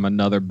call from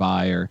another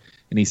buyer,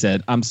 and he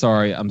said, "I'm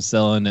sorry, I'm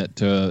selling it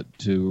to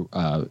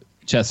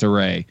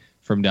Cesare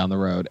from down the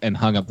road," and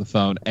hung up the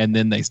phone. And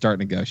then they start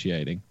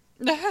negotiating.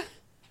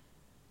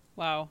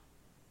 Wow,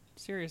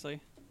 seriously,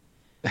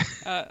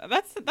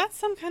 that's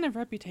some kind of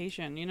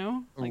reputation,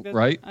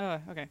 right?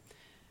 Okay.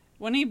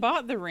 When he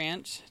bought the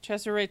ranch,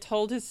 Cesare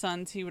told his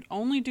sons he would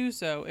only do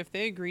so if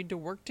they agreed to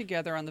work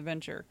together on the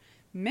venture.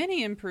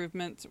 Many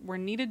improvements were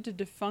needed to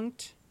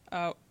defunct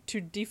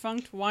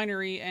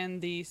winery,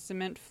 and the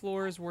cement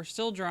floors were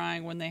still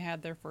drying when they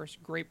had their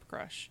first grape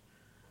crush.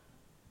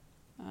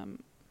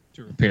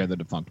 To repair the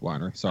defunct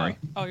winery. Sorry.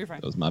 Oh, you're fine.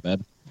 That was my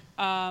bad.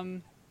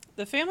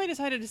 The family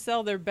decided to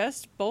sell their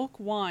best bulk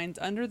wines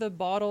under the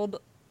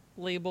bottled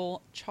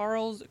label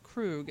Charles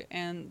Krug,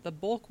 and the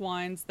bulk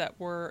wines that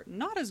were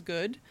not as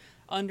good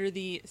under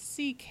the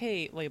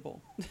CK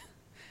label.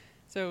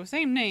 So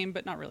same name,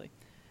 but not really.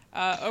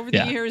 Over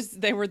the years,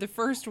 they were the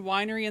first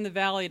winery in the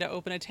valley to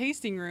open a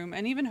tasting room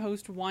and even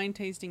host wine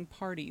tasting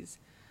parties.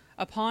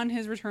 Upon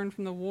his return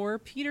from the war,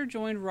 Peter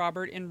joined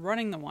Robert in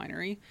running the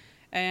winery,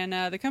 and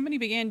the company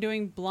began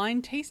doing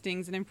blind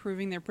tastings and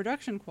improving their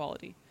production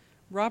quality.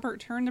 Robert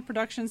turned the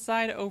production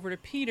side over to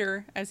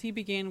Peter as he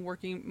began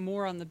working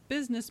more on the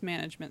business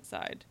management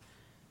side.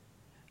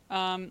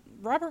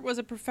 Robert was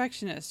a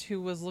perfectionist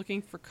who was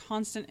looking for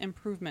constant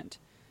improvement.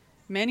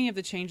 Many of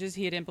the changes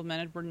he had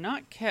implemented were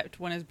not kept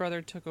when his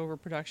brother took over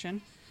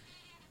production.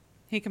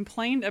 He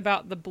complained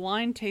about the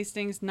blind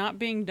tastings not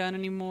being done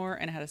anymore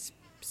and had a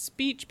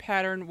speech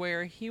pattern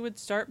where he would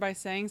start by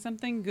saying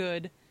something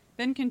good,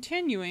 then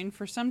continuing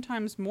for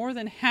sometimes more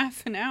than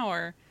half an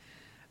hour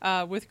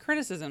with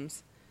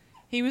criticisms.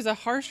 He was a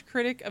harsh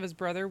critic of his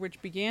brother,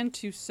 which began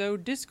to sow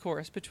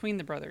discourse between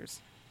the brothers.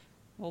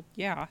 Well,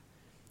 yeah.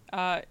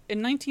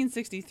 In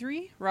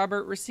 1963,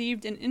 Robert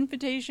received an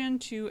invitation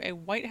to a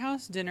White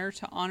House dinner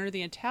to honor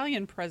the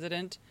Italian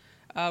president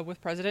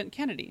with President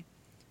Kennedy.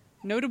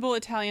 Notable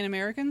Italian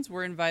Americans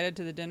were invited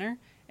to the dinner,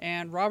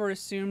 and Robert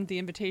assumed the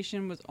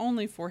invitation was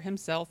only for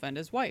himself and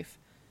his wife.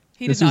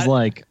 This was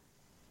like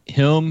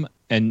him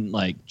and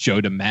like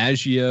Joe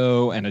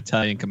DiMaggio and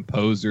Italian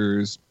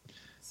composers.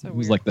 So it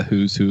was like the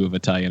who's who of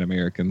Italian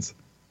Americans.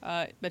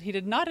 But he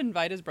did not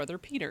invite his brother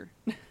Peter.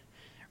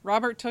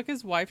 Robert took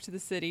his wife to the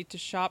city to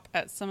shop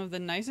at some of the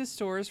nicest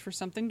stores for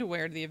something to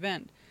wear to the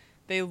event.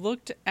 They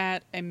looked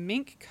at a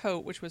mink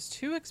coat, which was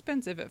too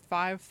expensive at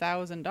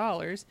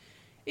 $5,000,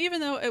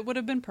 even though it would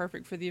have been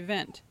perfect for the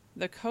event.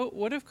 The coat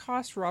would have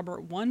cost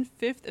Robert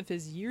 1/5 of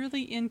his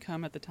yearly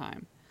income at the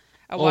time.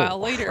 A while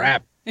later,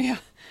 he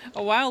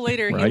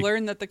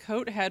learned that the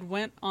coat had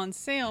went on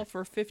sale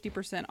for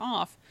 50%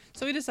 off,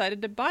 so he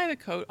decided to buy the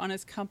coat on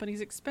his company's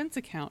expense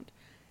account,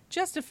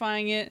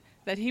 justifying it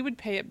that he would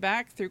pay it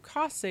back through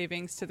cost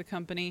savings to the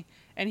company,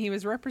 and he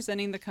was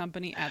representing the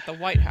company at the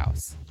White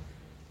House.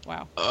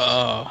 Wow.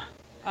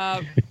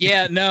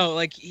 Yeah, no,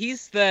 like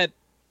he's that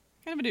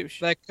kind of a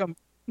douche.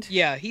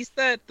 He's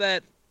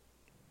that.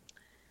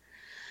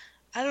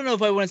 I don't know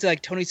if I want to say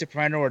like Tony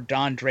Soprano or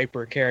Don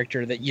Draper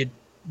character that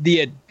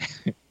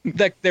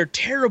like they're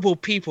terrible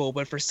people,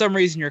 but for some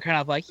reason you're kind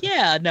of like,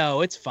 yeah,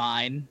 no, it's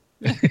fine.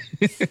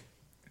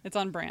 It's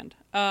on brand.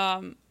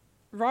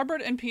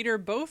 Robert and Peter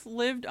both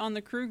lived on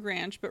the Krug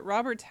Ranch, but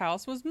Robert's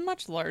house was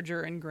much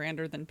larger and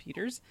grander than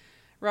Peter's.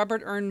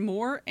 Robert earned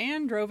more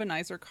and drove a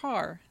nicer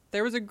car.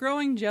 There was a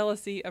growing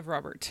jealousy of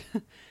Robert.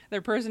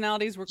 Their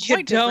personalities were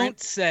quite different. You don't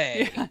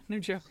say. Yeah, no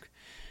joke.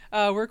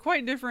 Were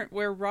quite different,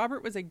 where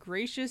Robert was a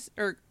gracious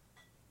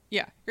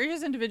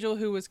individual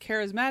who was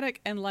charismatic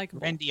and likable.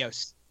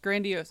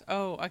 Grandiose.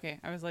 Oh, okay.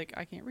 I was like,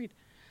 I can't read.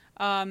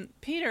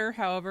 Peter,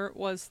 however,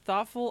 was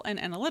thoughtful and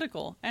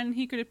analytical, and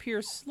he could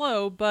appear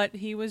slow, but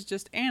he was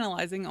just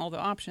analyzing all the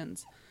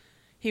options.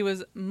 He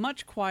was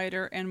much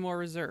quieter and more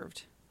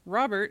reserved.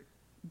 Robert,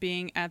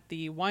 being at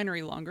the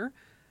winery longer,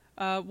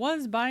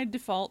 was by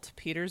default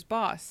Peter's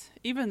boss,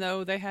 even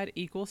though they had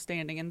equal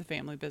standing in the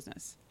family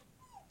business.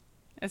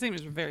 I think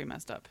it was very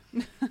messed up.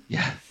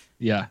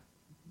 Yeah.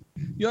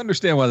 You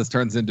understand why this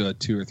turns into a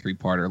 2 or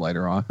 3-parter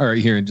later on, or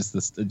here in just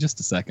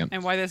a second.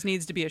 And why this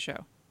needs to be a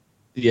show.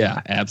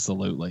 Yeah,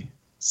 absolutely.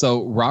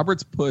 So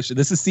Robert's push,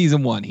 this is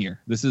season 1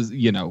 here. This is,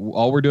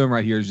 all we're doing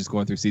right here is just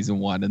going through season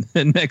 1. And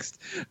then next,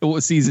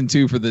 season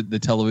 2 for the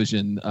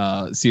television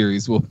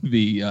series will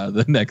be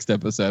the next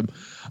episode.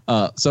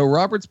 So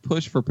Robert's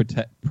push for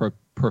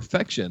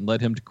perfection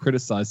led him to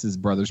criticize his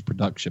brother's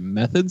production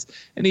methods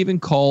and even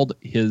called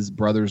his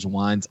brother's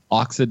wines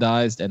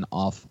oxidized and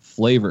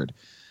off-flavored,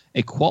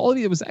 a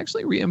quality that was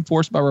actually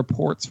reinforced by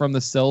reports from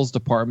the sales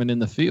department in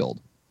the field.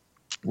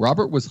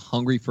 Robert was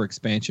hungry for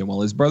expansion,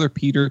 while his brother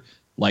Peter,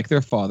 like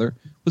their father,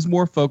 was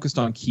more focused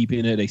on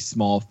keeping it a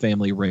small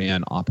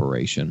family-ran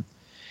operation.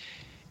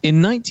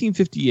 In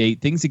 1958,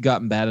 things had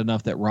gotten bad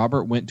enough that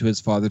Robert went to his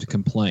father to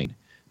complain.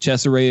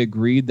 Cesare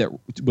agreed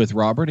with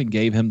Robert and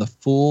gave him the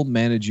full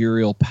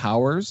managerial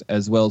powers,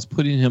 as well as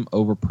putting him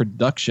over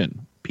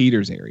production,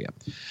 Peter's area.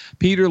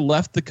 Peter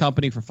left the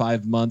company for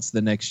 5 months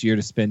the next year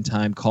to spend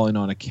time calling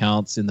on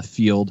accounts in the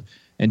field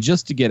and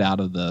just to get out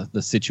of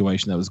the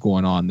situation that was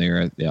going on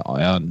there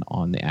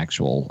on the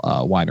actual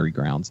winery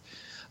grounds.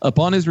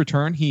 Upon his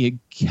return, he had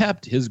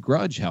kept his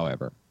grudge,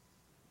 however.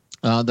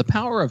 The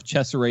power of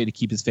Cesare to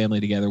keep his family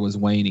together was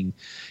waning.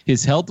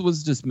 His health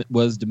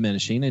was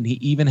diminishing, and he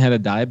even had a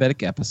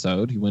diabetic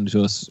episode. He went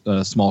into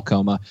a small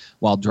coma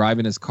while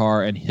driving his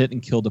car and hit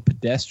and killed a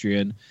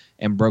pedestrian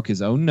and broke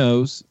his own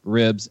nose,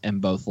 ribs,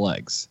 and both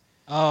legs.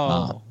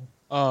 No.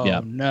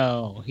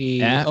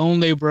 He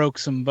only broke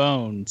some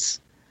bones.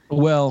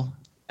 Well,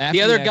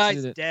 the other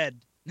guy's dead.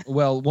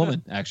 Well,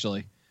 woman,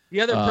 actually.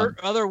 The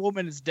other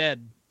woman is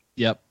dead.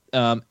 Yep.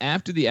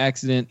 After the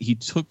accident, he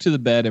took to the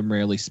bed and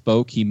rarely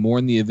spoke. He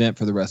mourned the event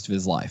for the rest of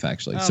his life,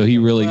 actually. So he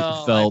really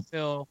felt... I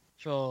feel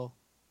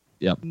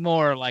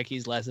more like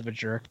he's less of a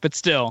jerk. But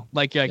still,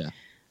 lucky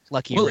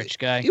rich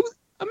guy.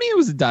 It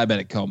was a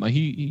diabetic coma.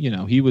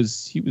 He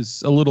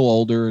was a little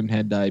older and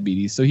had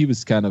diabetes, so he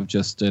was kind of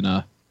just in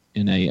a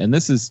and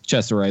this is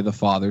Cesare, the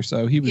father,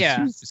 so he was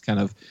just kind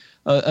of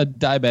a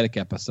diabetic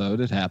episode.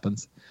 It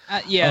happens.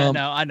 No,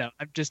 I know.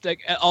 I'm just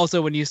like,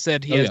 also when you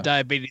said he has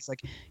diabetes,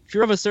 like if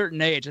you're of a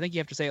certain age, I think you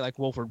have to say like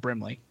Wilford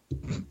Brimley.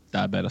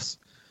 Diabetes.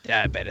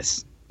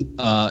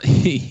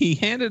 He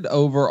handed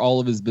over all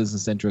of his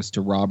business interests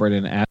to Robert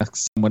and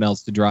asked someone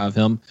else to drive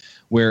him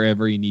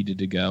wherever he needed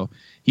to go.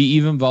 He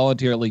even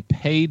voluntarily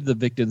paid the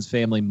victim's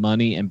family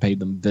money and paid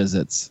them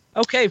visits.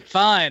 Okay,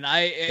 fine.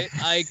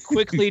 I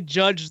quickly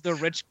judged the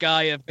rich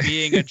guy of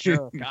being a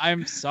jerk.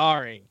 I'm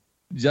sorry.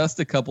 Just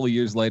a couple of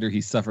years later,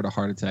 he suffered a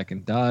heart attack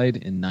and died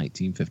in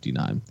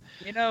 1959.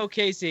 You know,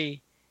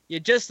 Casey,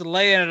 you're just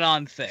laying it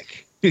on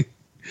thick.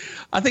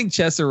 I think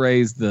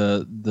Cesare's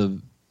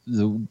the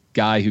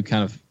guy who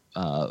kind of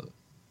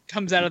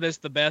comes out of this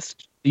the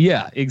best.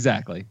 Yeah,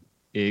 exactly.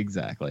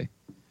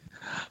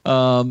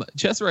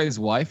 Cesare's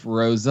wife,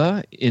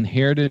 Rosa,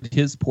 inherited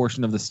his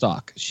portion of the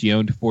stock. She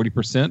owned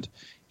 40%.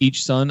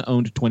 Each son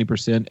owned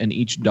 20%, and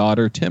each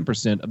daughter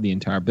 10% of the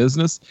entire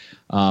business.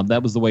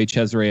 That was the way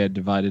Cesare had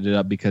divided it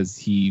up because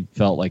he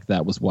felt like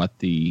that was what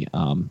the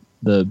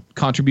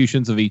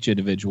contributions of each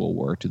individual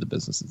were to the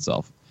business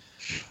itself.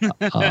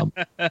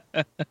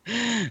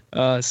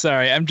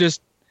 Sorry, I'm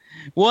just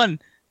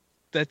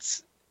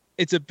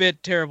it's a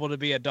bit terrible to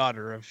be a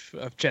daughter of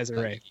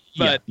Cesare.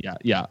 But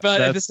yeah.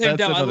 But at the same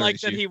time, I like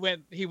that he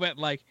went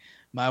like,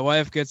 my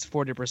wife gets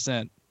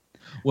 40%.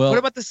 Well, what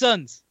about the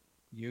sons?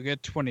 You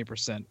get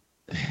 20%.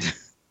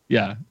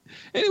 Yeah.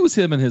 And it was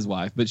him and his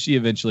wife, but she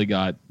eventually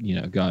got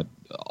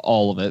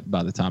all of it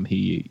by the time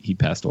he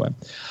passed away.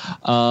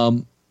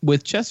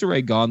 With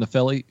Cesare gone,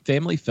 the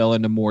family fell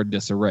into more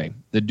disarray.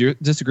 The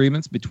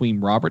disagreements between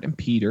Robert and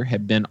Peter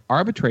had been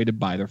arbitrated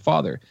by their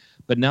father,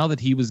 but now that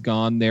he was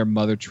gone, their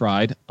mother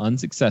tried,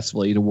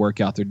 unsuccessfully, to work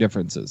out their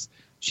differences.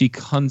 She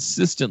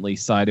consistently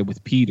sided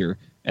with Peter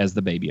as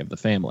the baby of the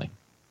family.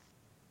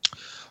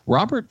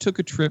 Robert took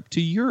a trip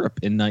to Europe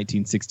in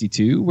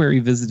 1962, where he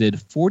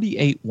visited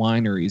 48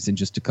 wineries in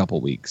just a couple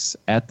weeks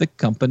at the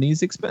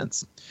company's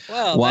expense.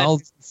 Well,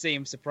 that doesn't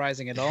seem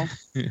surprising at all.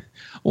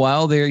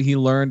 While there, he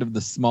learned of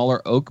the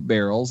smaller oak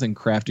barrels and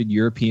crafted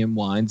European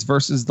wines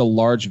versus the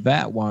large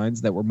vat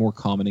wines that were more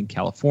common in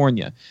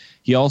California.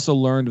 He also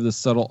learned of the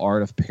subtle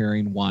art of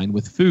pairing wine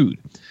with food.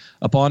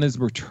 Upon his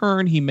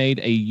return, he made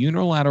a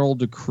unilateral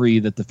decree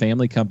that the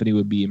family company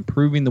would be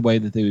improving the way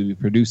that they would be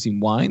producing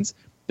wines.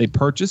 They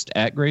purchased,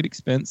 at great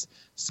expense,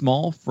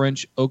 small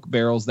French oak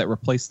barrels that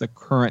replaced the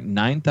current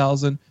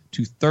 9,000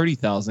 to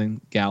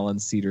 30,000 gallon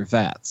cedar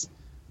vats.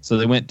 So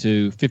they went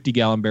to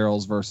 50-gallon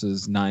barrels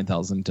versus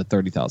 9,000 to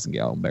 30,000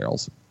 gallon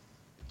barrels.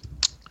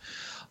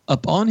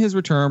 Upon his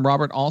return,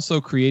 Robert also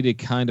created a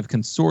kind of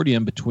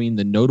consortium between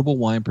the notable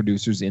wine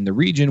producers in the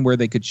region where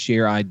they could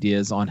share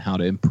ideas on how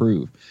to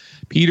improve.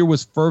 Peter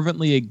was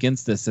fervently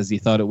against this, as he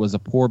thought it was a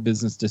poor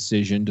business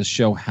decision to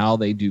share how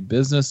they do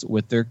business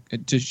with their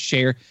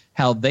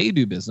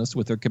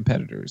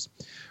competitors.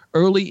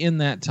 Early in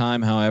that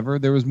time, however,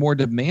 there was more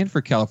demand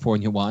for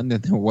California wine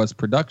than there was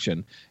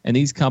production, and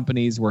these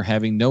companies were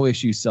having no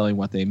issue selling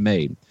what they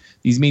made.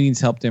 These meetings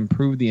helped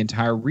improve the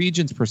entire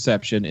region's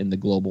perception in the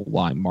global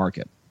wine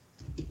market.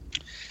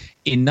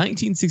 In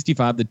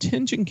 1965, the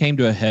tension came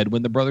to a head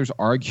when the brothers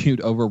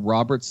argued over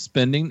Robert's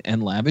spending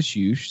and lavish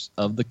use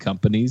of the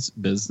company's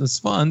business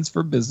funds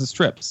for business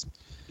trips.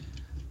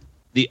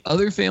 The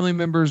other family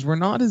members were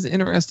not as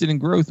interested in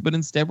growth, but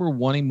instead were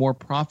wanting more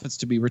profits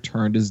to be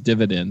returned as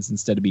dividends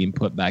instead of being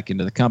put back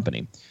into the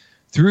company.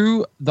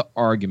 Through the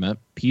argument,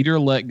 Peter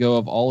let go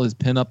of all his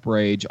pent-up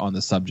rage on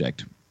the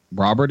subject.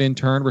 Robert, in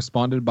turn,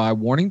 responded by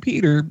warning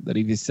Peter that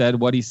if he said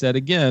what he said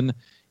again,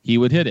 he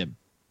would hit him,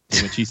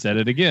 which he said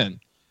it again.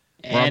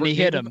 And he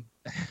hit him.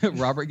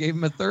 Robert gave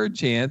him a third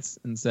chance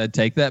and said,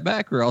 "Take that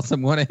back or else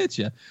I'm going to hit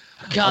you."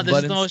 God, this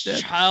is the most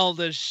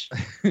childish.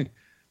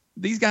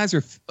 These guys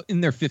are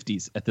in their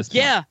 50s at this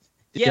point.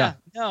 Yeah.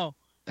 No.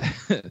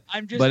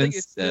 I'm just thinking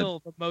it's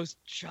still the most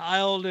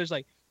childish.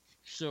 Like,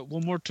 so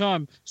one more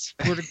time.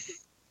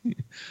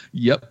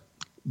 Yep.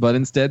 But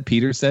instead,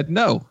 Peter said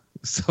no.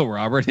 So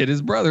Robert hit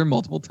his brother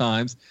multiple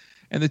times,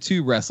 and the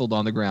two wrestled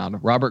on the ground.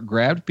 Robert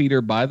grabbed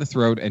Peter by the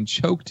throat and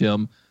choked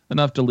him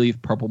enough to leave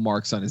purple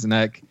marks on his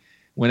neck.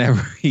 Whenever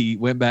he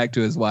went back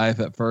to his wife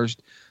at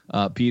first,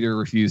 Peter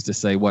refused to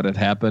say what had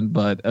happened,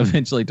 but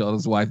eventually told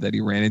his wife that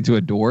he ran into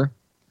a door.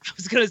 I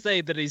was going to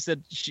say that he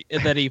said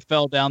that he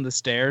fell down the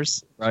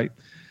stairs. Right.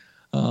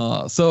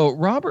 So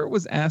Robert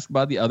was asked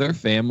by the other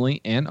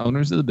family and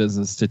owners of the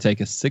business to take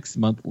a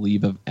 6-month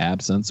leave of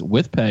absence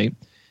with pay,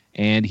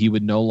 and he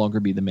would no longer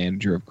be the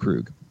manager of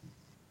Krug.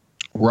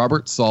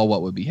 Robert saw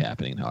what would be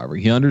happening, however.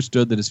 He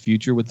understood that his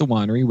future with the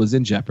winery was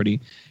in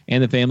jeopardy,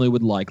 and the family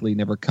would likely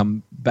never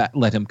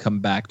let him come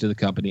back to the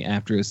company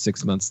after his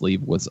 6 months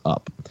leave was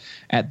up.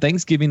 At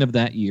Thanksgiving of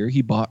that year,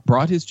 he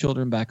brought his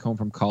children back home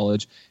from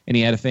college, and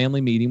he had a family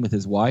meeting with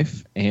his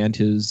wife and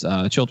his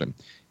children.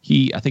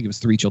 I think it was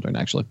 3 children,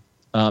 actually.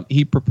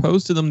 He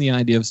proposed to them the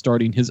idea of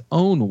starting his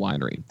own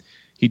winery.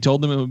 He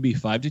told them it would be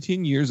 5 to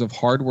 10 years of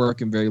hard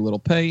work and very little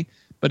pay,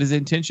 but his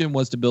intention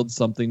was to build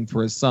something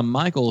for his son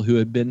Michael, he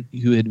had been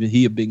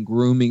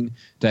grooming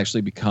to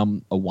actually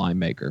become a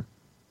winemaker.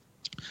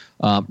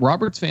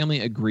 Robert's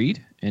family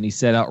agreed, and he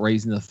set out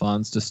raising the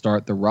funds to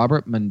start the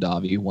Robert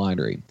Mondavi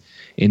Winery.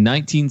 In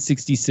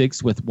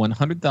 1966, with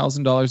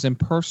 $100,000 in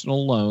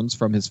personal loans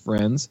from his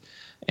friends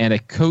and a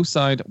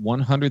co-signed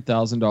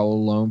 $100,000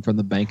 loan from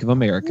the Bank of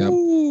America,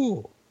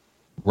 Ooh.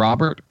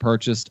 Robert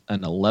purchased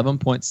an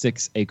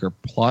 11.6-acre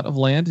plot of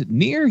land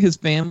near his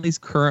family's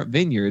current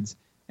vineyards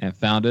and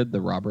founded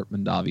the Robert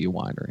Mondavi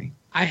Winery.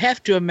 I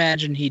have to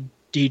imagine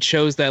he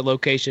chose that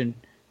location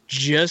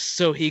just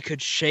so he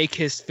could shake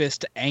his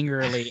fist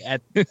angrily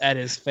at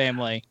his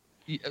family.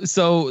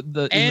 So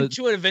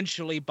to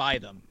eventually buy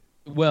them.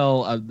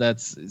 Well,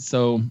 that's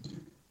so.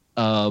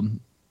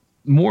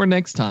 More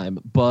next time,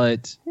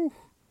 but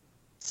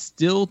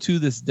still to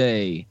this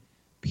day,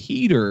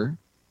 Peter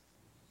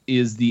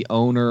is the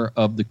owner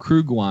of the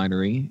Krug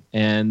Winery,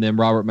 and then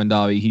Robert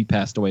Mondavi, he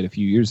passed away a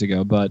few years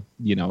ago, but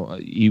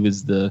he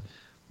was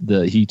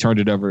he turned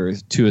it over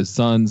to his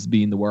sons,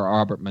 being the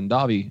Robert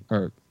Mondavi,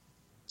 or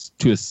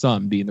to his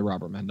son being the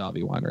Robert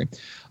Mondavi Winery.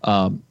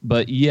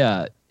 But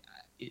yeah,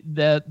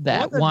 that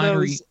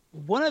winery.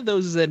 One of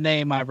those is a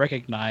name I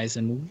recognize,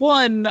 and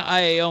one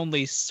I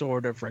only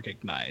sort of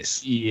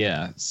recognize.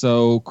 Yeah.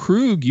 So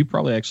Krug, you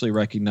probably actually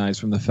recognize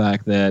from the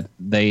fact that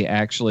they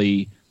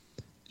actually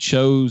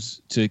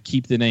chose to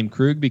keep the name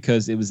Krug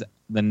because it was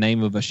the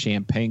name of a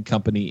champagne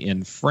company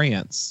in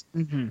France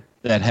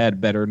that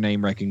had better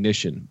name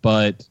recognition.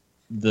 But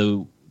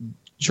the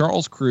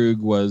Charles Krug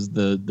was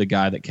the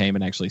guy that came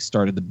and actually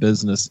started the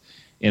business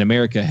in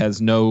America,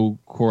 has no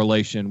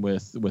correlation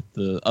with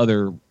the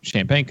other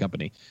champagne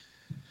company.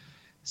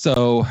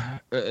 So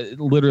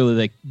literally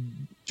they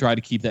try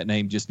to keep that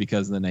name just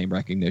because of the name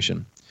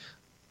recognition.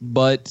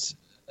 But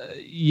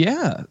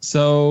yeah,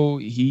 so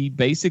he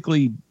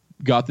basically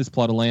got this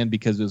plot of land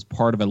because it was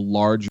part of a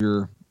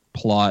larger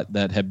plot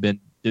that had been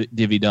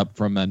divvied up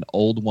from an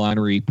old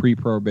winery,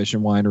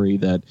 pre-Prohibition winery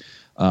that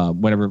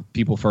whenever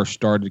people first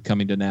started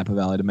coming to Napa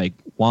Valley to make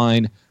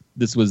wine,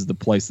 this was the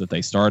place that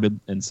they started.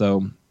 And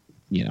so,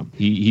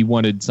 he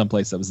wanted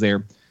someplace that was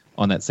there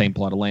on that same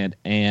plot of land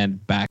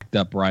and backed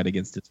up right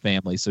against his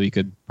family so he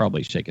could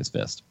probably shake his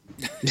fist.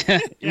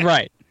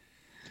 Right.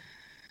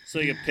 So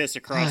he could piss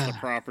across the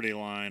property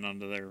line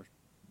onto their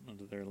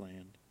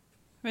land.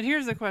 But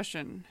here's the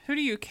question: who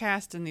do you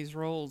cast in these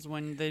roles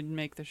when they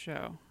make the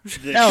show?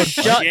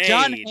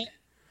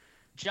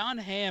 John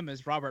Hamm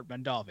is Robert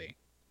Mondavi,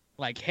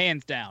 like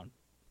hands down.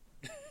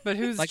 But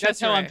who's like that's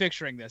how I'm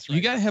picturing this. Right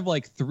you got to have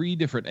like 3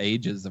 different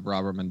ages of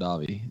Robert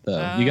Mondavi.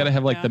 Though you got to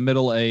have like yeah. the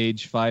middle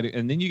age fighter,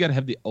 and then you got to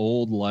have the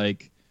old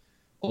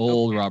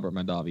Robert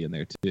Mondavi in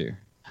there too.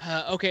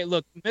 Okay,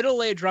 look,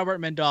 middle-aged Robert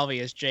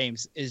Mondavi as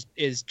James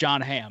is John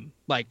Hamm.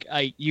 Like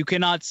you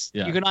cannot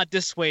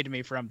dissuade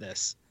me from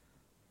this.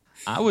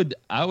 I would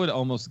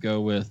almost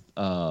go with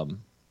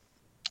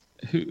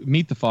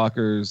Meet the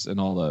Fockers and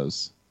all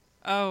those.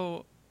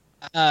 Oh,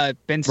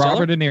 Ben Stiller?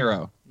 Robert De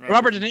Niro.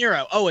 Robert De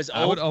Niro. Oh, is old.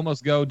 I would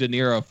almost go De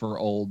Niro for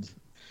old.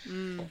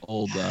 You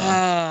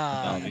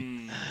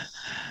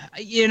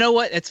know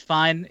what? It's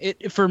fine.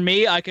 For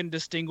me, I can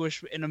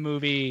distinguish in a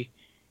movie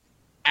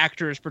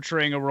actors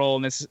portraying a role,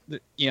 and it's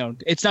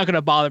it's not going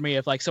to bother me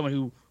if like someone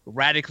who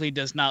radically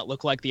does not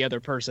look like the other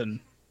person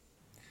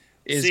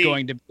is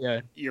going to be.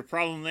 Your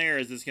problem there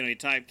is it's going to be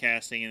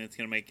typecasting, and it's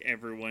going to make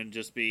everyone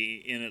just be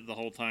in it the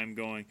whole time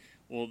going,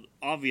 well,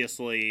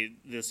 obviously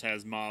this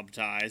has mob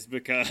ties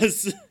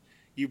because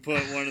you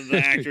put one of the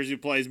actors who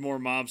plays more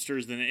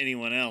mobsters than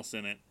anyone else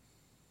in it.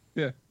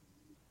 Yeah.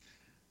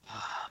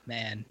 Oh,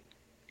 man.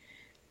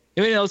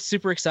 Anybody else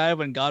super excited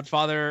when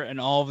Godfather and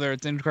all of their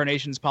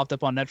incarnations popped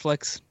up on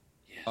Netflix?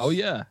 Yes. Oh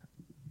yeah.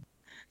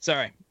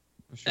 Sorry.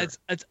 Sure.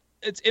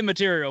 It's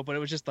immaterial, but it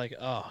was just like,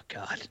 oh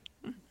god.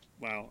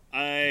 Wow.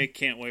 I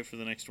can't wait for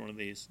the next one of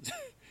these.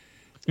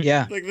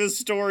 Yeah. Like, this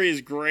story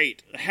is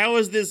great. How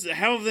have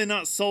they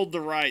not sold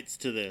the rights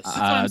to this? That's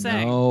what I'm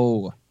saying.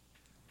 No.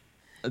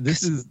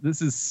 This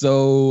is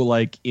so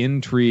like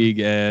intrigue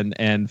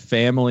and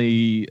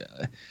family.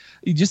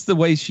 Just the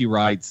way she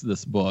writes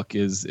this book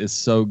is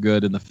so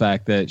good, in the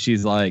fact that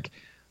she's like,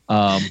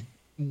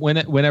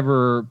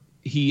 whenever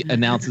he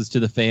announces to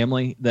the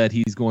family that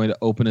he's going to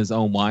open his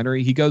own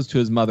winery, he goes to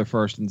his mother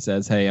first and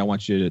says, "Hey, I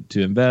want you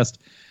to invest."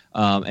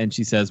 And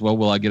she says, "Well,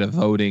 will I get a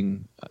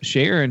voting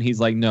share?" And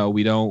he's like, "No,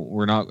 we don't.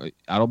 We're not.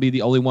 I'll be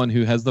the only one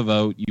who has the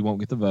vote. You won't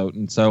get the vote."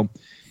 And so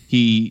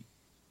he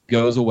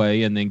goes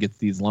away and then gets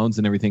these loans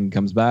and everything, and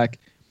comes back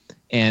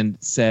and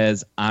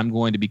says, "I'm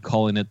going to be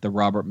calling it the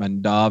Robert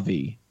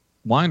Mondavi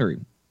Winery."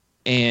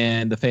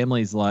 And the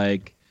family's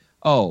like,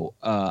 "Oh,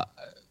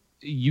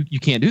 you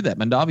can't do that.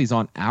 Mondavi's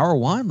on our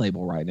wine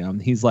label right now."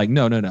 And he's like,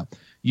 No.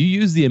 You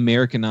use the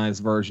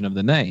Americanized version of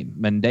the name,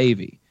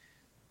 Mondavi.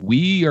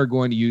 We are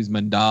going to use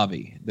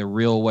Mondavi, the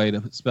real way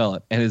to spell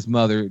it. And his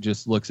mother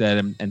just looks at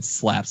him and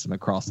slaps him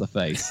across the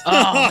face.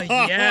 Oh,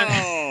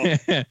 yeah.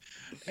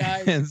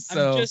 Guys, And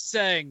so, I'm just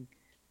saying,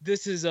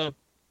 this is a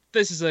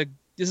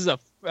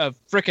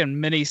freaking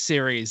mini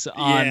series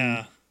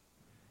on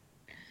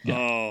Yeah.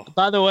 Oh,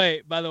 By the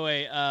way,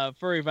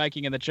 Furry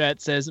Viking in the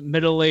chat says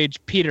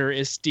middle-aged Peter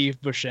is Steve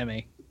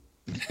Buscemi.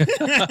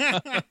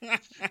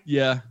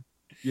 Yeah.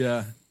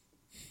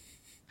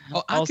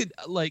 Oh, I Also- could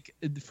like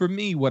for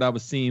me, what I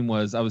was seeing,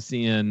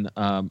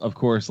 of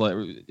course,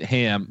 like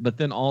Ham, but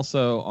then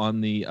also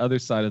on the other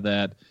side of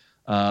that,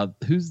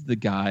 who's the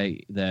guy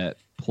that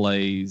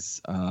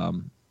plays?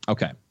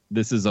 Okay,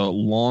 this is a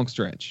long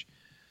stretch.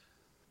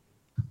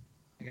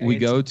 We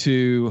go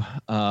to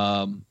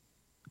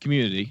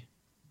Community,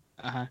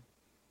 Uh-huh.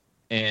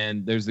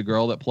 and there's the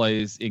girl that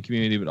plays in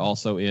Community, but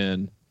also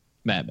in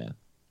Mad Men.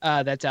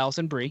 That's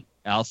Alison Brie.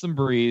 Alison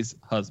Brie's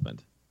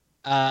husband.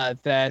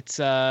 That's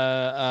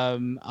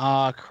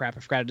crap, I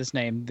forgot his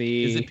name.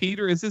 Is it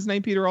Peter? Is his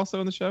name Peter also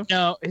in the show?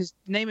 No, his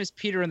name is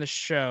Peter in the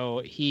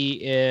show.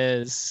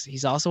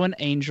 He's also an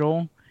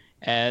angel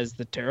as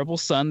the terrible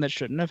son that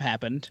shouldn't have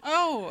happened.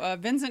 Oh,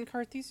 Vincent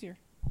Carthusier.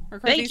 Or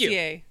Thank you.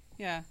 Carthusier.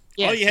 Yeah.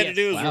 all you had to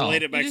do was Wow.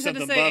 relate it back You to just had to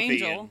something say Buffy.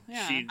 Angel,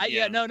 and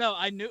yeah. she- No,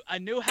 I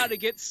knew how to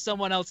get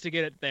someone else to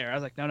get it there. I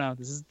was like, no,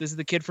 this is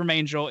the kid from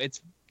Angel. It's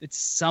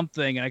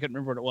something, and I couldn't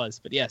remember what it was,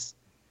 but yes,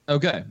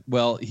 Okay.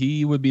 Well,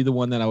 he would be the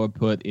one that I would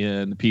put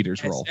in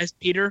Peter's role. as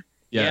Peter.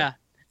 Yeah.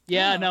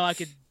 Yeah. Oh, No, I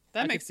could.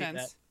 That I makes could see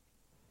sense. that.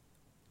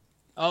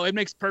 Oh, it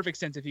makes perfect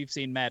sense if you've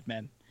seen Mad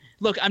Men.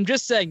 Look, I'm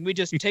just saying, we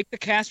just take the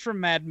cast from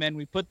Mad Men,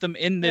 we put them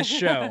in this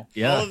show.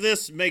 All of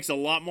this makes a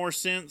lot more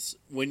sense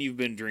when you've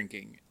been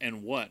drinking.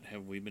 And what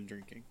have we been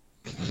drinking?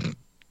 I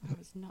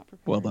was not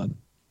prepared. Well done.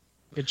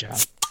 Good job.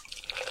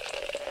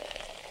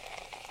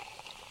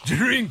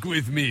 Drink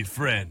with me,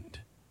 friend.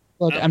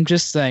 Look, I'm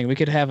just saying, we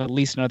could have at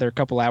least another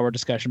couple-hour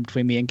discussion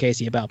between me and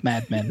Casey about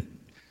Mad Men.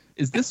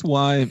 Is this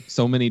why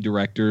so many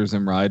directors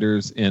and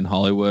writers in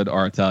Hollywood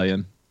are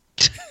Italian?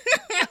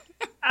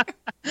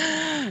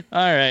 All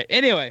right.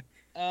 Anyway,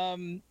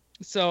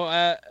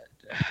 so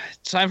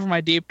it's time for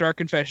my deep, dark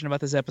confession about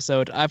this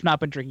episode. I've not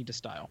been drinking to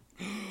style.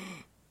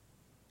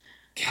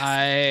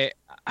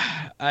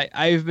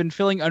 I've been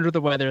feeling under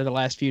the weather the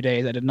last few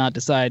days. I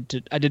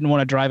didn't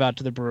want to drive out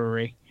to the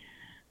brewery.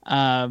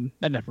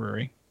 Not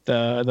brewery.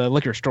 The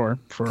liquor store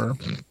for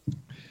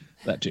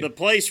That too. The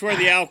place where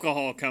the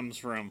alcohol comes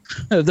from.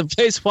 the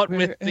place what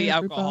with the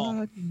alcohol.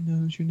 Everybody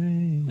knows your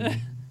name.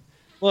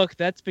 Look,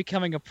 that's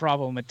becoming a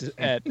problem at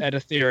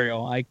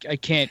Ethereal. I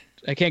can't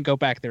go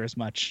back there as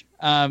much.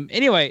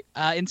 Anyway,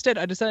 instead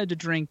I decided to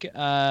drink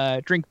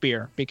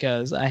beer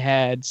because I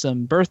had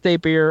some birthday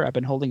beer I've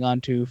been holding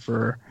on to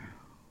for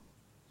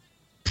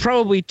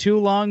probably too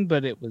long,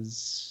 but it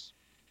was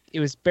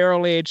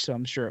barrel aged, so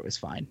I'm sure it was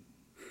fine.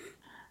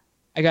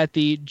 I got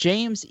the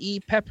James E.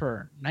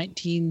 Pepper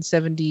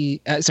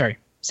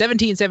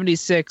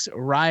 1776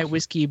 rye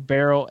whiskey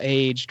barrel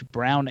aged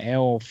brown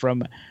ale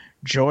from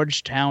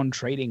Georgetown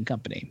Trading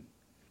Company.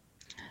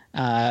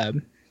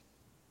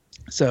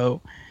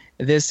 So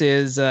this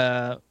is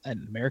an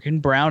American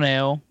brown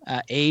ale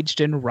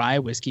aged in rye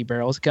whiskey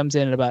barrels. It comes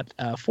in at about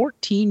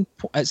 10.4%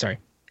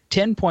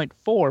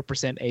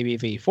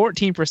 ABV.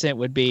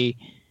 14%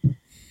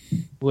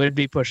 would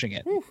be pushing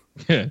it.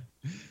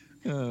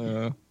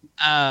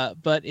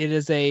 But it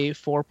is a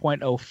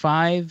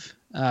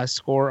 4.05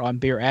 score on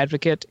Beer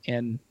Advocate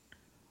in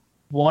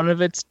one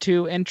of its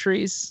two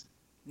entries.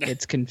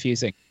 It's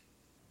confusing.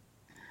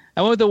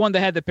 I went with the one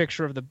that had the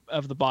picture of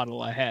the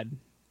bottle I had.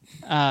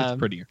 It's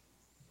prettier.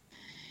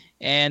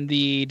 And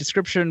the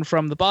description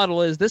from the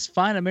bottle is, this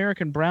fine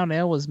American brown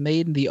ale was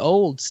made in the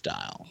old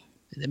style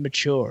and then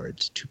matured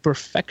to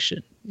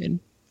perfection in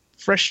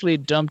freshly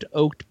dumped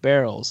oaked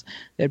barrels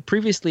that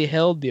previously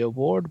held the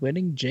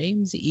award-winning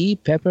James E.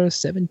 Pepper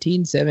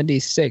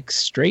 1776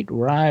 straight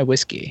rye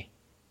whiskey.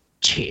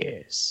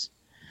 Cheers.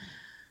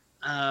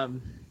 By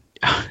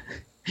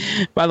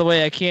the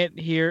way, I can't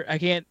hear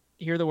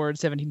the word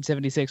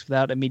 1776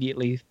 without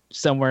immediately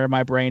somewhere in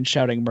my brain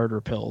shouting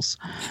murder pills.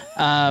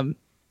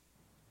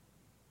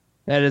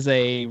 That is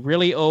a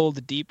really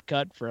old deep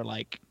cut for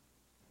like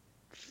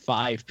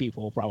 5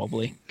 people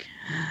probably.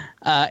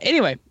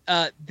 Anyway,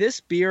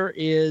 this beer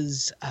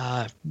is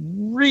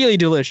really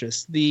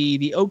delicious.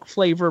 The oak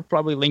flavor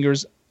probably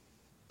lingers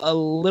a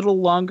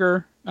little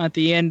longer at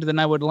the end than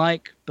I would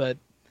like, but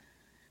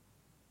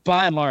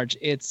by and large,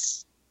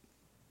 it's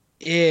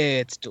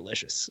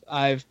delicious.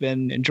 I've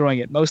been enjoying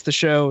it most of the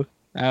show.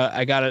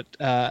 I got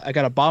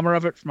a bomber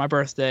of it for my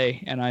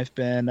birthday, and I've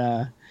been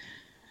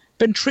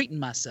treating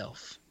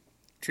myself.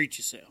 Treat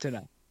yourself.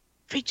 Tonight.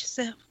 Treat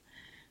yourself.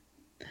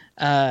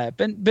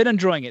 Been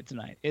enjoying it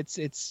tonight.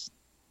 It's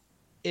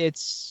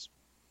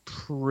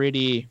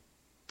pretty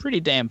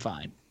damn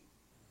fine.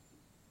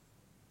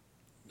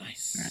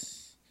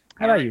 Nice.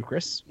 How about you,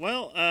 Chris?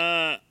 Well,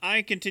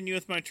 I continue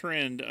with my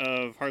trend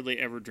of hardly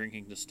ever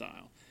drinking to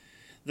style.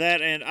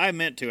 That, and I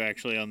meant to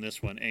actually on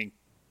this one, and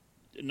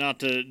not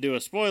to do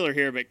a spoiler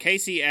here, but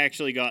Casey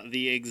actually got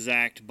the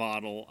exact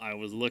bottle I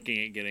was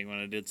looking at getting when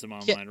I did some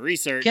online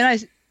research. Can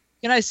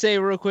I say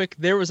real quick,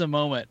 there was a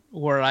moment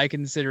where I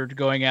considered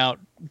going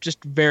out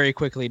just very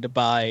quickly to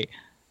buy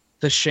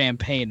the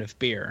champagne of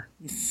beer.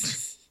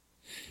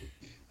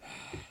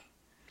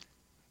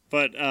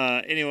 But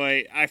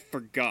anyway, I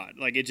forgot.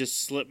 Like, it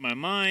just slipped my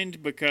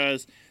mind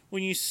because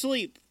when you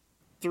sleep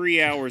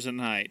 3 hours a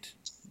night,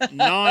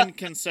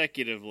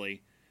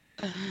 non-consecutively,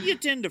 you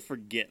tend to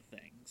forget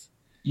things.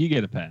 You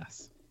get a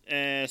pass.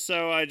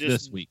 So I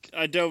just this week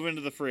I dove into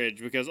the fridge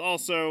because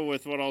also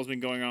with what all's been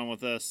going on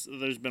with us,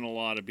 there's been a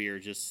lot of beer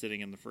just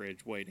sitting in the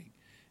fridge waiting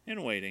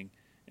and waiting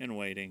and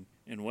waiting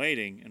and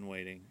waiting and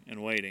waiting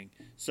and waiting.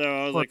 So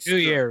I was For like, 2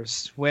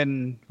 years,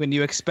 when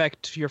you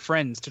expect your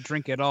friends to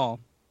drink it all.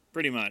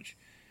 pretty much.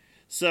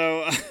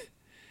 So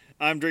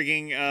I'm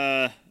drinking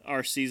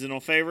our seasonal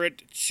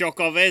favorite,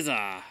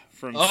 Chocovezza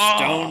from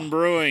Stone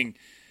Brewing.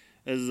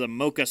 This is a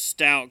mocha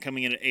stout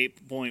coming in at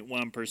 8.1%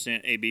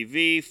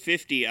 ABV,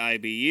 50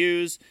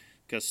 IBUs,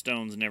 because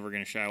Stone's never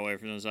going to shy away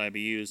from those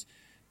IBUs.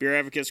 Beer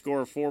Advocate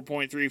score of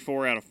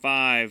 4.34 out of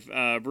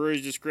 5.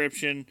 Brewer's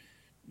description,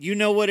 you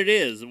know what it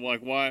is.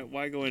 Like,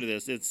 why go into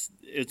this?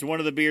 It's one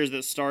of the beers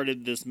that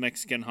started this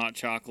Mexican hot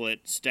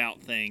chocolate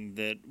stout thing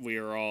that we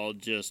are all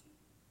just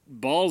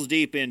balls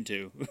deep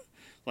into.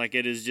 Like,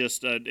 it is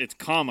just, it's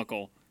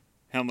comical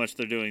how much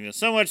they're doing this.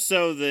 So much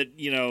so that,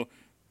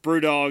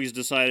 Brewdogs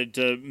decided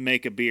to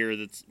make a beer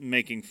that's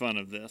making fun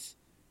of this.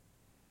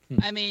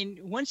 I mean,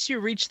 once you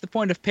reach the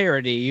point of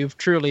parody, you've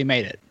truly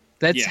made it.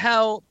 That's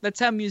how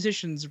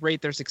musicians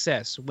rate their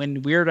success,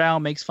 when Weird Al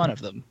makes fun of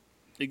them.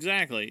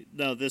 Exactly.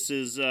 No, this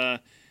is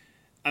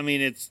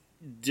it's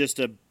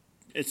just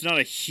it's not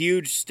a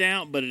huge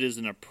stout, but it is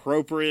an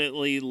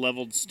appropriately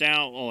leveled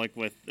stout, like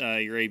with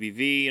your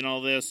ABV and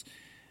all this.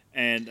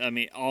 And,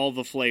 all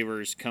the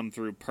flavors come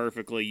through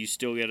perfectly. You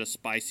still get a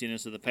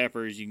spiciness of the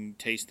peppers. You can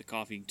taste the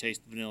coffee. You can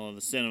taste the vanilla, the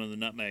cinnamon, the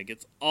nutmeg.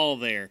 It's all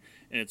there,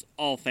 and it's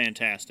all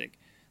fantastic.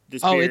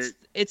 This beer,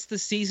 it's the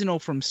seasonal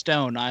from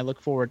Stone I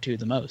look forward to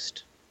the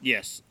most.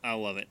 Yes, I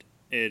love it.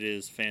 It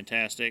is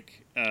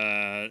fantastic.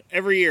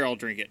 Every year I'll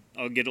drink it.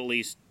 I'll get at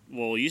least,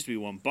 it used to be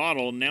one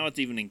bottle. Now it's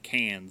even in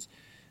cans.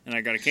 And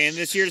I got a can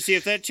this year to see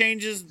if that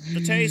changes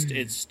the taste.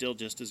 It's still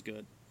just as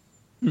good.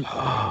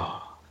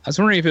 I was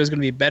wondering if it was going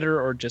to be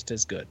better or just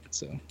as good.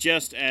 So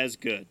just as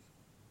good.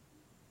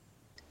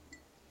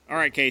 All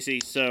right, Casey.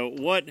 So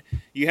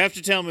you have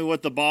to tell me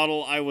what the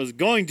bottle I was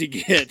going to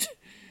get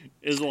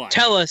is like.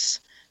 Tell us,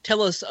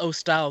 oh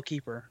style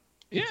keeper.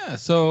 Yeah,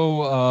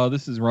 so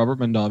this is Robert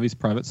Mondavi's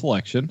private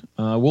selection.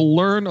 We'll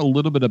learn a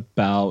little bit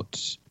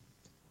about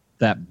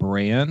that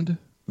brand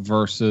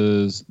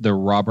versus the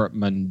Robert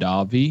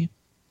Mondavi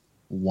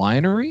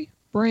winery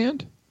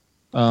brand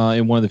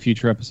in one of the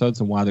future episodes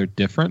and why they're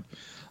different.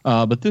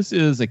 But this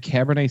is a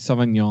Cabernet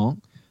Sauvignon,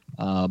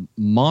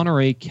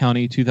 Monterey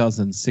County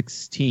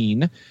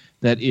 2016,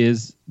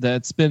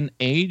 that's been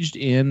aged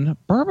in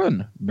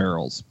bourbon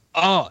barrels.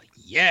 Oh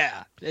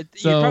yeah,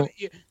 So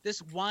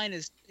this wine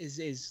is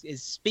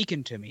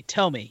speaking to me.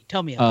 Tell me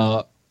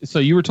about it. So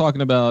you were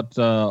talking about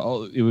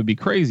it would be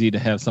crazy to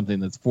have something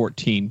that's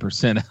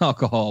 14%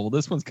 alcohol. Well,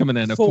 this one's coming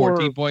in at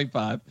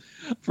 14.5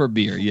 for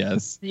beer.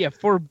 Yes. Yeah,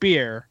 for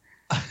beer.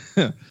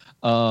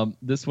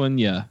 This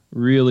one,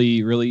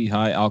 really, really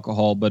high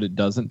alcohol, but it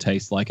doesn't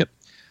taste like it.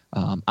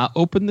 I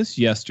opened this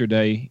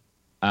yesterday.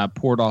 I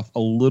poured off a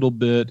little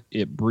bit.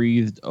 It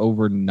breathed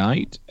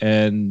overnight,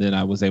 and then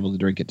I was able to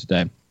drink it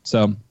today.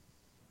 So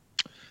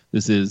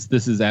this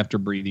is after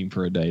breathing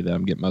for a day that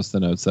I'm getting most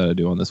of the notes that I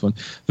do on this one.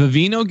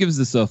 Vivino gives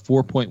this a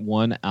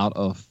 4.1 out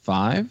of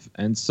 5.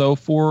 And so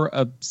for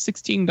a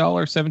 $16,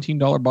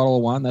 $17 bottle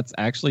of wine, that's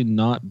actually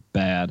not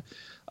bad.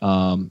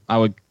 I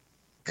would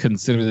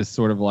consider this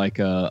sort of like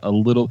a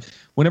little,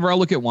 whenever I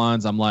look at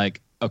wines, I'm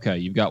like, okay,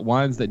 you've got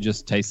wines that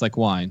just taste like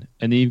wine,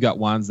 and then you've got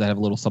wines that have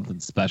a little something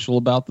special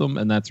about them,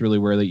 and that's really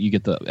where you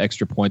get the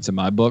extra points in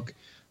my book.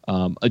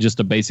 Just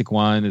a basic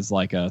wine is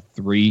like a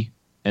 3,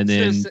 and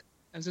then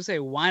I was gonna say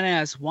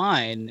wine-ass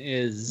wine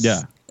is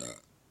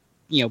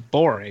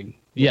boring.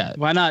 Yeah,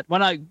 why not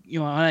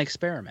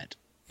experiment?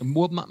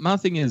 Well, my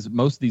thing is,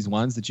 most of these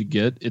wines that you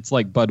get, it's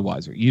like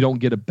Budweiser. You don't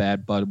get a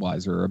bad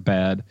Budweiser or a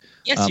bad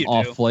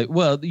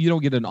Well, you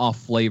don't get an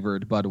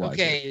off-flavored Budweiser.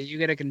 Okay, you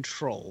get a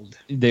controlled.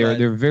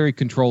 They're very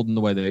controlled in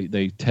the way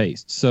they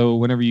taste. So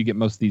whenever you get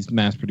most of these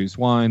mass-produced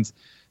wines,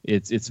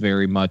 it's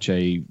very much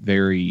a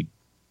very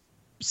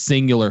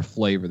singular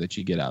flavor that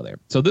you get out of there.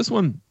 So this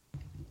one,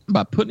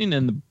 by putting it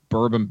in the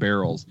bourbon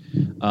barrels,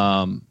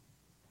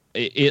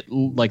 it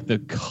like the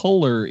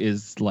color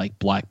is like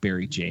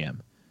blackberry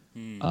jam.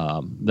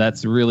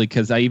 That's really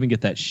because I even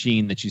get that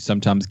sheen that you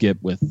sometimes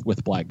get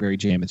with blackberry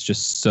jam. It's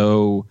just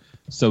so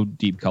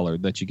deep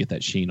colored that you get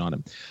that sheen on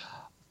it.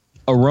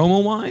 Aroma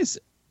wise,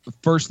 the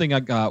first thing I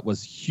got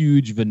was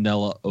huge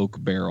vanilla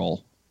oak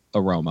barrel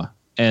aroma,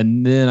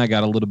 and then I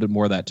got a little bit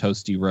more of that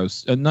toasty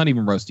roast, not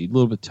even roasty, a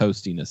little bit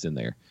toastiness in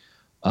there.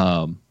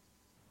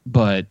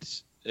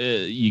 But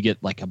you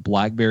get like a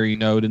blackberry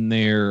note in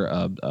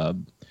there.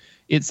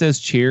 It says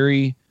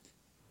cherry.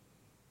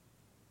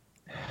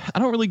 I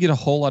don't really get a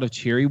whole lot of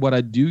cherry. What I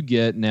do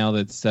get now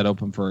that's set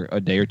open for a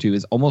day or two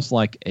is almost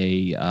like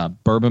a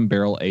bourbon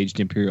barrel aged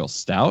imperial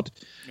stout.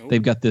 Oh.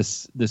 They've got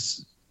this.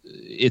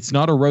 It's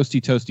not a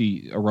roasty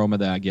toasty aroma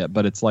that I get,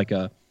 but it's like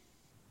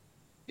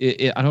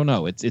I don't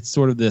know. It's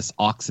sort of this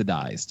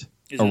oxidized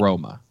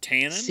aroma.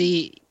 Tannin?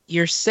 See,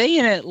 you're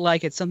saying it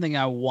like it's something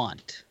I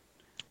want,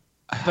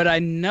 but I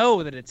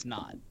know that it's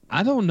not.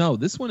 I don't know.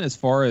 This one, as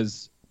far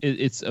as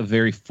it's a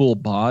very full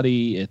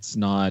body. It's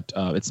not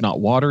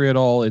watery at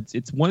all.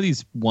 It's one of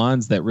these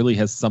wines that really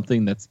has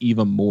something that's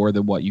even more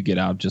than what you get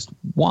out of just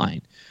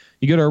wine.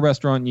 You go to a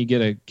restaurant and you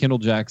get a Kendall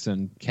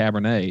Jackson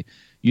Cabernet,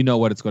 you know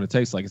what it's going to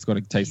taste like. It's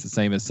going to taste the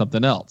same as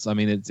something else. I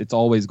mean, it's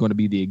always going to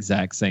be the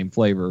exact same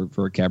flavor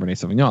for a Cabernet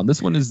Sauvignon.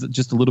 This one is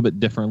just a little bit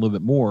different, a little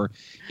bit more.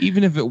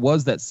 Even if it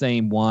was that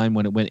same wine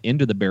when it went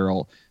into the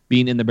barrel,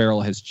 being in the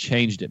barrel has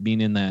changed it. Being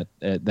in that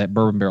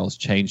bourbon barrel has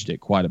changed it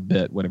quite a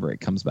bit whenever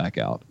it comes back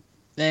out.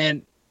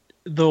 And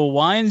the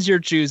wines you're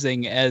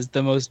choosing as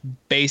the most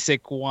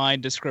basic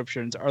wine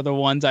descriptions are the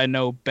ones I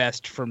know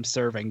best from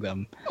serving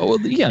them. Oh,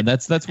 well, yeah,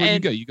 that's where you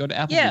go. You go to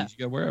Applebee's,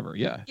 you go wherever,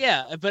 yeah.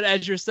 Yeah, but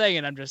as you're saying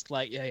it, I'm just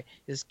like, yeah,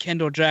 is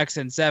Kendall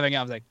Jackson Sauvignon?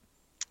 I was like,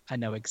 I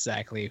know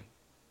exactly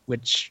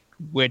which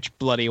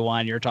bloody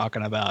wine you're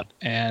talking about,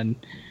 and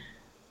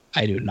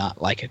I do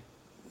not like it.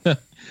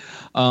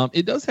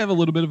 It does have a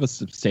little bit of a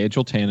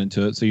substantial tannin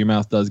to it, so your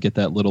mouth does get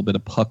that little bit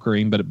of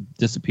puckering, but it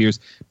disappears.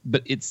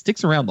 But it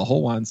sticks around. The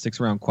whole wine sticks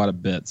around quite a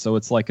bit, so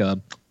it's like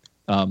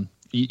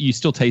you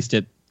still taste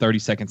it 30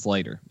 seconds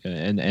later,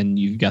 and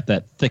you've got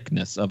that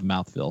thickness of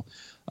mouthfeel,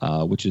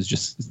 which is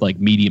just like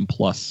medium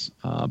plus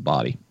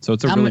body. So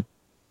it's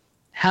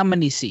how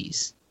many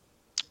C's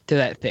to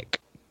that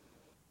thick?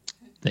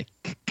 Thick.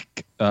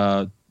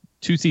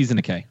 2 C's and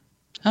a K.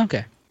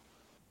 Okay,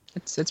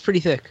 that's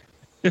pretty thick.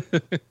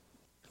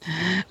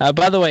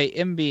 By the way,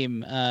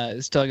 M-Beam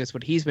is telling us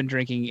what he's been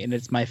drinking, and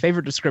it's my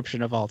favorite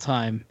description of all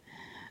time.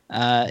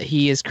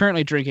 He is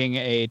currently drinking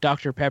a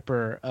Dr.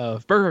 Pepper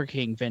of Burger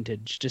King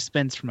vintage,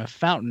 dispensed from a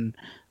fountain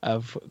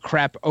of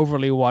crap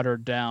overly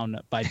watered down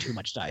by too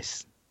much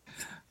dice.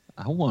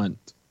 I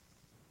want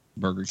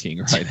Burger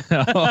King right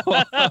now.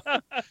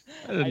 I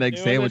had an egg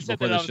sandwich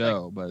before the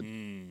show, but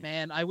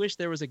man, I wish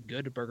there was a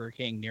good Burger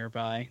King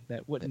nearby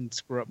that wouldn't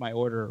screw up my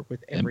order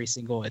with every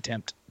single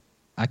attempt.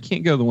 I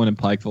can't go to the one in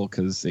Pikeville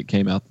because it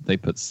came out that they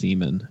put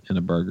semen in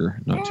a burger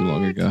not too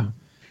long ago.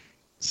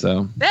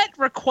 So that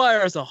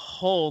requires a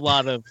whole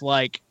lot of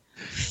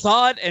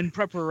thought and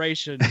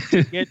preparation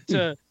to get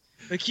to.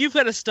 You've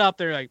got to stop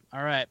there.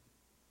 All right,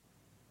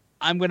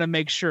 I'm gonna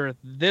make sure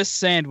this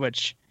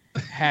sandwich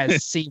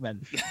has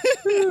semen.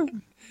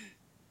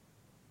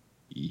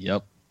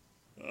 Yep.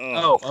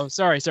 Oh,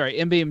 sorry.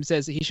 M-Beam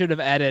says he should have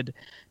added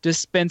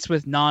dispense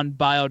with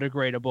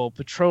non-biodegradable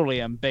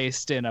petroleum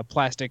based in a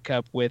plastic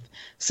cup with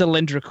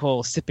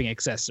cylindrical sipping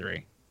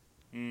accessory.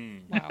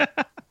 Wow.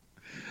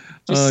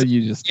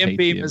 You just hate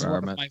the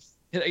environment.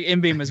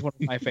 M-Beam is one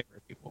of my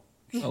favorite people.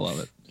 I love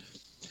it.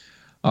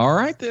 All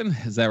right, then.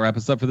 Does that wrap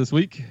us up for this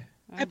week?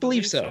 I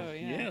believe so.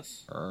 Yeah.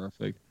 Yes.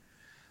 Perfect.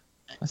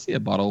 I see a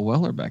bottle of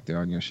Weller back there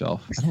on your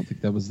shelf. I don't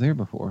think that was there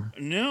before.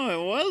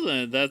 No, it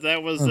wasn't.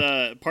 That was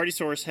Party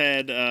Source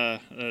had.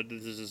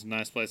 This is a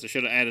nice place. I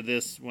should have added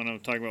this when I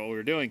was talking about what we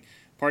were doing.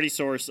 Party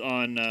Source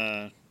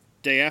on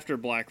day after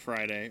Black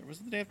Friday.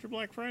 Was it the day after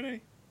Black Friday?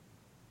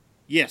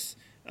 Yes.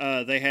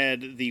 They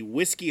had the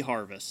Whiskey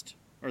Harvest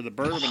or the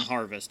Bourbon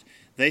Harvest.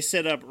 They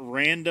set up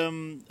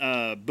random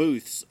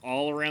booths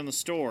all around the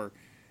store.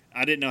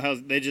 I didn't know how.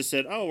 They just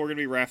said, "Oh, we're going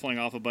to be raffling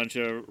off a bunch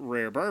of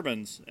rare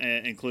bourbons,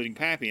 including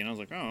Pappy." And I was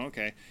like, "Oh,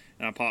 okay."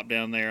 And I popped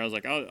down there. I was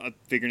like, I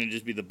figured it'd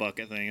just be the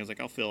bucket thing. I was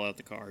like, I'll fill out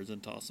the cards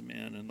and toss them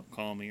in, and they'll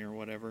call me or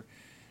whatever.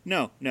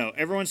 No.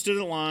 Everyone stood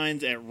in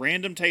lines at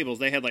random tables.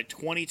 They had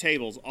 20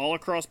 tables all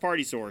across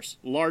Party Source,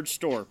 large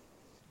store.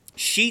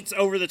 Sheets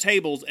over the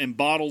tables and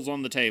bottles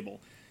on the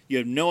table. You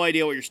have no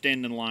idea what you're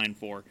standing in line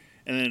for.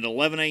 And then at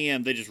 11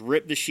 a.m., they just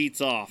ripped the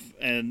sheets off,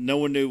 and no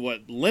one knew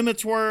what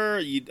limits were.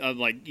 You had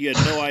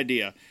no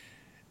idea.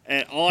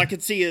 And all I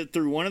could see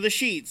through one of the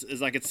sheets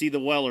is I could see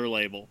the Weller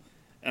label.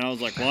 And I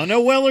was like, well, I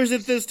know Weller's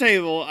at this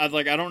table. I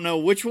don't know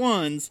which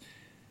ones.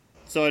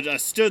 So I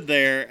stood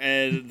there,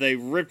 and they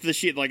ripped the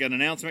sheet. An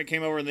announcement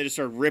came over, and they just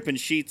started ripping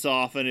sheets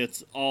off, and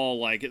it's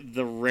all,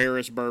 the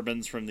rarest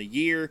bourbons from the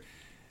year.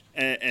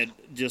 And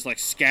just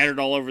scattered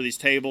all over these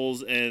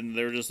tables, and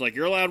they're just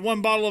you're allowed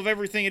one bottle of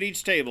everything at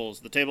each table.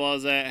 So the table I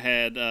was at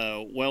had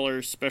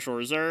Weller's Special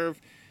Reserve,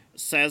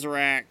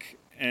 Sazerac,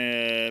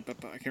 I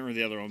can't remember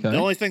the other one. Okay. The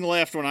only thing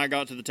left when I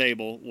got to the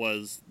table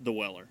was the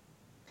Weller.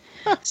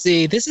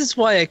 See, this is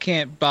why I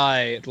can't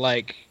buy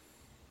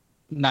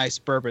nice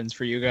bourbons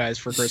for you guys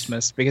for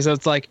Christmas, because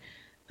it's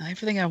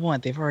everything I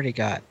want they've already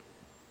got.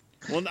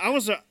 Well, I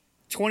was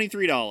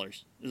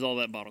 $23 is all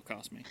that bottle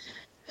cost me.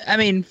 I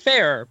mean,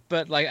 fair,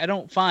 but I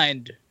don't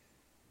find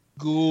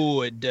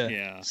good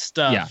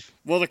stuff. Yeah.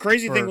 Well, the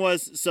crazy thing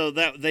was, so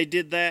that they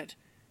did that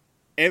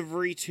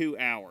every 2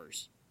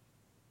 hours,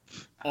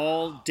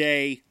 all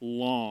day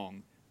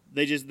long.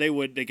 They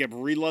kept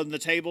reloading the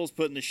tables,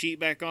 putting the sheet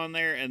back on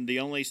there, and the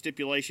only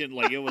stipulation,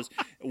 it was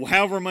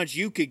however much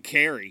you could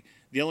carry.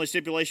 The only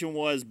stipulation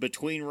was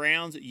between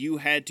rounds, you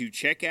had to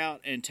check out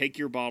and take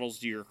your bottles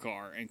to your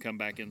car and come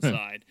back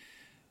inside.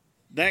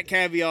 that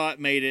caveat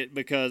made it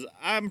because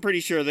I'm pretty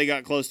sure they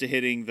got close to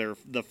hitting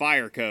the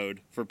fire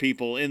code for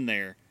people in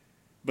there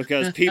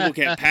because people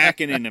kept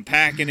packing in and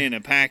packing in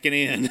and packing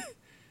in.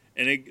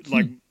 And it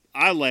like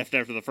I left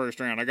after the first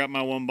round. I got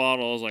my one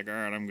bottle. I was like, all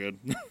right, I'm good.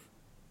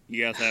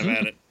 You guys have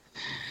at it.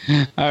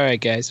 All right,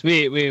 guys.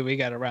 We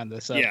got to round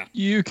this up. Yeah.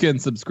 You can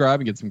subscribe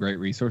and get some great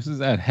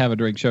resources at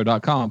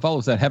haveadrinkshow.com. Follow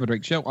us at Have a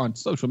Drink Show on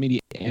social media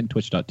and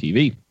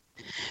twitch.tv.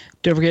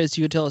 Don't forget,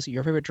 you can tell us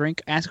your favorite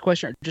drink, ask a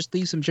question, or just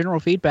leave some general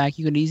feedback.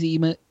 You can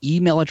easily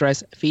email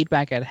address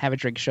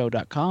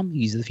feedback@haveadrinkshow.com.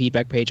 Use the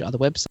feedback page on the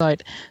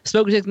website.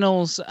 Smoke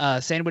signals,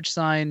 sandwich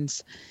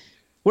signs,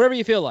 whatever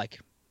you feel like.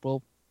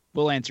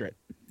 We'll answer it.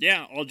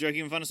 Yeah, all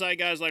joking and fun aside,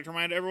 guys, I'd like to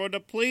remind everyone to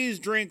please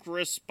drink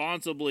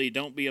responsibly.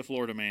 Don't be a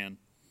Florida man.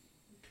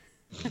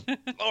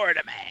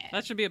 Florida man.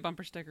 That should be a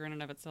bumper sticker in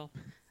and of itself.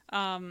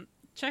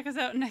 Check us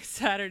out next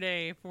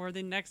Saturday for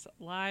the next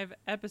live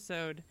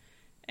episode.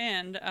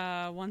 And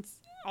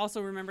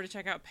also remember to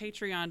check out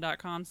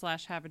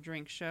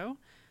patreon.com/haveadrinkshow.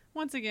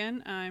 Once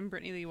again, I'm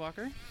Brittany Lee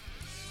Walker.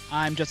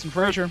 I'm Justin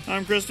Frazier.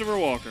 I'm Christopher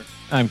Walker.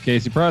 I'm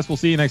Casey Price. We'll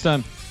see you next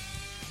time.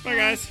 Bye,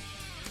 guys.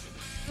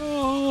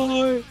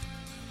 Bye.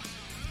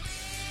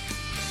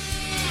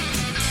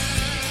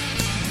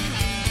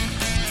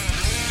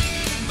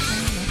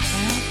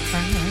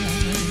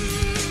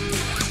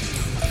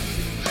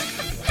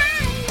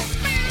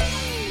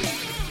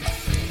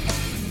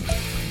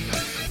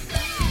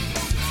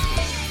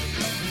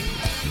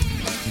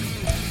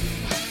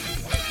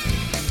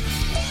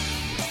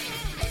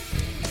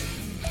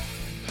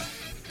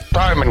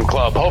 Diamond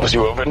Club hopes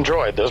you have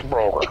enjoyed this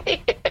program.